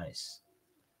 Nice.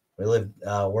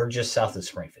 We're just south of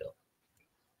Springfield.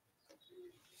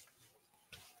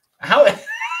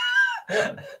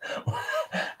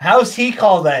 How's he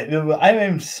called that? I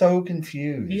am so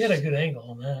confused. He had a good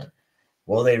angle on that.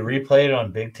 Will they replay it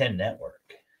on Big Ten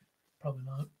Network? Probably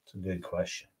not. It's a good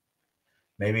question.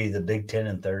 Maybe the Big Ten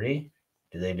and 30?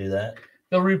 Do they do that?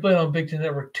 They'll replay it on Big Ten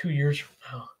Network 2 years from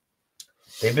now.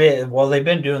 They've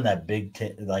been doing that Big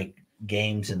Ten like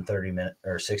games in 30 minutes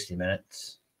or 60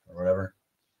 minutes or whatever.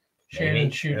 Shannon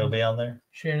Maybe shooting. it'll be on there.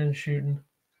 Shannon shooting.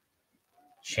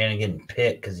 Shannon getting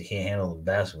picked because he can't handle the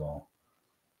basketball.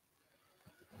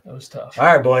 That was tough. All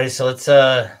right, boys. So let's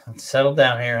settle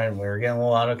down here, and we're getting a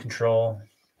little out of control.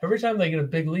 Every time they get a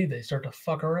big lead, they start to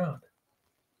fuck around.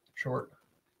 Short.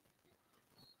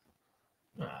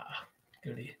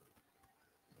 Goody.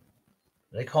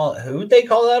 Who'd they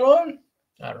call that on?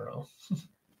 I don't know.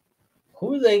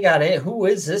 Who they got in? Who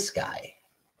is this guy?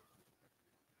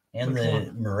 And Which the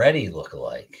one? Moretti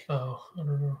lookalike. Oh, I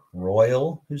don't know.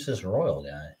 Royal? Who's this Royal guy?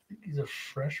 I think he's a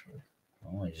freshman.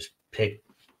 Oh, he just picked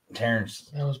Terrence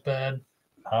That was bad.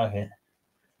 Pocket.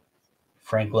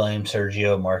 Frank Williams,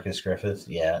 Sergio, Marcus Griffith.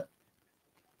 Yeah.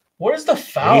 What is the I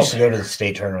foul? used to go to there? the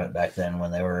state tournament back then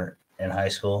when they were in high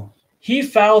school. He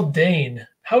fouled Dane.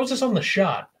 How was this on the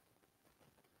shot?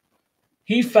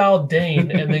 He fouled Dane,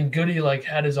 and then Goody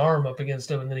had his arm up against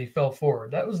him, and then he fell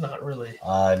forward. That was not really.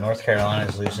 North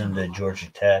Carolina's losing to Georgia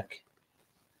Tech.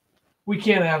 We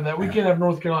can't have that. We can't have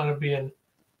North Carolina being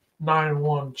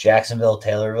 9-1. Jacksonville,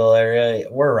 Taylorville area.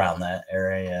 We're around that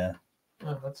area.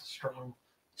 Oh, that's a strong.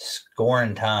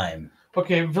 Scoring time.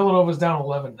 Okay, Villanova's down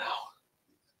 11 now.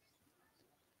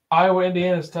 Iowa,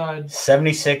 Indiana's tied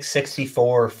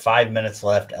 76-64, 5 minutes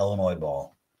left, Illinois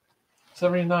ball.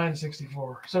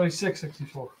 79-64,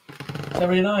 76-64,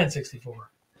 79-64.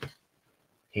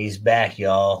 He's back,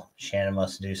 y'all. Shannon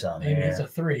must do something Maybe here. it's a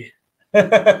 3.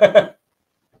 Boom!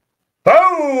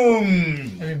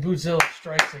 I mean, Bootzilla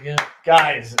strikes again.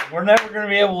 Guys, we're never going to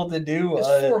be able to do It's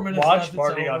a 4 minutes watch left, it's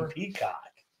party on over. Peacock.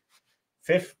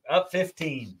 Up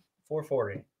 15,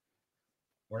 440.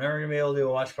 We're never going to be able to do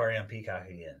a watch party on Peacock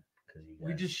again.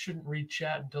 We just shouldn't read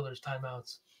chat until there's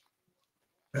timeouts.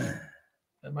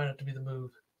 That might have to be the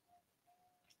move.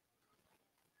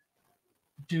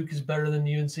 Duke is better than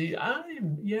UNC.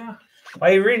 Yeah. Why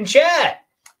are you reading chat?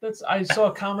 I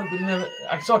saw a comment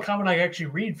I actually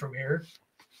read from here.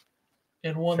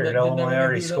 And one that Illinois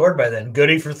already scored by then.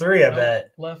 Goody for 3, I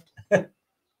bet. Left.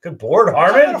 Good board, I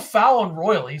Harmon. got a foul on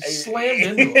Royal. He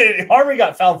slammed into it. Harmon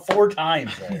got fouled 4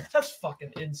 times there. That's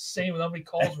fucking insane with how many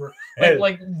calls were.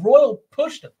 Like Royal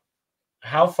pushed him.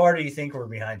 How far do you think we're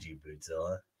behind you,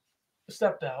 Bootzilla?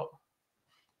 Stepped out.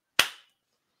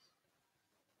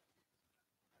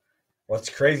 What's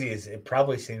crazy is it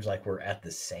probably seems like we're at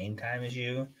the same time as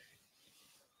you.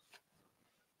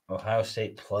 Ohio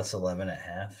State plus 11 at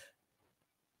half.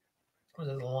 Was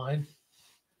it the line?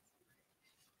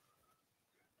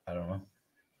 I don't know.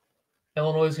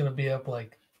 Illinois is going to be up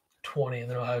like 20, and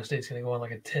then Ohio State's going to go on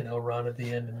like a 10-0 run at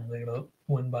the end, and they're going to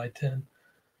win by 10.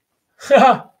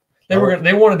 They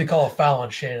wanted to call a foul on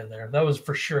Shannon there. That was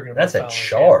for sure going to be a foul. That's a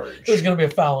charge. It was going to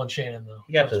be a foul on Shannon, though.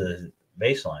 You got to the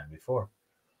baseline before.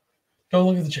 Don't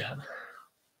look at the chat.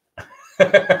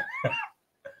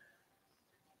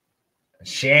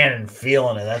 Shannon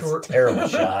feeling it. That's a terrible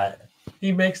shot.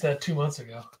 He makes that 2 months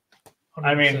ago. 100%.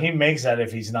 I mean, he makes that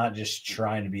if he's not just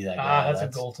trying to be that guy. That's a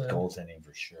goaltend. Goaltending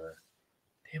for sure.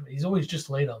 Damn it, he's always just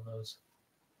late on those.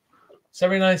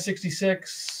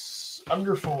 79-66,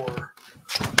 under 4.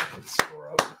 Let's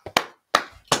score up.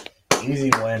 Easy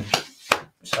win.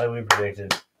 Just like we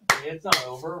predicted. It's not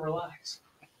over. Relax.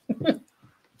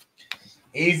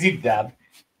 Easy dub.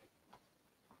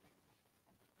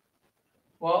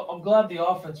 Well, I'm glad the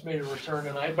offense made a return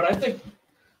tonight, but I think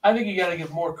you got to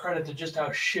give more credit to just how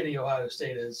shitty Ohio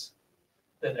State is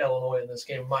than Illinois in this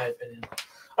game, in my opinion.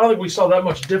 I don't think we saw that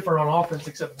much different on offense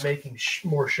except making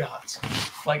more shots,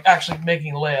 like actually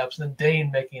making layups, and then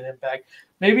Dane making an impact.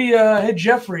 Maybe, hey,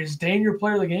 Jeffrey, is Dane your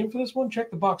player of the game for this one?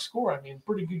 Check the box score. I mean,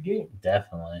 pretty good game.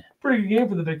 Definitely. Pretty good game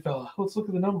for the big fella. Let's look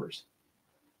at the numbers.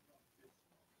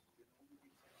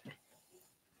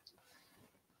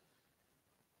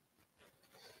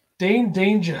 Dane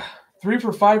Danger, 3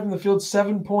 for 5 from the field,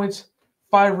 7 points,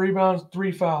 5 rebounds,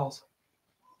 3 fouls.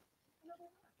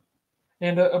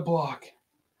 And a block.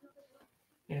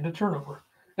 And a turnover.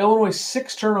 Illinois,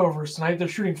 6 turnovers tonight. They're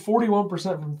shooting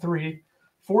 41% from 3,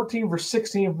 14 for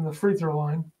 16 from the free throw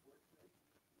line.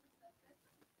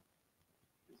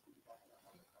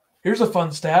 Here's a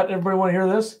fun stat. Everybody want to hear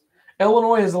this?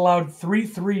 Illinois has allowed 3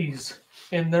 threes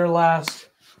in their last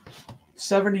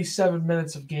 77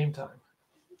 minutes of game time.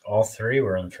 All 3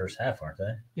 were in the first half, aren't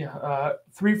they? Yeah,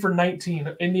 3 for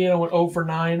 19. Indiana went 0 for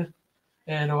 9,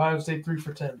 and Ohio State 3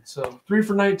 for 10. So 3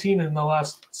 for 19 in the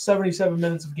last 77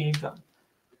 minutes of game time.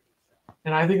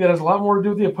 And I think that has a lot more to do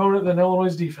with the opponent than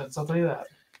Illinois' defense. I'll tell you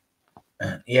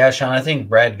that. Yeah, Sean, I think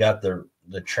Brad got the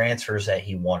transfers that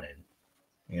he wanted.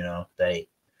 You know, that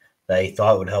he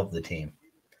thought would help the team.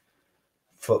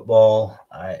 Football,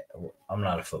 I'm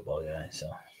not a football guy,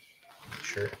 so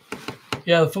sure.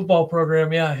 Yeah, the football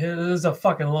program, yeah, it is a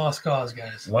fucking lost cause,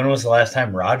 guys. When was the last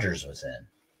time Rodgers was in?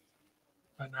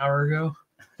 An hour ago?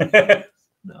 No,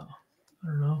 I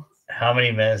don't know. How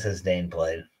many minutes has Dane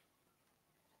played?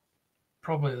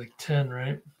 Probably like 10,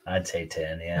 right? I'd say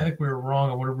 10, yeah. I think we were wrong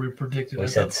on what we predicted. We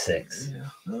said 6.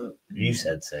 Yeah. You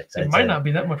said 6. It might not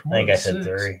be that much more. I think I said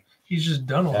 3. He's just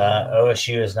done a lot.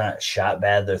 OSU is not shot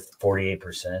bad. They're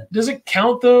 48%. Does it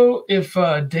count, though, if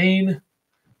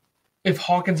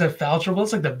Hawkins had foul trouble?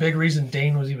 That's like the big reason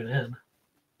Dane was even in,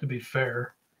 to be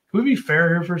fair. Can we be fair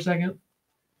here for a second?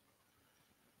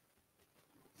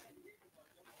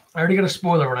 I already got a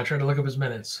spoiler when I tried to look up his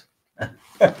minutes.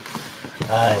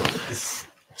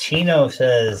 Chino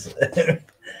says,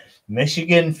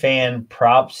 Michigan fan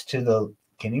props to the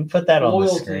 – can you put that on the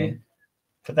screen?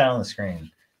 Put that on the screen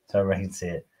so everybody can see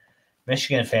it.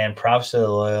 Michigan fan props to the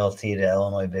loyalty to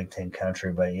Illinois Big Ten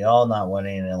country, but y'all not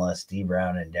winning unless D.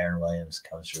 Brown and Darren Williams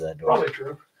comes through that door. Probably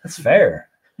true. That's fair.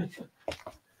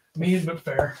 Mean but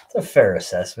fair. It's a fair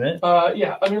assessment.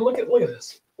 Yeah, I mean, look at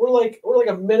this. We're like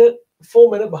a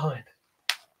full minute behind.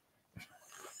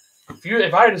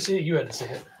 If I had to see it, you had to see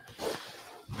it.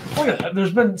 Look at that.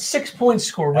 There's been 6 points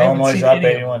scored. Illinois up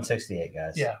 81-68,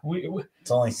 guys. Yeah,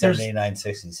 it's only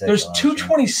 79-66. There's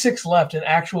 2:26 left in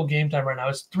actual game time right now.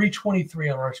 It's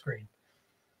 3:23 on our screen.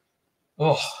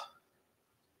 Oh.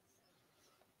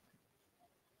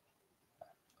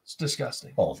 It's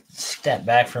disgusting. Well, step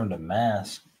back from the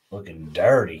mask, looking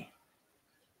dirty.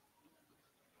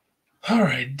 All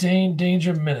right, Dane,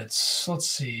 danger minutes. Let's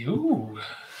see. Ooh,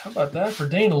 how about that for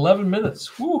Dane? 11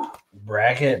 minutes. Woo.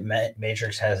 Bracket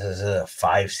Matrix has us as a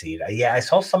 5 seed. Yeah, I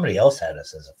saw somebody else had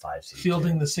us as a 5 seed.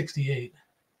 Fielding the 68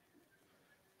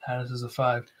 had us as a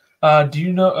 5. Do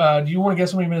you know? Do you want to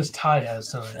guess how many minutes Ty has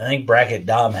tonight? I think Bracket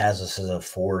Dom has us as a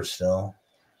 4 still.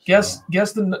 Guess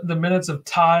the minutes of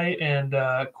Ty and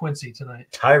Quincy tonight.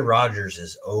 Ty Rogers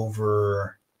is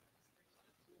over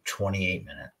 28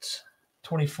 minutes.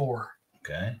 24.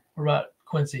 Okay. What about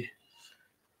Quincy?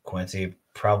 Quincy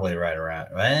probably right around.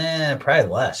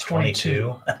 Probably less.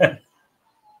 22.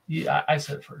 Yeah, I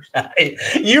said first.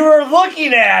 You were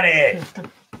looking at it.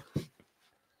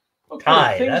 Okay,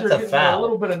 Ty, that's a foul. A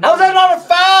little bit of How's that not a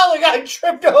foul? The guy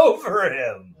tripped over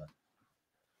him.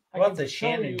 What about the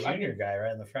Shannon Jr. guy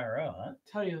right in the front row, huh?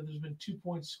 Tell you that there's been 2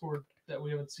 points scored that we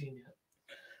haven't seen yet.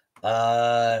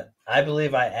 I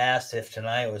believe I asked if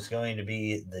tonight was going to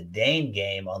be the Dane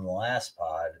game on the last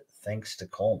pod, thanks to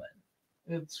Coleman.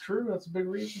 It's true. That's a big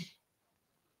reason.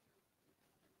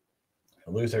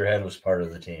 Lutherhead was part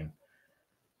of the team.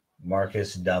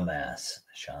 Marcus Dumbass,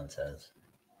 Sean says.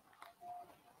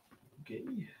 Okay.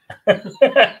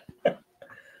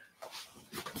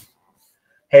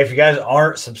 Hey, if you guys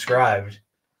aren't subscribed,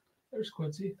 There's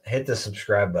Quincy. hit the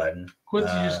subscribe button.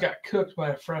 Quincy just got cooked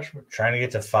by a freshman. Trying to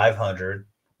get to 500.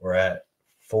 We're at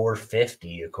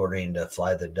 450, according to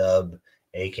Fly the Dub,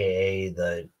 a.k.a.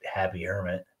 the Happy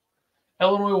Hermit.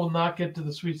 Illinois will not get to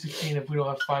the Sweet 16 if we don't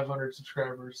have 500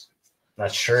 subscribers.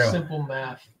 That's true. Simple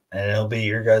math. And it'll be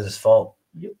your guys' fault.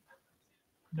 Yep.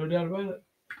 No doubt about it.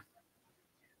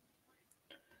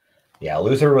 Yeah,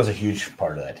 Luther was a huge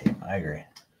part of that team. I agree.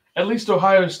 At least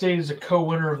Ohio State is a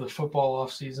co-winner of the football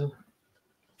offseason.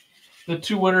 The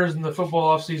 2 winners in the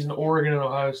football offseason, Oregon and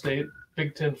Ohio State,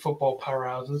 Big Ten football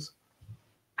powerhouses.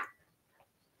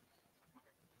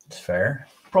 It's fair.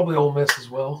 Probably Ole Miss as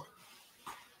well.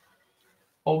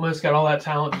 Ole Miss got all that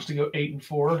talent just to go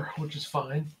 8-4, which is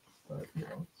fine. But,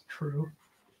 it's true.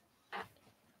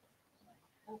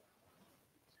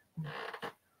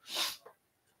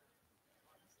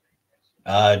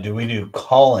 Do we do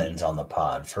call-ins on the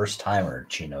pod? First timer,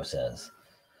 Chino says.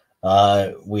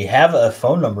 We have a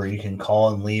phone number you can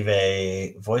call and leave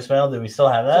a voicemail. Do we still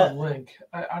have that? It's a link.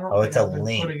 I don't. Oh, it's a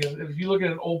link. If you look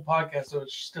at an old podcast, so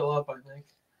it's still up, I think.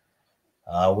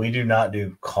 We do not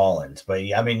do call-ins, but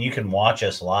I mean, you can watch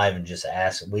us live and just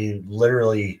ask. We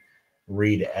literally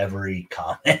read every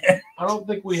comment. I don't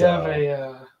think we have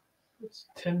a it's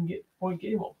 10-point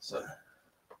game all of a sudden.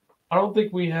 I don't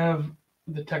think we have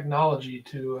the technology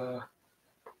to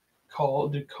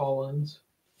do call-ins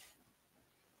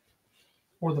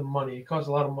or the money. It costs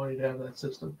a lot of money to have that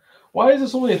system. Why is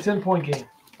this only a 10-point game?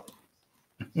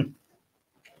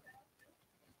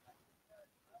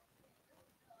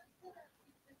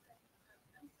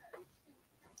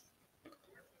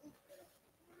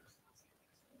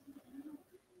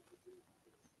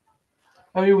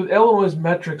 I mean, with Illinois'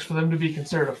 metrics, for them to be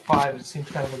considered a 5, it seems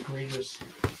kind of egregious.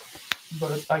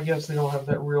 But I guess they don't have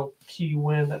that real key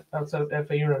win outside of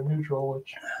FAU and a neutral,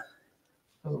 which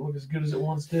doesn't look as good as it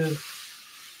once did.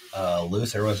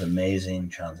 Luther was amazing,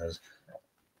 Sean says.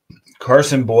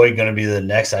 Carson Boyd going to be the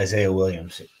next Isaiah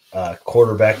Williams.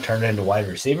 Quarterback turned into wide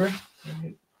receiver.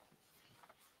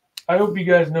 I hope you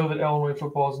guys know that Illinois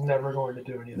football is never going to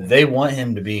do anything. They want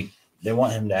him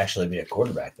to actually be a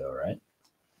quarterback, though, right?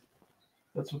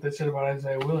 That's what they said about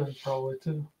Isaiah Williams, probably,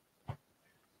 too.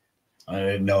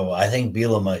 No, I think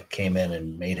Bielema came in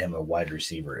and made him a wide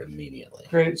receiver immediately.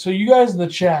 Great. So you guys in the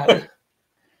chat.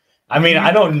 I mean,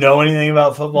 I don't know anything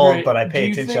about football, Great. but I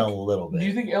pay attention a little bit. Do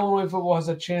you think Illinois football has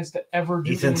a chance to ever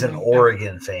do Ethan's anything? an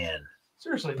Oregon fan.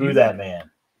 Seriously. Boo that man.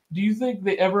 Do you think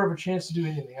they ever have a chance to do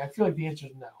anything? I feel like the answer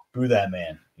is no. Boo that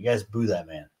man. You guys boo that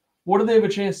man. What do they have a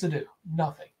chance to do?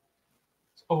 Nothing.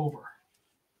 It's over.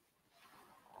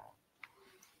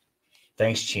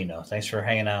 Thanks, Chino. Thanks for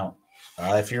hanging out.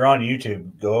 If you're on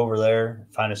YouTube, go over there.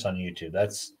 Find us on YouTube.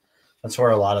 That's where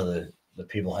a lot of the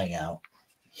people hang out.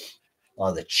 A lot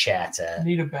of the chats at. I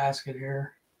need a basket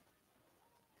here.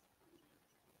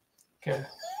 Okay.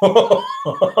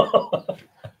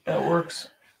 That works.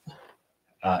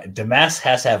 Damas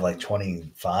has to have like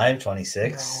 25,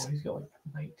 26. No, he's got like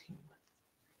 19.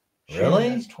 Really?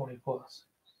 That's 20 plus.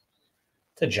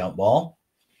 It's a jump ball.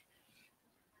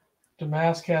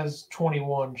 Damask has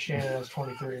 21. Shannon has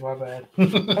 23. My bad.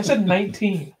 I said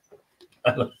 19.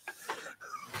 I think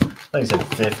I said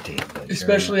 15.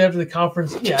 Especially after the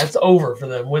conference. Yeah, it's over for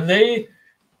them. When they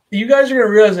You guys are going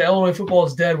to realize that Illinois football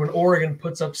is dead when Oregon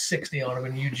puts up 60 on them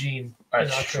in Eugene in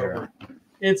October. Sure.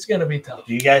 It's going to be tough.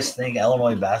 Do you guys think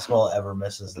Illinois basketball ever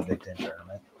misses the Big Ten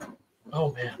tournament?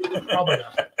 Oh, man. Probably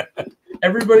not.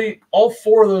 Everybody, all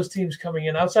 4 of those teams coming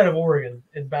in, outside of Oregon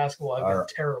in basketball, have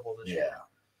been terrible this year.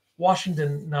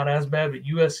 Washington, not as bad, but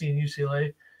USC and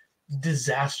UCLA,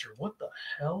 disaster. What the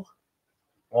hell?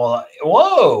 Well,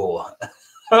 whoa.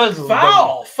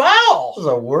 Foul! That was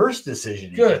the worst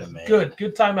decision you could have made.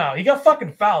 Good timeout. He got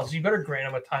fucking fouls. You better grant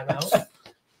him a timeout.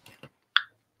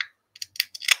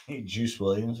 Hey, Juice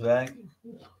Williams back.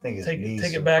 I think his knees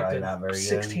take it are back probably to not very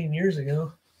 16 years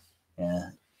ago. Yeah.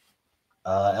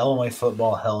 Illinois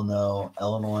football, hell no.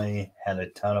 Illinois had a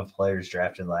ton of players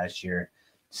drafted last year.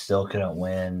 Still couldn't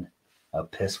win a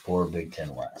piss poor Big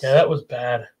Ten West. Yeah, that was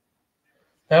bad.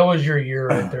 That was your year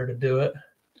right there to do it.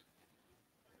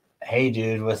 Hey,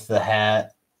 dude, with the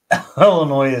hat,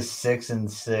 Illinois is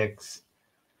 6-6.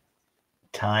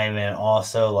 Time and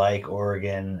also like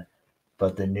Oregon,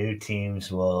 but the new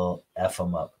teams will F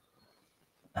them up.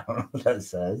 I don't know what that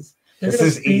says. This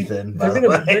is Ethan. They're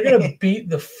gonna beat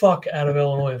the fuck out of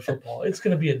Illinois in football. It's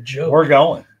gonna be a joke. We're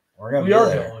going. We are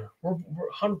going. We're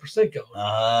 100%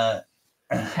 going.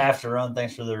 Have to run.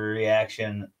 Thanks for the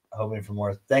reaction. Hoping for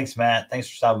more. Thanks, Matt. Thanks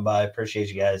for stopping by. Appreciate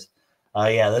you guys.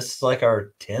 This is like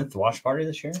our 10th watch party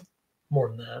this year. More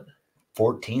than that.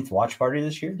 14th watch party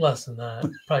this year. Less than that.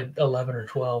 Probably 11 or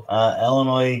 12.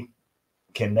 Illinois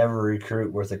can never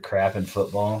recruit worth a crap in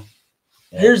football.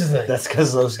 Here's the thing. That's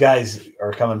because those guys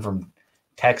are coming from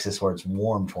Texas where it's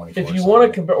warm 24. If you want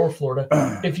to compare, or Florida,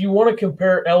 if you want to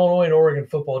compare Illinois and Oregon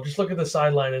football, just look at the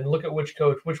sideline and look at which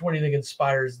one do you think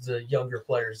inspires the younger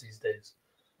players these days?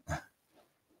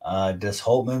 Does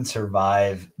Holtman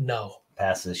survive? No.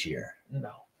 Past this year?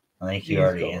 No. I think you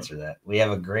already answered that. We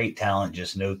have a great talent,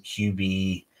 just no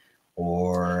QB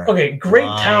or great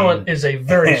talent is a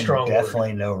very strong word.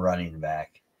 Definitely no running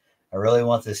back. I really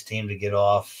want this team to get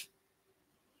off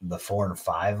the 4 and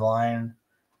 5 line.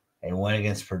 A win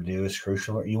against Purdue is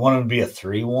crucial. You want them to be a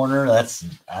 3 Warner? I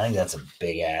think that's a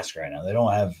big ask right now. They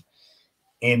don't have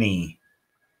any.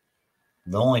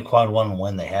 The only quad 1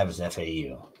 win they have is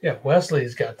FAU. Yeah,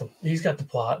 Wesley's got the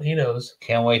plot. He knows.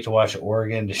 Can't wait to watch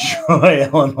Oregon destroy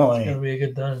Illinois. It's gonna be a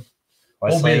good time.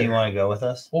 Wesley, you want to go with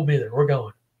us? We'll be there. We're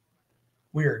going.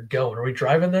 We are going. Are we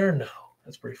driving there? No,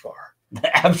 that's pretty far.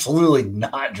 Absolutely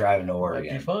not driving to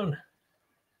Oregon. Might be fun.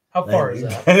 How far is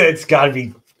that? It's got to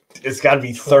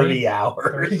be 30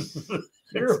 hours.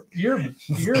 30?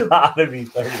 It's got to be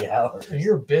 30 hours.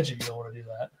 You're a bitch if you don't want to do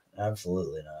that.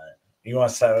 Absolutely not. You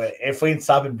want to stop? If we can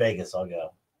stop in Vegas, I'll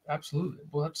go. Absolutely.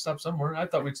 We'll have to stop somewhere. I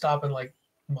thought we'd stop in like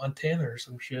Montana or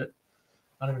some shit.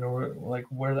 I don't even know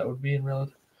where that would be in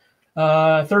relative.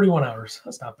 31 hours.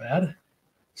 That's not bad.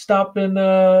 Stop in.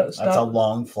 That's a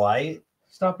long flight.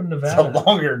 Stop in Nevada. It's a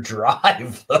longer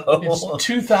drive though. It's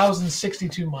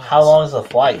 2,062 miles. How long is the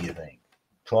flight? You think?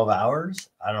 12 hours?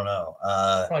 I don't know.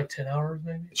 Probably 10 hours,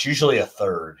 maybe. It's usually a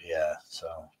third. Yeah,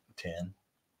 so 10.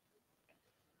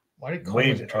 Why did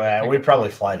we probably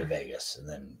fly to Vegas and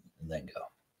then go.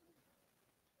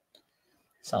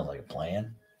 Sounds like a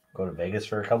plan. Go to Vegas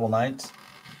for a couple nights.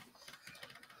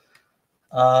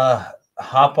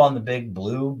 Hop on the big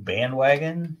blue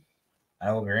bandwagon.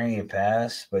 I will grant you a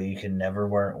pass, but you can never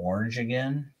wear orange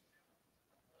again.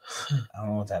 I don't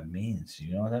know what that means. Do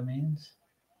you know what that means?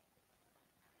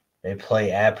 They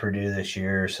play at Purdue this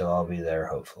year, so I'll be there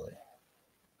hopefully.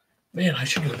 Man, I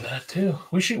should go to that too.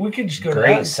 We could just go to that.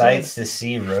 Great sights to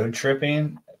see road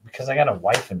tripping because I got a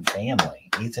wife and family.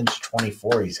 Ethan's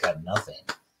 24. He's got nothing.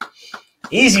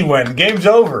 Easy win. Game's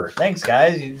over. Thanks,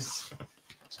 guys.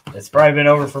 It's probably been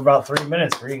over for about 3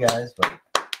 minutes for you guys, but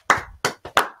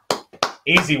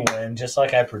easy win, just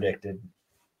like I predicted.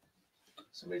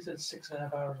 Somebody said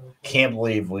 6.5 hours. Can't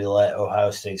believe we let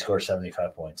Ohio State score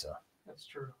 75 points, though. That's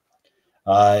true.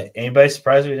 Anybody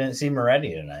surprised we didn't see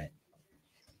Moretti tonight?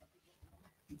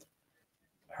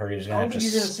 Heard he was going to have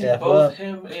to step up. Both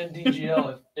him and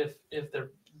DGL if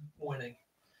they're winning.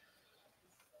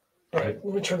 All right,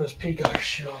 let me turn this Peacock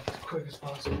shit off as quick as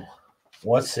possible.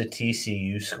 What's the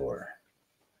TCU score?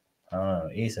 I don't know.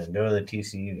 Ethan, go to the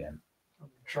TCU game. I'm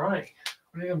trying.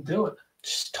 What do you think I'm doing?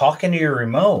 Just talk into your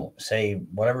remote. Say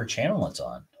whatever channel it's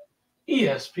on.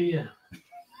 ESPN.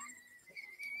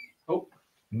 Oh,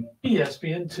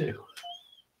 ESPN 2.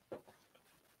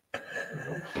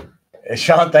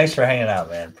 Sean, thanks for hanging out,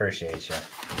 man. Appreciate you.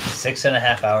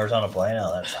 6.5 hours on a plane?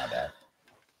 Oh, that's not bad.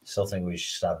 Still think we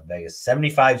should stop in Vegas.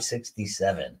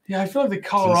 75-67. Yeah, I feel like the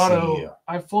Colorado. TCU.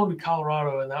 I've flown to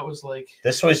Colorado, and that was like.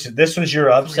 This was your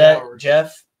upset,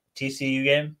 Jeff. TCU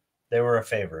game. They were a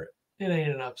favorite. It ain't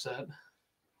an upset.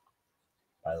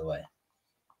 by the way.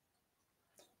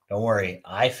 Don't worry.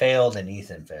 I failed and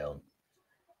Ethan failed.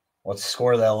 What's the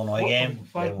score of the Illinois game?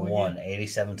 They won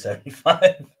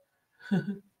 87-75.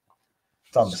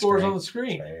 It's on the Scores screen. on the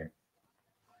screen. Right here.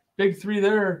 Big 3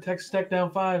 there. Texas Tech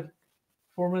down 5.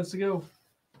 4 minutes to go.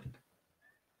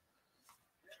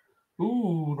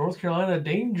 Ooh, North Carolina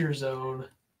danger zone.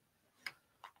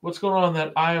 What's going on in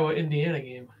that Iowa-Indiana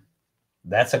game?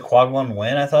 That's a quad 1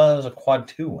 win? I thought it was a quad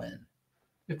 2 win.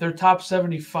 If they're top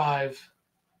 75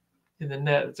 in the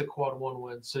net, it's a quad 1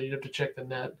 win. So you'd have to check the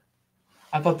net.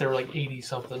 I thought they were like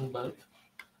 80-something, but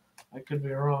I could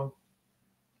be wrong.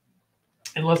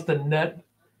 Unless the net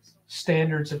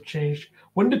standards have changed.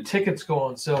 When did tickets go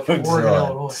on sale for Oregon,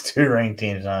 Illinois? It's 2 ranked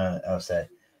teams on upset.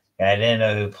 And I didn't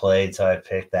know who played, so I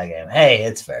picked that game. Hey,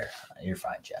 it's fair. You're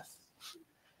fine, Jeff.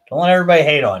 Don't let everybody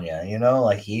hate on you. You know,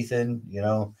 like Ethan,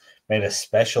 made a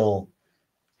special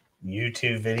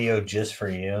YouTube video just for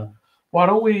you. Why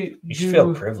don't we You should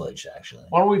feel privileged, actually.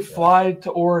 Why don't we fly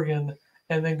to Oregon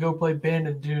and then go play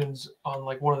Bandon Dunes on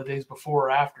like one of the days before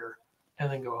or after,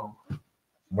 and then go home?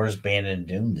 Where's Bandon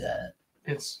Dunes at?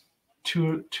 It's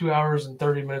 2 hours and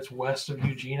 30 minutes west of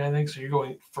Eugene, I think. So you're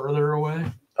going further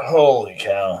away. Holy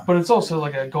cow! But it's also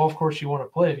like a golf course you want to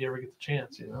play if you ever get the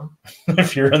chance,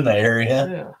 If you're in the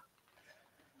area,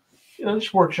 yeah.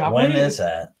 Just workshop. When is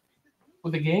that?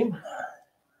 With the game?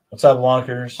 What's up,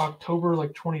 Wonkers? October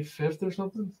 25th or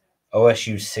something.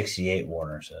 OSU 68.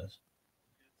 Warner says.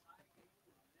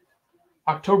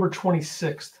 October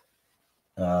 26th.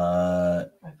 I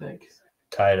think.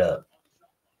 Tied up.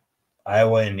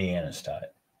 Iowa, Indiana's tied.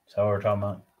 Is that what we're talking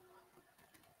about?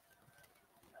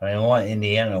 I mean, I want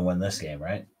Indiana to win this game,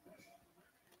 right?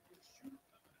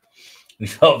 We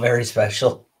felt very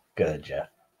special. Good, Jeff.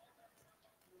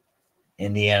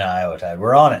 Indiana, Iowa tied.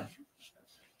 We're on it.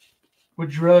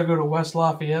 Would you rather go to West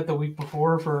Lafayette the week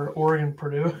before for Oregon,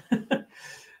 Purdue?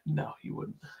 No, you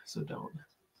wouldn't. So don't.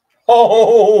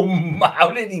 Oh, how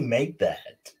did he make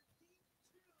that?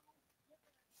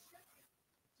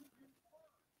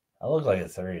 That looked like a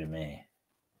 3 to me.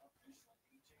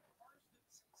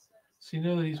 So you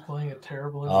know that he's playing a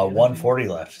terrible. 140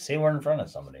 left. See, we're in front of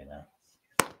somebody now.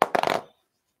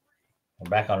 We're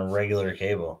back on regular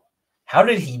cable. How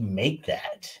did he make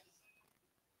that?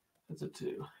 That's a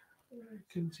 2. I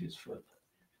couldn't see his foot.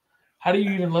 How do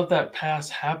you even let that pass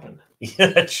happen? Yeah,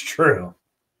 that's true.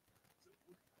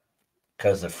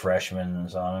 Because the freshman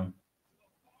is on him.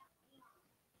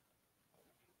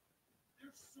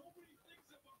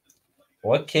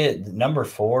 What kid? Number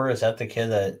 4, is that the kid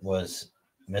that was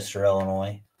Mr.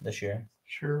 Illinois this year?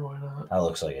 Sure, why not? That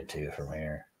looks like a 2 from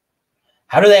here.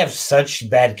 How do they have such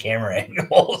bad camera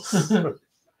angles?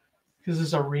 Because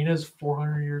this arena is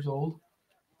 400 years old.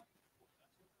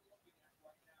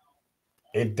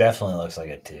 It definitely looks like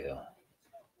a 2.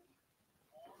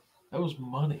 That was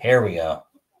money. Here we go.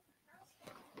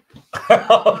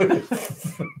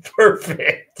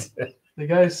 Perfect. The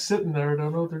guys sitting there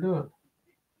don't know what they're doing.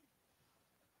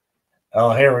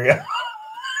 Oh, here we go.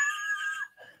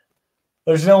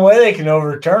 There's no way they can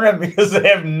overturn it because they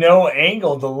have no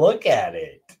angle to look at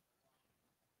it.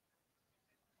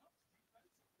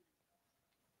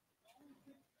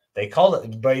 They called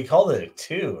it, but he called it a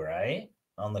 2, right?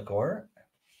 On the court.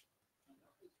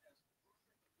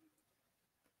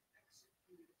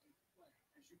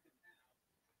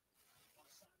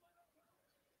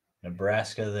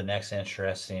 Nebraska, the next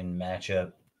interesting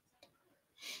matchup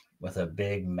with a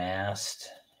big mast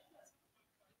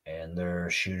and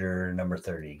their shooter number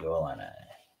 30, go Illini.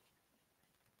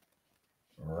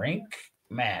 Rink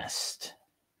mast.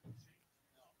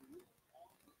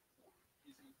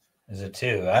 Is it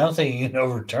 2? I don't think you can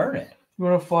overturn it. You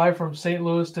want to fly from St.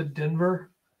 Louis to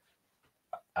Denver?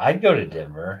 I'd go to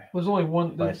Denver. There's only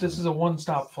one. This is a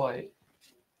one-stop flight.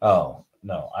 Oh,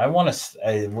 no. I want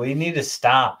to. We need to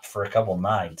stop for a couple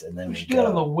nights and then we should do that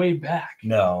on the way back.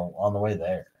 No, on the way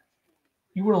there.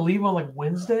 You want to leave on like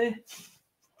Wednesday?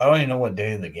 I don't even know what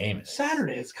day of the game is.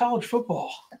 Saturday. It's college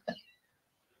football.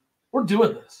 We're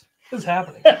doing this. This is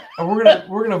happening, and we're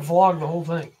gonna vlog the whole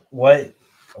thing. What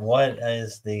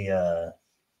is the?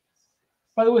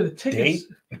 By the way, the tickets.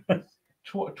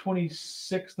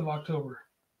 26th of October.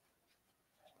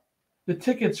 The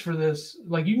tickets for this,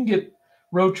 like you can get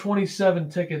row 27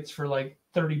 tickets for like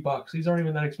 $30. These aren't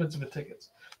even that expensive of tickets.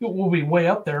 We'll be way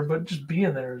up there, but just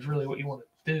being there is really what you want to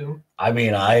do. I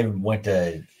mean, I went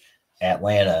to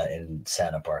Atlanta and sat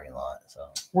in a parking lot. So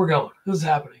we're going. This is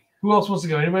happening. Who else wants to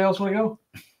go? Anybody else want to go?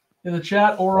 In the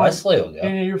chat or Wesley will go.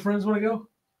 Any of your friends want to go?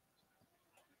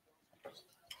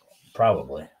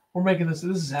 Probably. We're making this.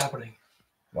 This is happening.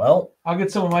 Well, I'll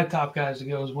get some of my top guys to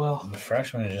go as well. the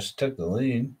freshman just took the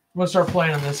lead. I'm going to start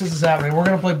playing on this. This is happening. We're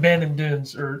going to play Bandon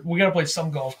Dunes, or we got to play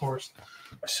some golf course.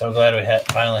 So glad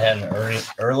we finally had an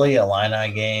early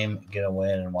Illini game, get a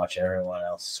win, and watch everyone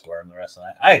else squirm the rest of the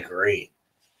night. I agree.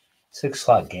 6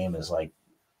 o'clock game is like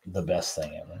the best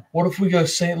thing ever. What if we go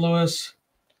St. Louis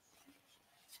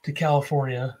to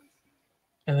California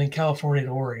and then California to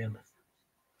Oregon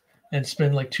and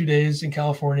spend like 2 days in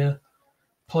California,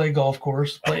 play golf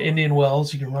course, play Indian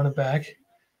Wells. You can run it back.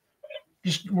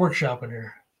 Just workshopping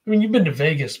here. I mean, you've been to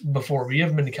Vegas before, but you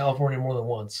haven't been to California more than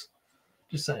once.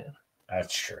 Just saying.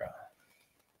 That's true.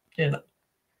 And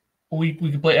we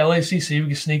could play LACC. We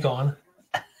could sneak on.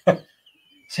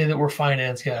 Say that we're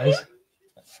finance guys.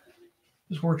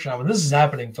 Just workshopping. This is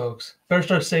happening, folks. Better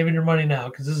start saving your money now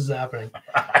because this is happening.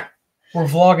 We're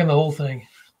vlogging the whole thing.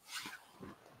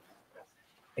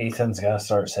 Ethan's got to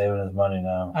start saving his money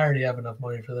now. I already have enough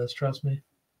money for this. Trust me.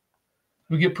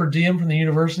 We get per diem from the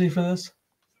university for this.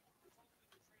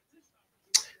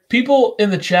 People in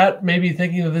the chat may be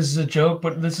thinking that this is a joke,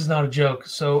 but this is not a joke.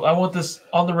 So I want this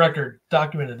on the record,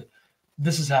 documented.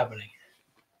 This is happening.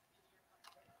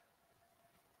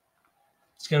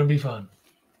 It's going to be fun.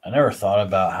 I never thought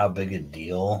about how big a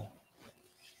deal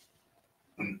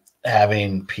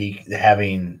having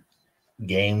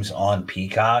games on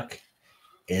Peacock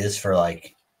is for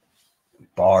like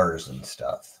bars and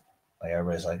stuff. Like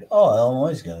everybody's like, "Oh,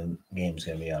 Illinois' game's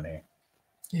gonna be on here."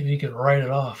 If you can write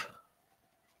it off.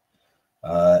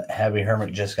 Happy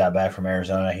Hermit just got back from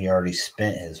Arizona. He already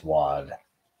spent his wad.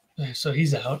 So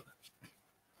he's out.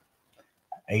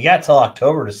 He got till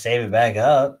October to save it back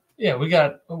up. Yeah, we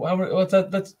got what's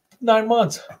that? That's 9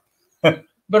 months.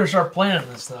 Better start planning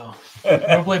this though. You want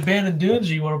to play Bandon Dunes,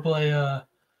 or you want to play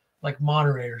like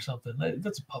Monterey or something?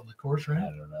 That's a public course, right?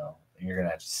 I don't know. You're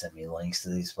gonna have to send me links to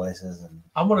these places, and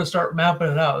I'm gonna start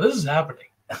mapping it out. This is happening.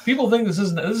 People think this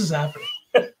isn't. This is happening.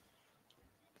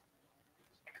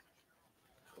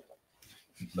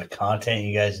 the content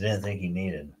you guys didn't think you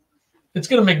needed. It's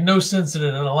going to make no sense that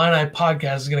an Illini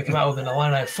podcast is going to come out with an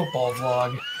Illini football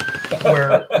vlog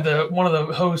where one of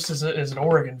the hosts is an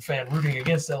Oregon fan rooting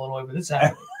against Illinois, but it's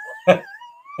happening.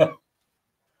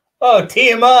 Oh, tee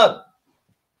him up.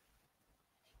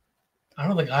 I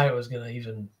don't think Iowa's going to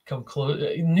even come close.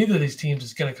 Neither of these teams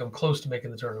is going to come close to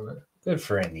making the tournament. Good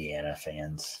for Indiana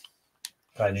fans.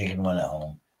 Glad you can win at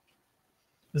home.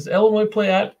 Does Illinois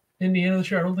play at Indiana this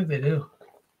year? I don't think they do.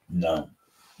 No.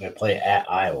 They play at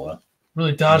Iowa.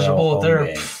 Really dodged a bullet there.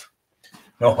 Game.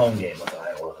 No home game with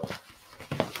Iowa.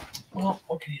 Well,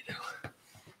 what can you do?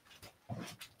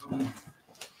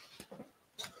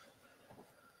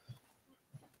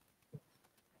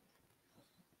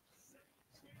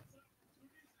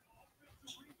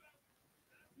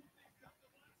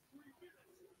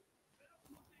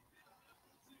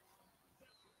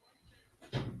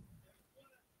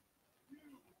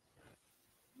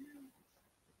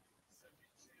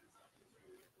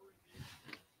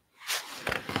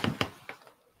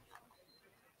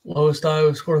 Lowest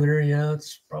Iowa score of the year, yeah,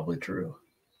 that's probably true.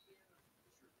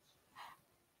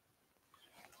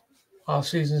 Off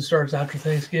season starts after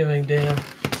Thanksgiving. Damn,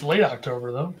 it's late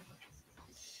October though.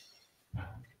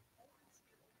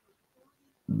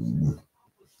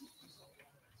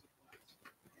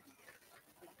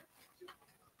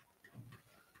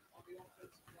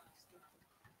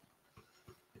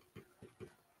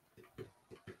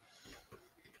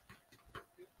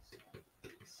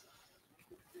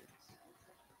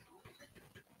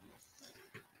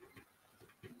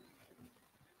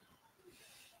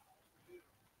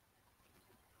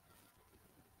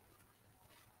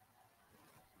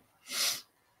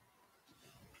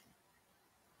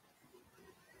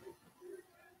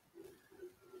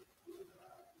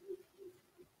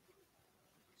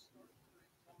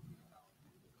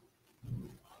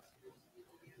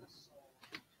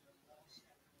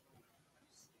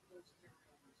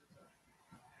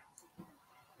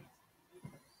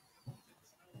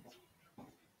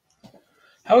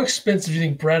 How expensive do you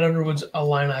think Brad Underwood's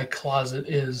Illini closet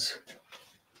is?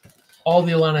 All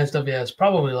the Illini stuff he has,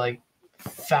 probably like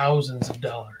thousands of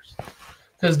dollars.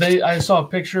 Because I saw a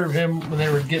picture of him when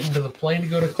they were getting to the plane to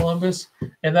go to Columbus,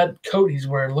 and that coat he's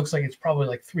wearing looks like it's probably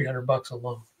like $300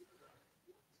 alone.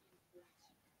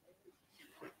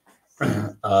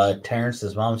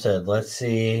 Terrence's mom said, "Let's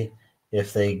see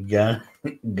if they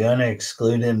gonna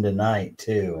exclude him tonight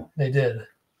too." They did.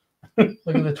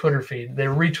 Look at the Twitter feed.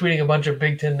 They're retweeting a bunch of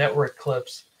Big Ten Network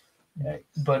clips,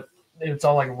 but it's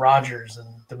all like Rodgers and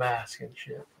Damask and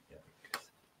shit.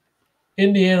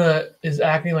 Indiana is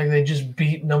acting like they just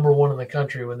beat number one in the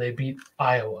country when they beat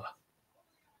Iowa.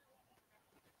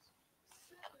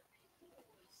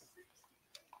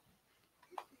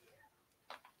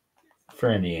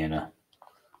 for Indiana.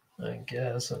 I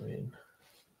guess. I mean,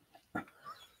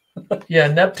 yeah,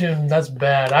 Neptune, that's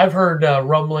bad. I've heard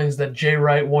rumblings that Jay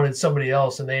Wright wanted somebody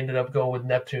else, and they ended up going with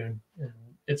Neptune, and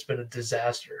it's been a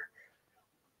disaster.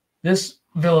 This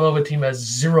Villanova team has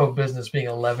zero business being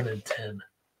 11-10.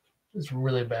 It's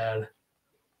really bad.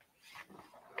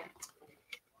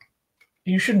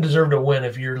 You shouldn't deserve to win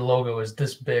if your logo is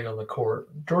this big on the court.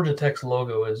 Georgia Tech's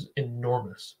logo is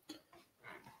enormous.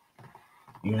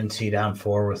 UNC down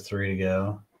 4 with 3 to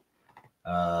go.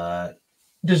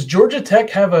 Does Georgia Tech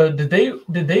have a? Did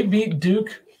they beat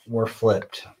Duke? We're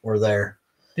flipped. We're there.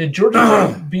 Did Georgia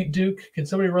Tech beat Duke? Can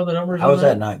somebody run the numbers? How was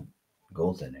that not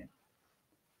goaltending?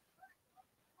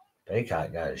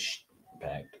 Baycott got his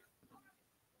packed.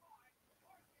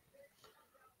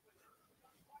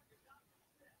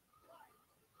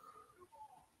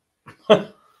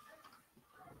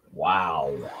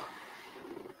 Wow.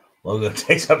 Logo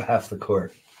takes up half the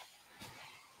court.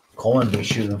 Coleman be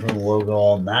shooting from the logo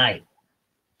all night.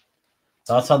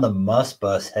 Thoughts on the Must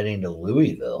Bus heading to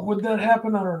Louisville? Would that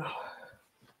happen? I don't know.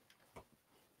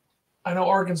 I know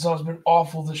Arkansas has been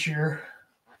awful this year.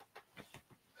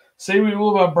 Say we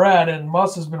will about Brad, and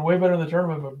Muss has been way better in the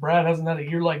tournament, but Brad hasn't had a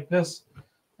year like this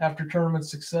after tournament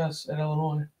success at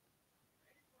Illinois.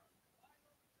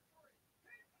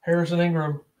 Harrison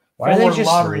Ingram. Why are they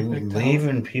just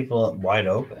leaving people wide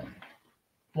open?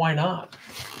 Why not?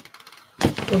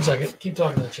 1 second. Keep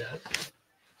talking to the chat.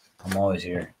 I'm always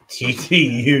here.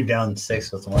 TTU down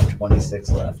 6 with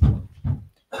 1:26 left.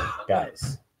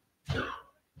 Guys.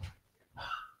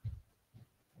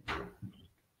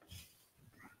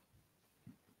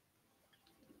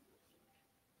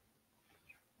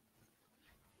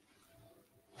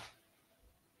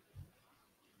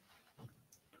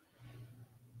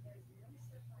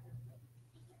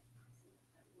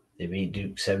 They beat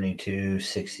Duke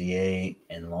 72-68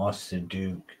 and lost to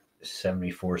Duke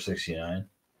 74-69.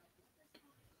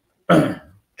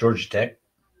 Georgia Tech.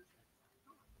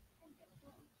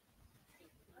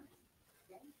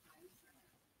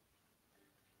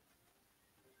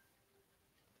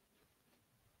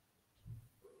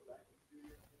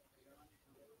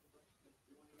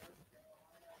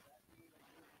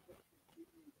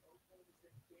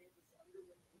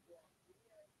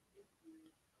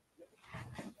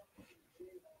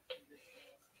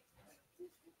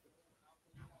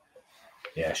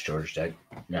 Yes, Georgia Tech.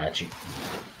 Got you.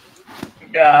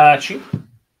 Got you.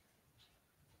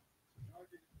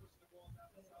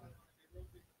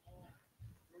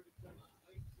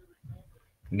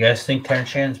 You guys think Terrence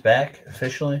Shannon's back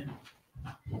officially?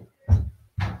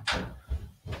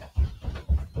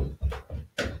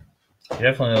 He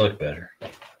definitely looked better.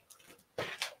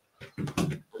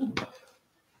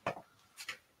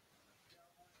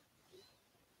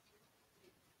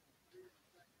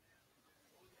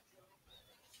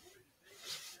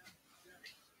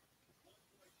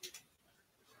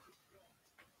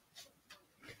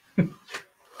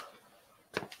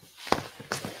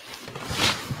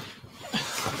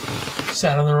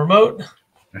 Sat on the remote.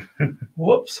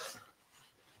 Whoops.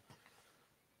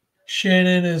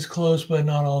 Shannon is close, but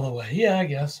not all the way. Yeah, I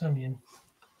guess. I mean,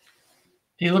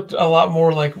 he looked a lot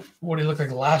more like what he looked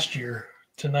like last year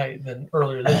tonight than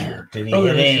earlier this year. Did he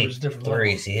earlier hit any different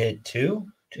threes? He hit two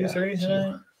Yeah, threes two.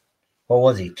 tonight? What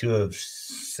was he? 2 of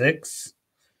 6?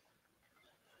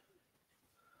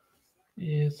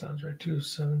 Yeah, it sounds right. 2 of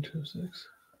 7, 2 of 6.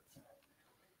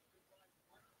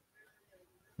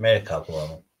 Made a couple of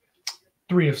them.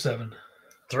 3 of 7.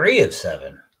 3 of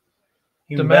 7.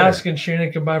 Even Damask better. and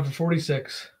Shannon combined for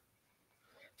 46.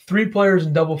 3 players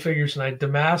in double figures tonight.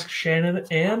 Damask, Shannon,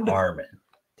 and Harmon.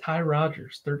 Ty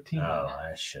Rogers, 13. Oh,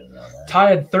 I should have known that. Ty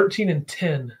had 13 and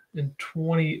 10 in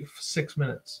 26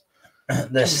 minutes.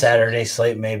 This Saturday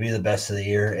slate may be the best of the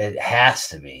year. It has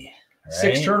to be. Right?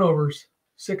 6 turnovers.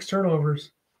 6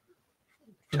 turnovers.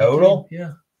 for the Total? team.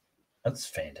 Yeah. That's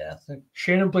fantastic.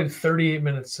 Shannon played 38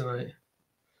 minutes tonight.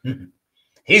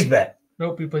 He's back.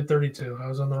 Nope, he played 32. I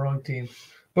was on the wrong team.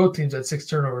 Both teams had 6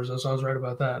 turnovers, so I was right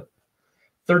about that.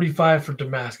 35 for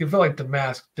Damask. It felt like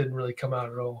Damask didn't really come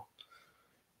out at all.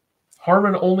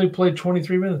 Harmon only played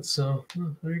 23 minutes, so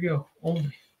there you go.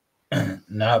 Only.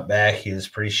 Not back. He was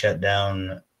pretty shut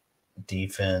down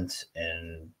defense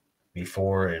and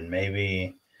before, and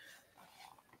maybe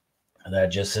that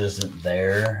just isn't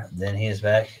there. Then he is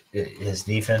back. His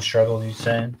defense struggled, you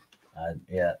saying?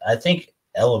 Yeah, I think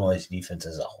Illinois' defense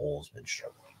as a whole has been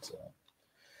struggling. So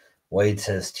Wade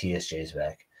says TSJ's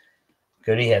back.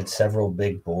 Goody had several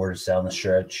big boards down the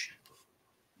stretch.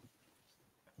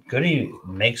 Goody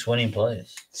makes winning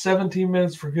plays. 17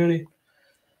 minutes for Goody.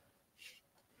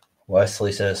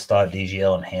 Wesley says thought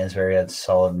DGL and Hansberry had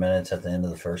solid minutes at the end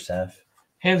of the first half.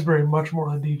 Hansberry much more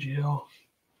than DGL.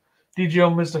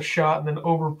 DGL missed a shot and then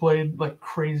overplayed like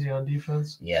crazy on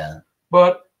defense. Yeah.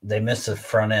 But they missed the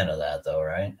front end of that, though,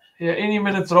 right? Yeah, any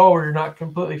minutes at all where you're not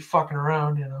completely fucking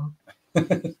around, you know.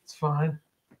 It's fine.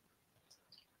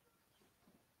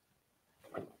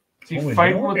 Is he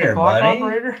fighting with the clock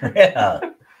operator?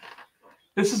 Yeah.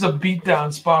 This is a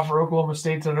beatdown spot for Oklahoma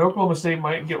State, and Oklahoma State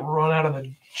might get run out of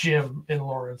the gym in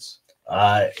Lawrence.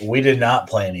 We did not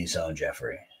play any zone,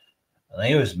 Jeffrey. I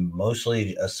think it was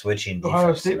mostly a switching defense.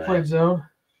 Ohio State played zone.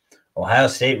 Ohio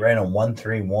State ran a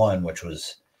 1-3-1, which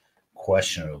was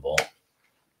questionable.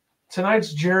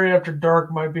 Tonight's Jerry After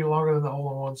Dark might be longer than the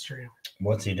hole-in-one stream.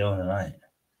 What's he doing tonight?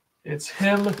 It's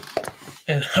him,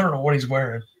 and I don't know what he's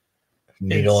wearing.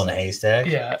 Needle in a haystack?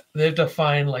 Yeah, they have to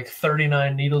find like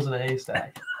 39 needles in a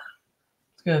haystack.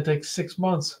 It's going to take 6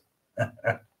 months.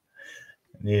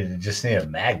 Just need a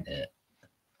magnet.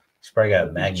 He's probably got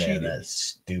a magnet cheating. in that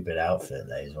stupid outfit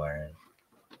that he's wearing.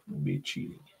 It'd be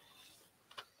cheating.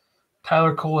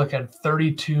 Tyler Kolek had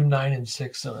 32, 9, and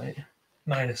 6 tonight.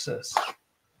 9 assists.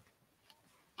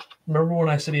 Remember when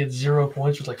I said he had 0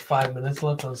 points with like 5 minutes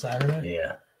left on Saturday?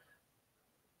 Yeah.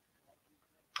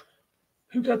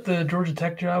 Who got the Georgia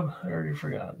Tech job? I already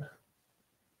forgot.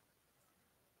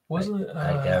 Wasn't it?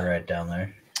 That guy right down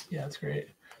there. Yeah, that's great.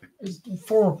 His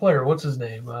former player, what's his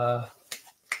name?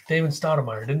 David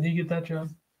Stoudemire. Didn't he get that job?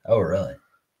 Oh, really?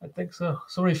 I think so.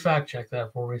 Somebody fact check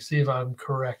that for me. See if I'm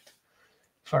correct.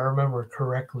 If I remember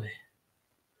correctly.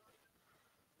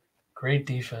 Great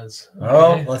defense. Okay.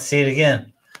 Oh, let's see it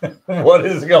again. What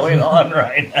is going on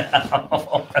right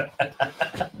now?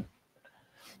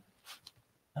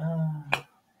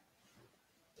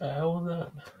 The hell was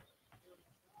that?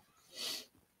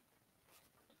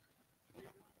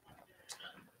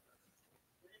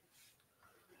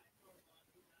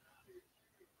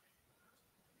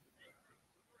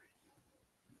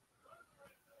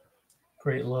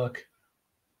 Great look.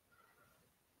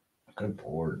 Good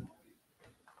board.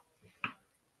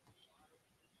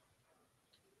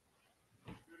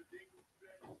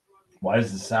 Why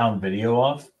is the sound video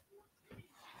off?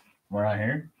 We're not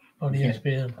here? On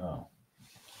ESPN. Oh.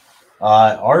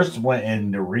 Ours went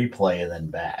into replay and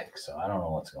then back, so I don't know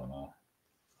what's going on.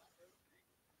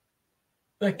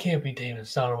 That can't be David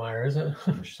Stoudemire, is it?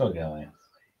 We're still going.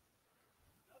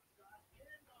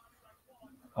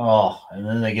 Oh, and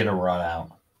then they get a run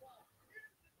out.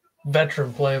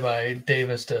 Veteran play by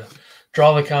Davis to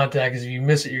draw the contact, because if you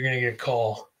miss it, you're going to get a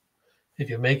call. If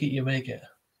you make it, you make it.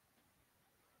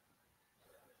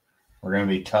 We're going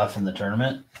to be tough in the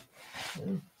tournament.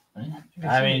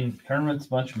 I mean, tournament's a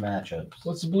bunch of matchups.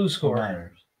 What's the blue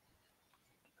score?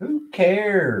 Who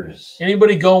cares?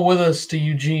 Anybody going with us to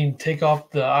Eugene, take off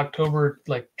the October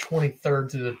 23rd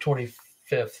to the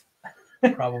 25th,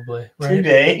 probably. Right? 2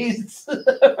 days?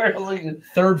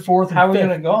 Third, fourth, and How are we fifth.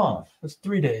 going to go off? That's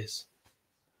 3 days.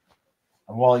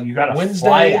 Well, you got to Wednesday,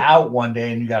 fly out one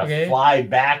day and you got to fly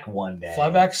back one day.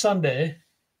 Fly back Sunday.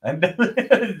 And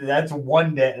that's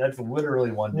 1 day. That's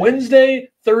literally 1 day. Wednesday,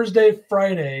 Thursday,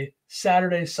 Friday,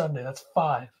 Saturday, Sunday. That's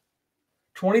 5.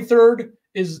 23rd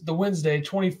is the Wednesday.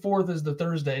 24th is the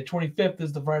Thursday. 25th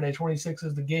is the Friday. 26th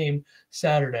is the game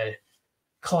Saturday.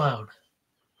 Clown.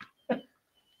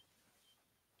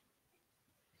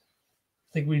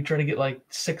 Think we try to get like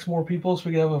 6 more people so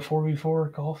we could have a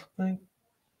 4v4 golf thing?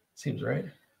 Seems right.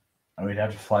 And we'd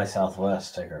have to fly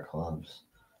Southwest, take our clubs.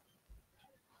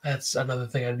 That's another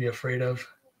thing I'd be afraid of.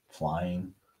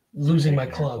 Flying. Losing my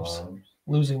clubs.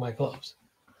 Losing my clubs.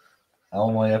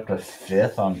 Only up to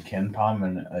 5th on KenPom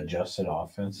and adjusted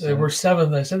offense. They were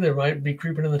 7th. I said they might be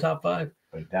creeping in the top 5.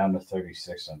 But down to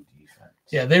 36 on defense.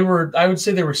 Yeah, they were. I would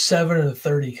say they were 7 and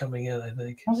 30 coming in, I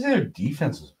think. I don't think their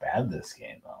defense was bad this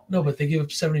game, though. No, but they gave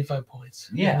up 75 points.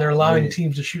 Yeah. And they're allowing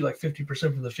teams to shoot like 50%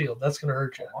 from the field. That's going to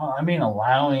hurt you. Well, I mean,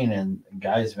 allowing and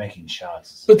guys making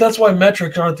shots. But that's why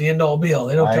metrics aren't the end-all be-all.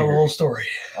 They don't tell the whole story.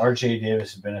 R.J.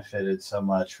 Davis benefited so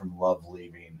much from Love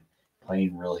leaving,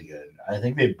 playing really good. I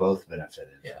think they both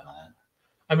benefited from that.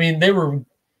 I mean, they were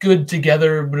good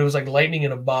together, but it was like lightning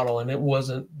in a bottle, and it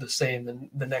wasn't the same in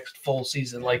the next full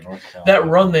season. Like that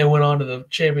run they went on to the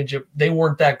championship, they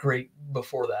weren't that great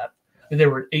before that. They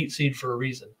were 8 seed for a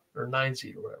reason, or 9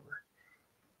 seed or whatever.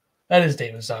 That is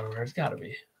David Stoudemire. It's got to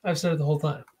be. I've said it the whole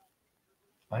time.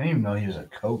 I didn't even know he was a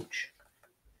coach.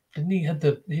 Didn't he had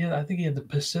the? I think he had the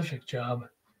Pacific job,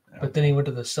 but then he went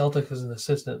to the Celtics as an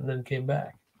assistant and then came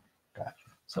back. Gotcha.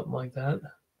 Something like that.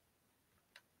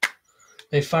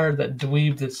 They fired that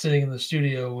dweeb that's sitting in the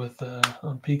studio with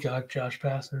on Peacock, Josh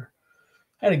Pastner.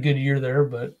 Had a good year there,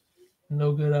 but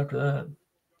no good after that.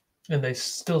 and they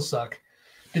still suck.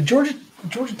 Did Georgia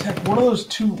Tech, one of those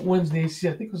 2 wins in the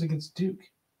ACC, I think it was against Duke.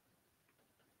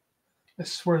 I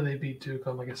swear they beat Duke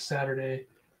on like a Saturday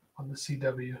on the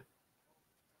CW.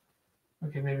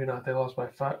 Okay, maybe not. They lost by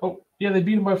 5. Oh, yeah, they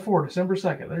beat them by 4, December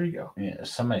 2nd. There you go. Yeah,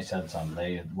 somebody said something.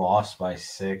 They lost by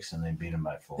 6 and they beat them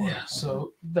by 4. Yeah,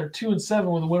 so they're 2-7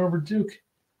 with a win over Duke.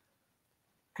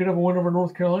 Could have a win over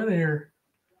North Carolina here.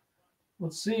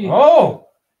 Let's see. Oh!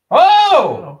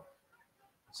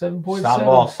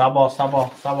 7.7. Stop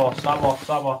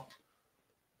ball.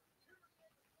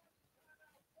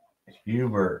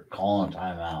 Hubert calling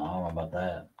timeout. I don't know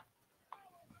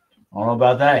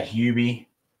about that. Hubie.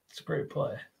 It's a great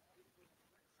play.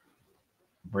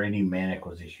 Brady Manick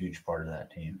was a huge part of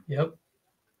that team. Yep.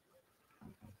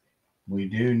 We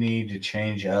do need to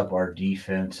change up our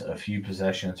defense a few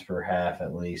possessions per half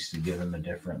at least to give them a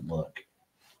different look.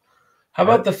 How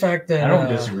about the fact that I don't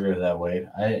disagree with that, Wade.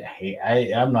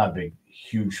 I'm not a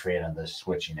huge fan of this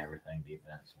switching everything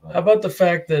defense. But. How about the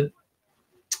fact that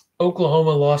Oklahoma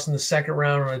lost in the second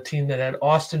round on a team that had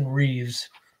Austin Reeves,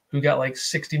 who got like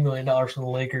 $60 million from the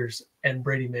Lakers, and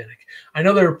Brady Manick? I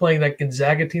know they were playing that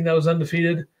Gonzaga team that was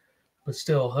undefeated, but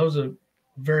still, that was a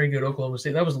very good Oklahoma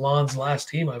State. That was Lon's last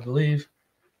team, I believe.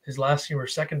 His last team or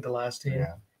second to last team.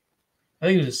 Yeah. I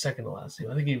think it was his second to last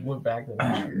team. I think he went back the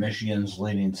next year. Michigan's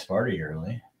leading Sparty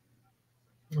early.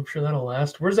 I'm sure that'll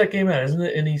last. Where's that game at? Isn't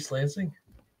it in East Lansing?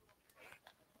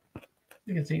 I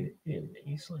think it's in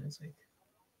East Lansing.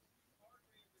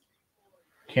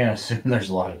 Can't assume there's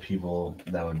a lot of people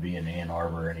that would be in Ann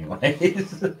Arbor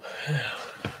anyways.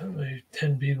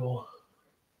 10 people.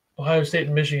 Ohio State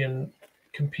and Michigan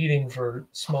competing for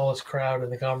smallest crowd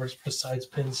in the conference besides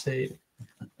Penn State.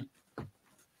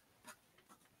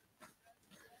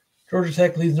 Georgia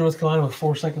Tech leads North Carolina with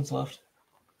 4 seconds left.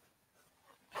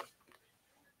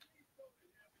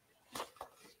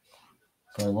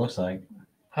 So it looks like.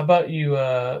 How about you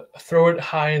throw it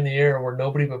high in the air where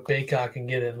nobody but Baycock can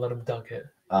get it and let him dunk it?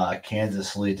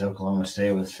 Kansas leads Oklahoma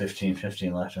State with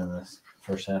 15-15 left in this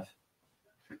first half.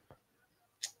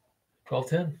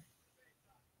 12-10.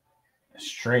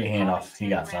 Straight handoff. He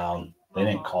got fouled. They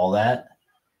didn't call that.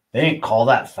 They didn't call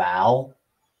that foul.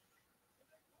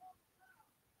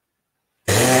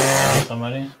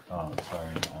 Somebody? Oh, sorry.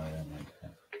 I didn't like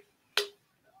that.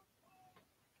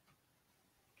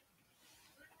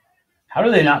 How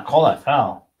do they not call that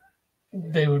foul?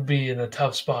 They would be in a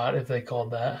tough spot if they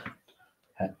called that.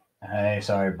 Hey,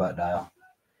 sorry, butt dial.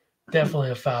 Definitely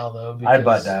a foul, though. I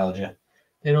butt dialed you.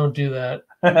 They don't do that.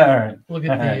 All right. Look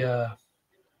at the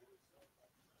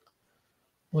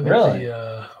what was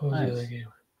the other game?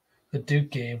 The Duke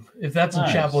game. If that's in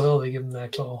Chapel Hill, they give them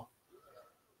that call.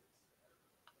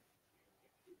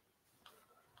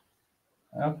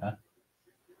 Okay.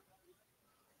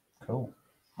 Cool.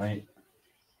 Wait.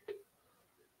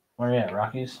 Where you at,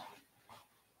 Rockies?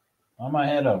 I might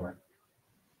head over.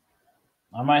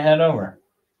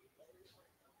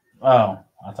 Oh,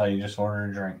 I thought you just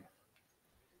ordered a drink.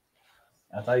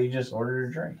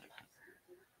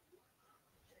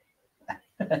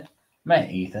 Man,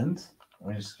 Ethan's.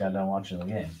 We just got done watching the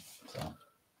game. So.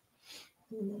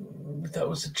 If that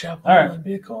was the Chapel Hill, that'd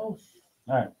be a call.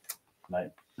 All right.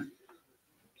 Bye. I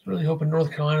was really hoping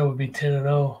North Carolina would be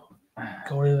 10-0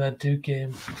 going into that Duke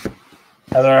game.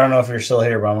 Heather, I don't know if you're still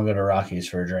here, but I'm going to go to Rockies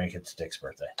for a drink. It's Dick's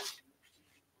birthday.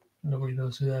 Nobody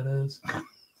knows who that is.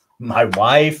 My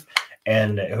wife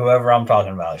and whoever I'm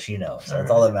talking about, she knows.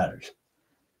 That's all that matters.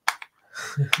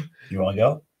 You want to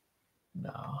go?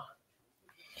 No. All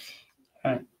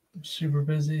right. I'm super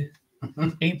busy.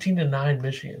 18-9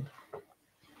 Michigan.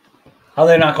 How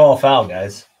they not call a foul,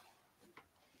 guys?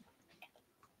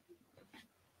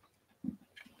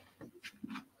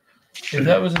 If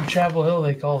that was in Chapel Hill,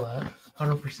 they call that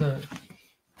 100%.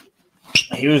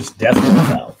 He was definitely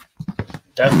fouled.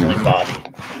 Definitely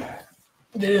bodied.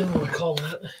 They didn't want to call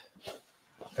that.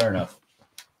 Fair enough.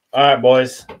 All right,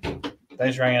 boys.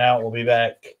 Thanks for hanging out. We'll be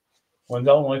back. When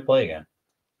don't we play again?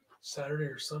 Saturday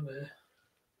or Sunday?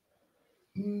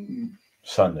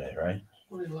 Sunday, right?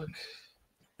 Let me look.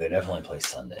 They definitely play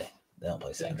Sunday. They don't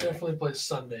play Saturday. They definitely play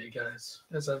Sunday, guys,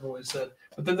 as I've always said.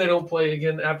 But then they don't play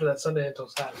again after that Sunday until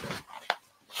Saturday.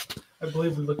 I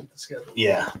believe we looked at the schedule.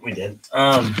 Yeah, we did.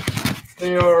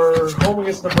 They are home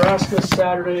against Nebraska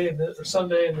Saturday or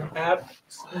Sunday, and then at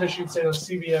Michigan State on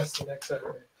CBS the next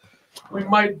Saturday. We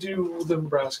might do the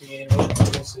Nebraska game. We'll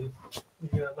see.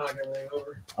 We're gonna knock everything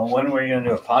over. When were you gonna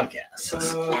do a podcast?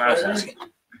 I was asking.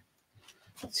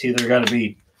 It's either got to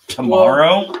be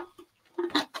tomorrow.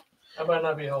 Well, I might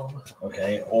not be home.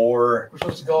 Okay, or we're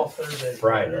supposed to golf Thursday.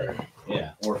 Friday.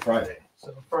 Yeah, or Friday.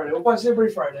 So Friday. We'll probably say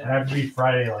every Friday. It'd have to be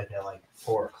Friday, like at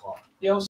 4 o'clock. Yeah, we'll